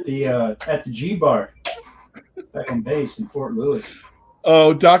chicks at the G bar back on base in Fort Lewis.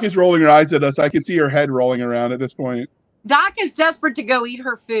 Oh, Doc is rolling her eyes at us. I can see her head rolling around at this point. Doc is desperate to go eat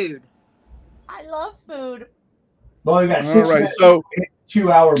her food. I love food. Well, we got All 6 right, minutes, so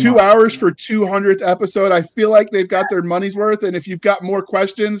 2 hour 2 mark. hours for 200th episode. I feel like they've got their money's worth. And if you've got more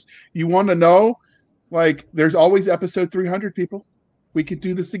questions you want to know, like there's always episode 300, people. We could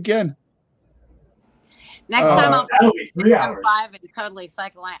do this again. Next time I'll That'll be 3 come hours. 5 and totally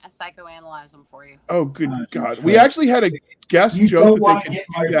psychoanalyze them for you. Oh, good Oh, God. sure. We actually had a guest You joke don't that want they to could get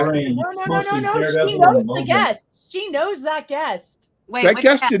my do that. brain. No. Mostly She Daredevil knows and the Logan. guest. She knows that guest. Wait, That which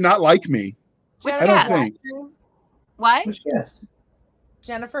guest guest? did not like me. Which I don't guest? think. What? Which guest?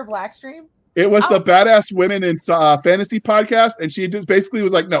 Jennifer Blackstream. It was Oh. the Badass Women in Fantasy podcast, and she just basically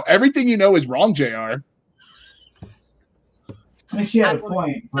was like, no, everything you know is wrong, JR. I mean, she had I a will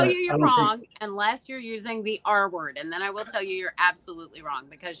point. Tell But you you're wrong unless you're using the R word, and then I will tell you you're absolutely wrong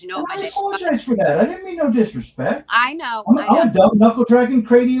because you know what my I name. apologize for that. I didn't mean no disrespect. I know. I'm I know. a dumb knuckle dragging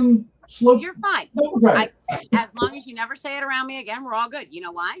cranium slope You're fine. knuckle dragger. As long as you never say it around me again, we're all good. You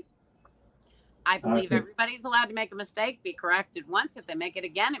know why? I believe Okay. everybody's allowed to make a mistake, be corrected once. If they make it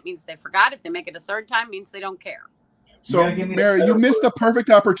again, it means they forgot. If they make it a third time, it means they don't care. So, gotta give me the Mary, you better missed word. the perfect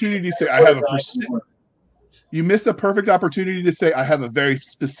opportunity to say, I have a you missed a perfect opportunity to say, I have a very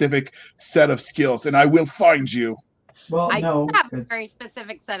specific set of skills, and I will find you. Well, I no. do have a 'cause very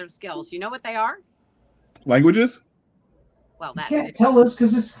specific set of skills. You know what they are? Languages? Well, You that's can't it. tell us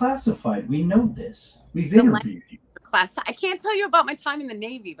because it's classified. We know this. We've The interviewed you. Class. I can't tell you about my time in the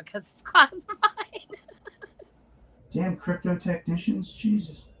Navy because it's classified. Damn crypto technicians.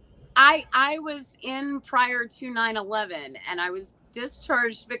 Jesus. I was in prior to 9/11, and I was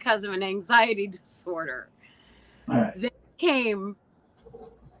discharged because of an anxiety disorder. All right. That came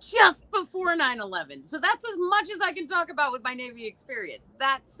just before 9/11. So that's as much as I can talk about with my Navy experience.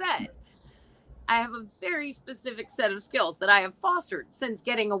 That said, I have a very specific set of skills that I have fostered since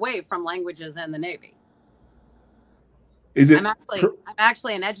getting away from languages and the Navy. Is it? I'm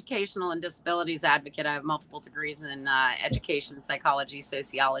actually an educational and disabilities advocate. I have multiple degrees in education, psychology,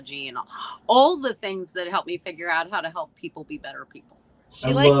 sociology, and all the things that help me figure out how to help people be better people. She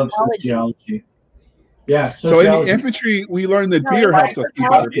I likes love biology. sociology. Yeah. So in the sociology. infantry, we learned that No, beer I helps us be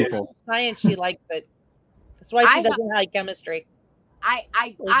like better it. people. Science, she likes it. That's why I she doesn't like chemistry. I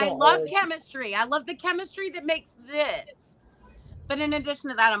don't love always. chemistry. I love the chemistry that makes this. But in addition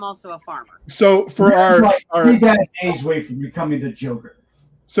to that, I'm also a farmer. So for You're our like 3 days away from becoming the Joker.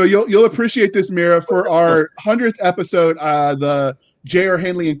 so you'll appreciate this, Mira. For our 100th episode, the J.R.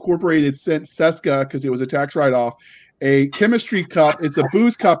 Hanley Incorporated sent Seska, because it was a tax write-off, a chemistry cup. It's a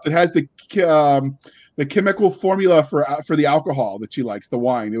booze cup that has the chemical formula for the alcohol that she likes, the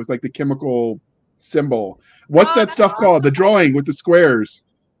wine. It was like the chemical symbol. What's Oh, that that's stuff called? The drawing with the squares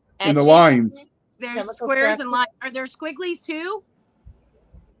and the Etching. lines. There's Chemical squares and correction. lines. Are there squigglies too?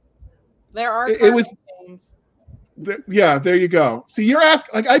 There are. It was- things. Yeah, there you go. See, you're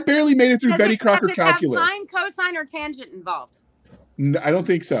asking, like, I barely made it through Betty Crocker does it calculus. have sine, cosine, or tangent involved? I don't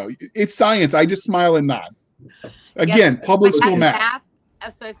think so. It's science. I just smile and nod. Again, Yes, public but school that's math.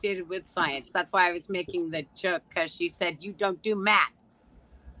 associated with science. That's why I was making the joke, because she said you don't do math.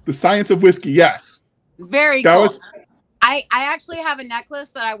 The science of whiskey. Yes, Very that cool. was. I actually have a necklace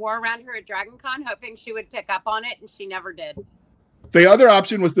that I wore around her at Dragon Con, hoping she would pick up on it, and she never did. The other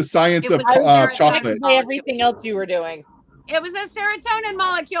option was the science It of was serotonin. chocolate. By everything else you were doing. It was a serotonin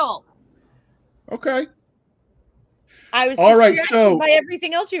molecule. Okay. I was All right, distracted so- by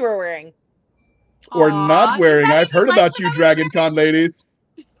everything else you were wearing. Or Aw, not does wearing. that I've mean heard like about what you, I was Dragon wearing? Con ladies.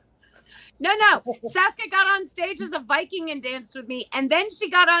 No. Saska got on stage as a Viking and danced with me, and then she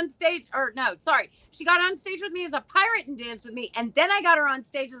got on stage, she got on stage with me as a pirate and danced with me, and then I got her on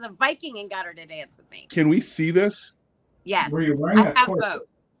stage as a Viking and got her to dance with me. Can we see this? Yes, Were you wearing I a have corset?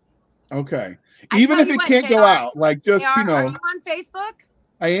 both. Okay. I Even tell if you it what, can't go JR, out, like just JR, you know, are you on Facebook?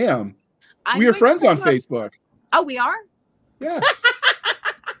 I am. I'm We are going to friends send on you a- Facebook. Oh, we are? Yes.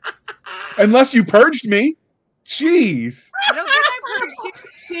 Unless you purged me. Jeez. I don't think I purged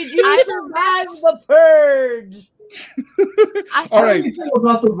you. Did you I survive the purge? All How right. do you feel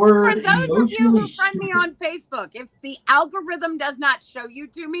about the For word those of you who emotionally friend me stupid? on Facebook, if the algorithm does not show you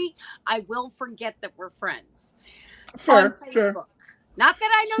to me, I will forget that we're friends Fair. on Fair. Facebook. Not that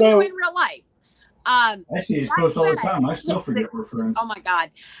I know So- you in real life. I see his That posts all the said, time. I still yes, forget we're friends. Oh my God.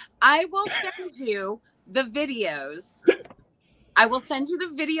 I will send you the videos. I will send you the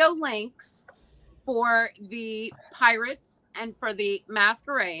video links for the pirates and for the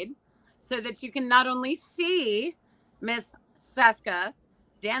masquerade so that you can not only see Miss Seska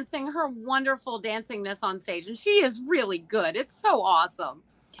dancing her wonderful dancingness on stage. And she is really good. It's so awesome.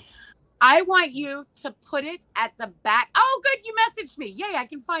 I want you to put it at the back. Oh, good. You messaged me. Yay, I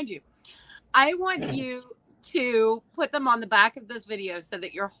can find you. I want you to put them on the back of this video so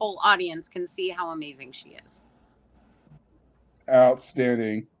that your whole audience can see how amazing she is.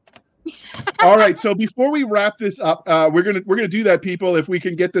 Outstanding. All right, so before we wrap this up, we're gonna do that, people. If we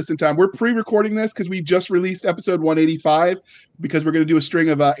can get this in time, we're pre-recording this because we just released episode 185 because we're gonna do a string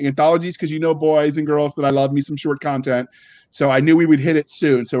of anthologies because boys and girls, that I love me some short content. So I knew we would hit it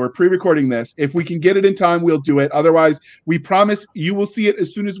soon. So we're pre-recording this. If we can get it in time, we'll do it. Otherwise, we promise you will see it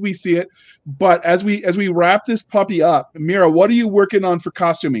as soon as we see it. But as we wrap this puppy up, Mira, what are you working on for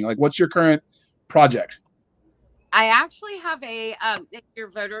costuming? Like, what's your current project? I actually have your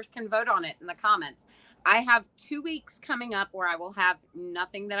voters can vote on it in the comments. I have 2 weeks coming up where I will have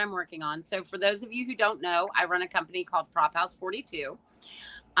nothing that I'm working on. So for those of you who don't know, I run a company called Prop House 42.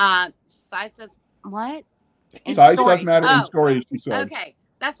 Size does what? Size does matter in stories, she said. Okay,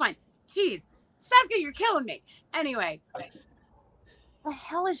 that's fine. Jeez, Seska, you're killing me. Anyway, the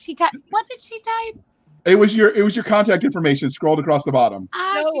hell is she type? What did she type? It was your contact information scrolled across the bottom.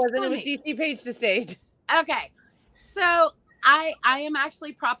 No, it wasn't. It was DC Page to Stage. Okay, so I am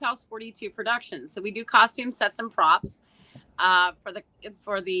actually Prop House 42 Productions. So we do costume sets and props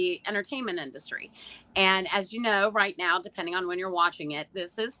for the entertainment industry. And as you know, right now, depending on when you're watching it,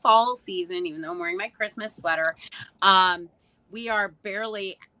 this is fall season, even though I'm wearing my Christmas sweater. We are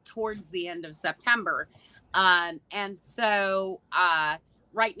barely towards the end of September. And so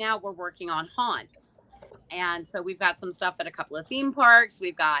right now we're working on haunts. And so we've got some stuff at a couple of theme parks.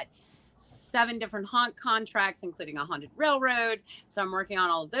 We've got 7 different haunt contracts, including a haunted railroad. So I'm working on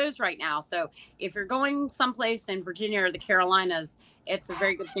all of those right now. So if you're going someplace in Virginia or the Carolinas, it's a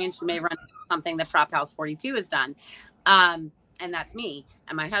very good chance you may run into something that Prop House 42 has done. And that's me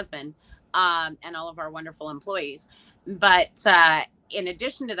and my husband and all of our wonderful employees. But in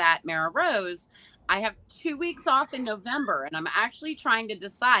addition to that, Mara Rose, I have 2 weeks off in November, and I'm actually trying to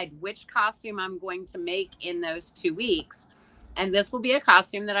decide which costume I'm going to make in those 2 weeks. And this will be a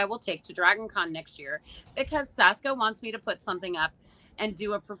costume that I will take to Dragon Con next year because Seska wants me to put something up and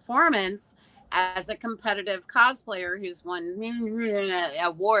do a performance as a competitive cosplayer who's won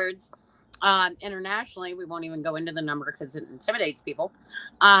awards internationally. We won't even go into the number because it intimidates people.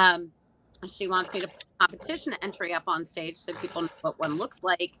 She wants me to put a competition entry up on stage so people know what one looks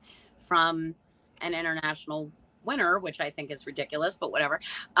like from an international winner, which I think is ridiculous, but whatever.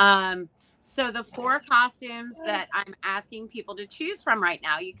 So the 4 costumes that I'm asking people to choose from right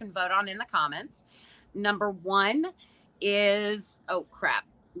now, you can vote on in the comments. Number 1 is, oh crap,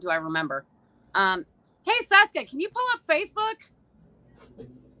 do I remember? Hey Seska, can you pull up Facebook?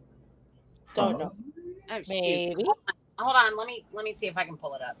 Don't know. Oh, shoot. Maybe. Hold on, let me see if I can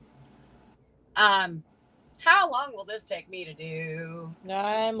pull it up. How long will this take me to do?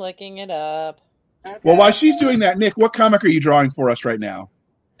 I'm looking it up. Okay. Well, while she's doing that, Nick, what comic are you drawing for us right now?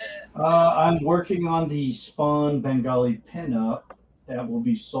 I'm working on the Spawn Bengali pinup that will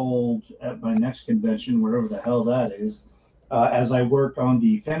be sold at my next convention, wherever the hell that is, as I work on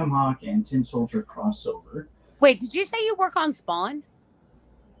the Phantom Hawk and Tin Soldier crossover. Wait, did you say you work on Spawn?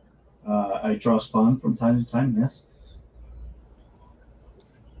 I draw Spawn from time to time, yes.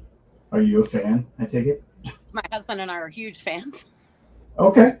 Are you a fan, I take it? My husband and I are huge fans.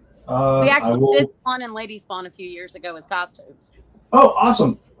 Okay. We actually did Spawn and Lady Spawn a few years ago as costumes. Oh,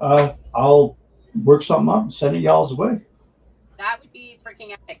 awesome. I'll work something up and send it y'all's way. That would be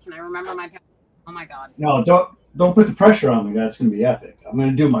freaking epic. Can I remember my password? Oh my god. No, don't put the pressure on me. That's going to be epic. I'm going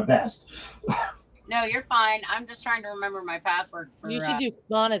to do my best. No, you're fine. I'm just trying to remember my password. For, You should do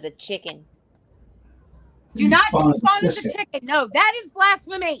Spawn as a chicken. do not do Spawn as a chicken. No, that is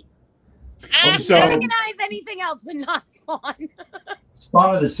blasphemy. Oh, I so- recognize anything else, but not Spawn.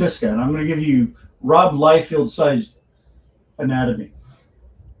 Spawn of the Siska, and I'm going to give you Rob Liefeld-sized anatomy.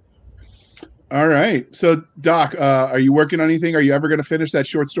 All right. So, Doc, are you working on anything? Are you ever going to finish that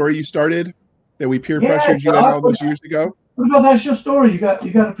short story you started that we peer pressured you in all those years ago? What about that your story? You got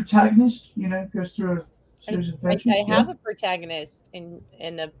a protagonist, goes through a series of I adventures. have a protagonist in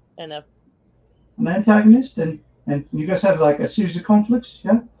a an antagonist, and you guys have like a series of conflicts,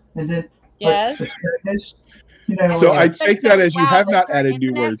 yeah? And then yes. the protagonist, So I take that as you have Does not your added new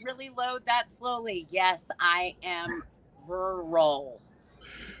internet words. really load that slowly? Yes, I am rural.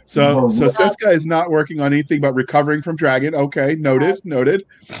 So Seska is not working on anything but recovering from Dragon. Okay, noted.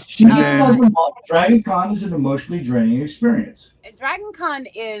 She And Dragon Con is an emotionally draining experience. Dragon Con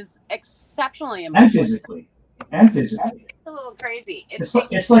is exceptionally And emotional. physically. and physically. It's a little crazy.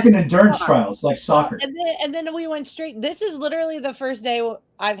 It's like an endurance trial. It's like soccer. And then we went straight. This is literally the first day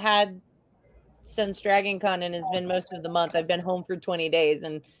I've had since Dragon Con, and it's been most of the month. I've been home for 20 days,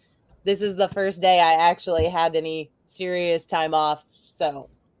 and this is the first day I actually had any serious time off. So,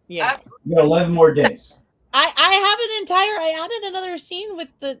 yeah. You got 11 more days. I added another scene with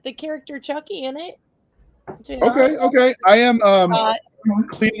the character Chucky in it. Okay. I am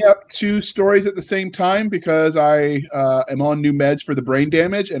cleaning up 2 stories at the same time because I am on new meds for the brain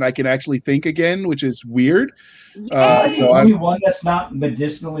damage, and I can actually think again, which is weird. So I'm one that's not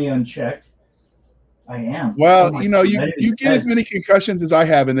medicinally unchecked. I am. Well, you get as many concussions as I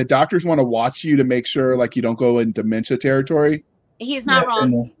have, and the doctors want to watch you to make sure like you don't go in dementia territory. He's not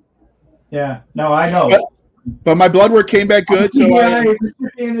wrong. Yeah. No, I know. But my blood work came back good, so I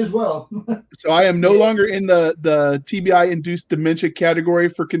am as well. So I am no longer in the TBI-induced dementia category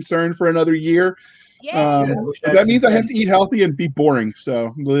for concern for another year. That means I have to eat healthy and be boring.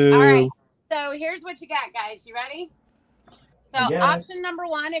 So all right. So here's what you got, guys. You ready? So option number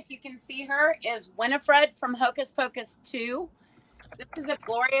 1, if you can see her, is Winifred from Hocus Pocus 2. This is a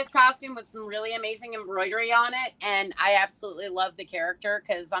glorious costume with some really amazing embroidery on it, and I absolutely love the character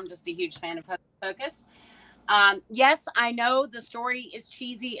because I'm just a huge fan of Hocus Pocus. Yes, I know the story is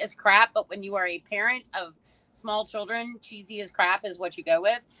cheesy as crap, but when you are a parent of small children, cheesy as crap is what you go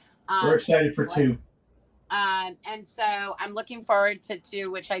with. We're excited for 2. And so I'm looking forward to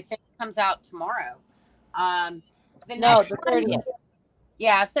 2, which I think comes out tomorrow. The 30th.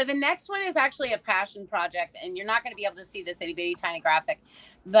 Yeah, so the next one is actually a passion project, and you're not going to be able to see this itty bitty tiny graphic.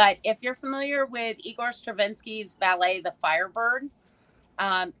 But if you're familiar with Igor Stravinsky's ballet, The Firebird,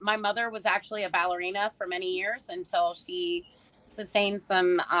 my mother was actually a ballerina for many years until she sustained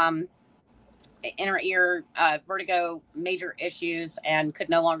some inner ear vertigo major issues and could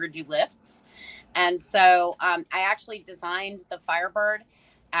no longer do lifts. And so I actually designed the Firebird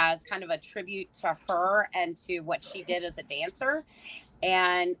as kind of a tribute to her and to what she did as a dancer.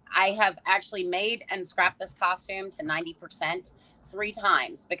 And I have actually made and scrapped this costume to 90% 3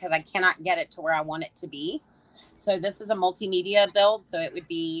 times because I cannot get it to where I want it to be. So this is a multimedia build. So it would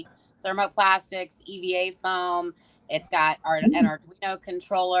be thermoplastics, EVA foam. It's got an Arduino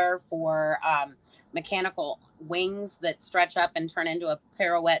controller for mechanical wings that stretch up and turn into a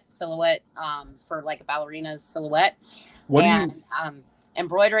pirouette silhouette for like a ballerina's silhouette.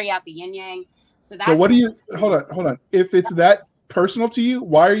 Embroidery out the yin yang. So what do you hold on? If it's that personal to you,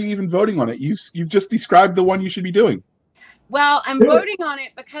 why are you even voting on it? You've just described the one you should be doing. Well, I'm voting on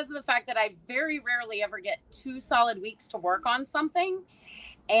it because of the fact that I very rarely ever get 2 solid weeks to work on something.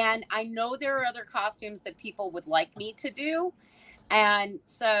 And I know there are other costumes that people would like me to do. And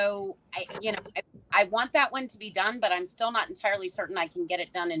so, I want that one to be done, but I'm still not entirely certain I can get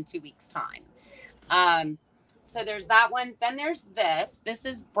it done in 2 weeks' time. So there's that one. Then there's this. This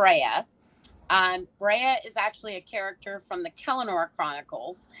is Brea. Brea is actually a character from the Kellinor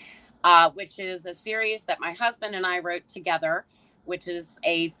Chronicles, which is a series that my husband and I wrote together, which is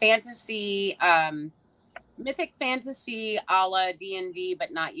a fantasy, mythic fantasy a la D&D,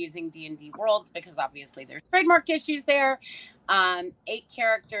 but not using D&D worlds because obviously there's trademark issues there. 8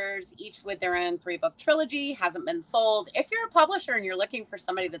 characters, each with their own 3-book trilogy, hasn't been sold. If you're a publisher and you're looking for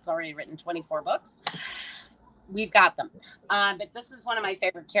somebody that's already written 24 books, we've got them. But this is one of my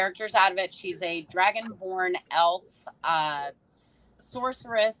favorite characters out of it. She's a dragonborn elf,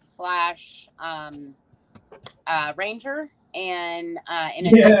 sorceress / ranger, and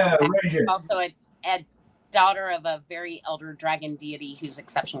ranger. Also a daughter of a very elder dragon deity who's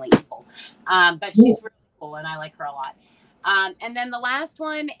exceptionally evil. But she's really cool, and I like her a lot. And then the last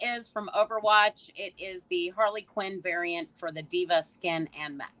one is from Overwatch. It is the Harley Quinn variant for the Diva skin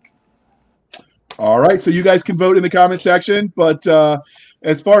and mech. All right, so you guys can vote in the comment section, but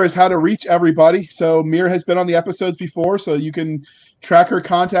as far as how to reach everybody, so Mir has been on the episodes before, so you can track her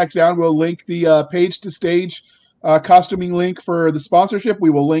contacts down. We'll link the Page to Stage costuming link for the sponsorship. We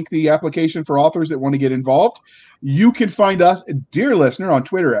will link the application for authors that want to get involved. You can find us, dear listener, on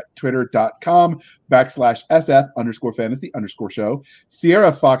Twitter at twitter.com/SF_fantasy_show,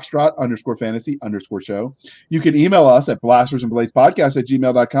 Sierra Foxtrot _fantasy_show. You can email us at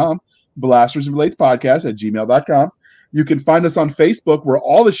blastersandbladespodcast@gmail.com, blastersandbladespodcast@gmail.com. You can find us on Facebook, where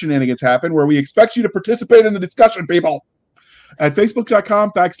all the shenanigans happen, where we expect you to participate in the discussion, people. At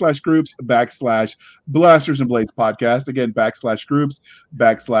facebook.com/groups/Blasters and Blades Podcast. Again,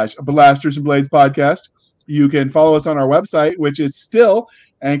 /groups/Blasters and Blades Podcast. You can follow us on our website, which is still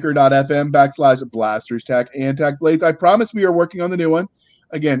anchor.fm/Blasters Tack and Tack Blades. I promise we are working on the new one.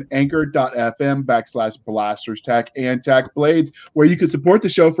 Again, anchor.fm/Blasters Tack and Tack Blades, where you can support the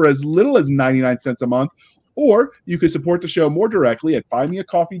show for as little as 99 cents a month Or you can support the show more directly at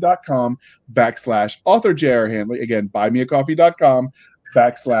buymeacoffee.com/author J.R. Handley. Again,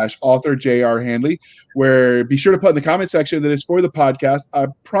 buymeacoffee.com/author J.R. Handley, where be sure to put in the comment section that it's for the podcast. I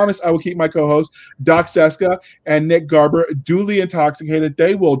promise I will keep my co-hosts, Doc Seska and Nick Garber, duly intoxicated.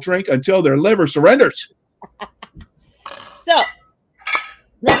 They will drink until their liver surrenders. So,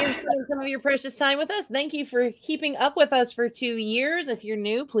 thank you for spending some of your precious time with us. Thank you for keeping up with us for 2 years. If you're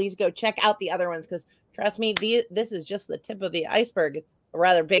new, please go check out the other ones because trust me, this is just the tip of the iceberg. It's a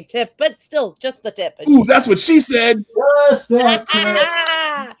rather big tip, but still just the tip. Ooh, that's what she said. Just that tip.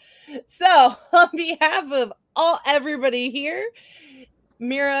 So, on behalf of everybody here,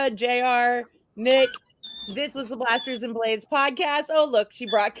 Mira, JR, Nick, this was the Blasters and Blades podcast. Oh, look, she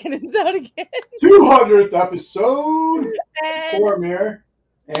brought Kinnens out again. 200th episode. And Poor Mirror.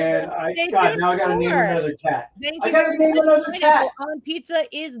 And now I got to name another cat. Thank I you got to very name much. another cat. On pizza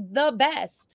is the best.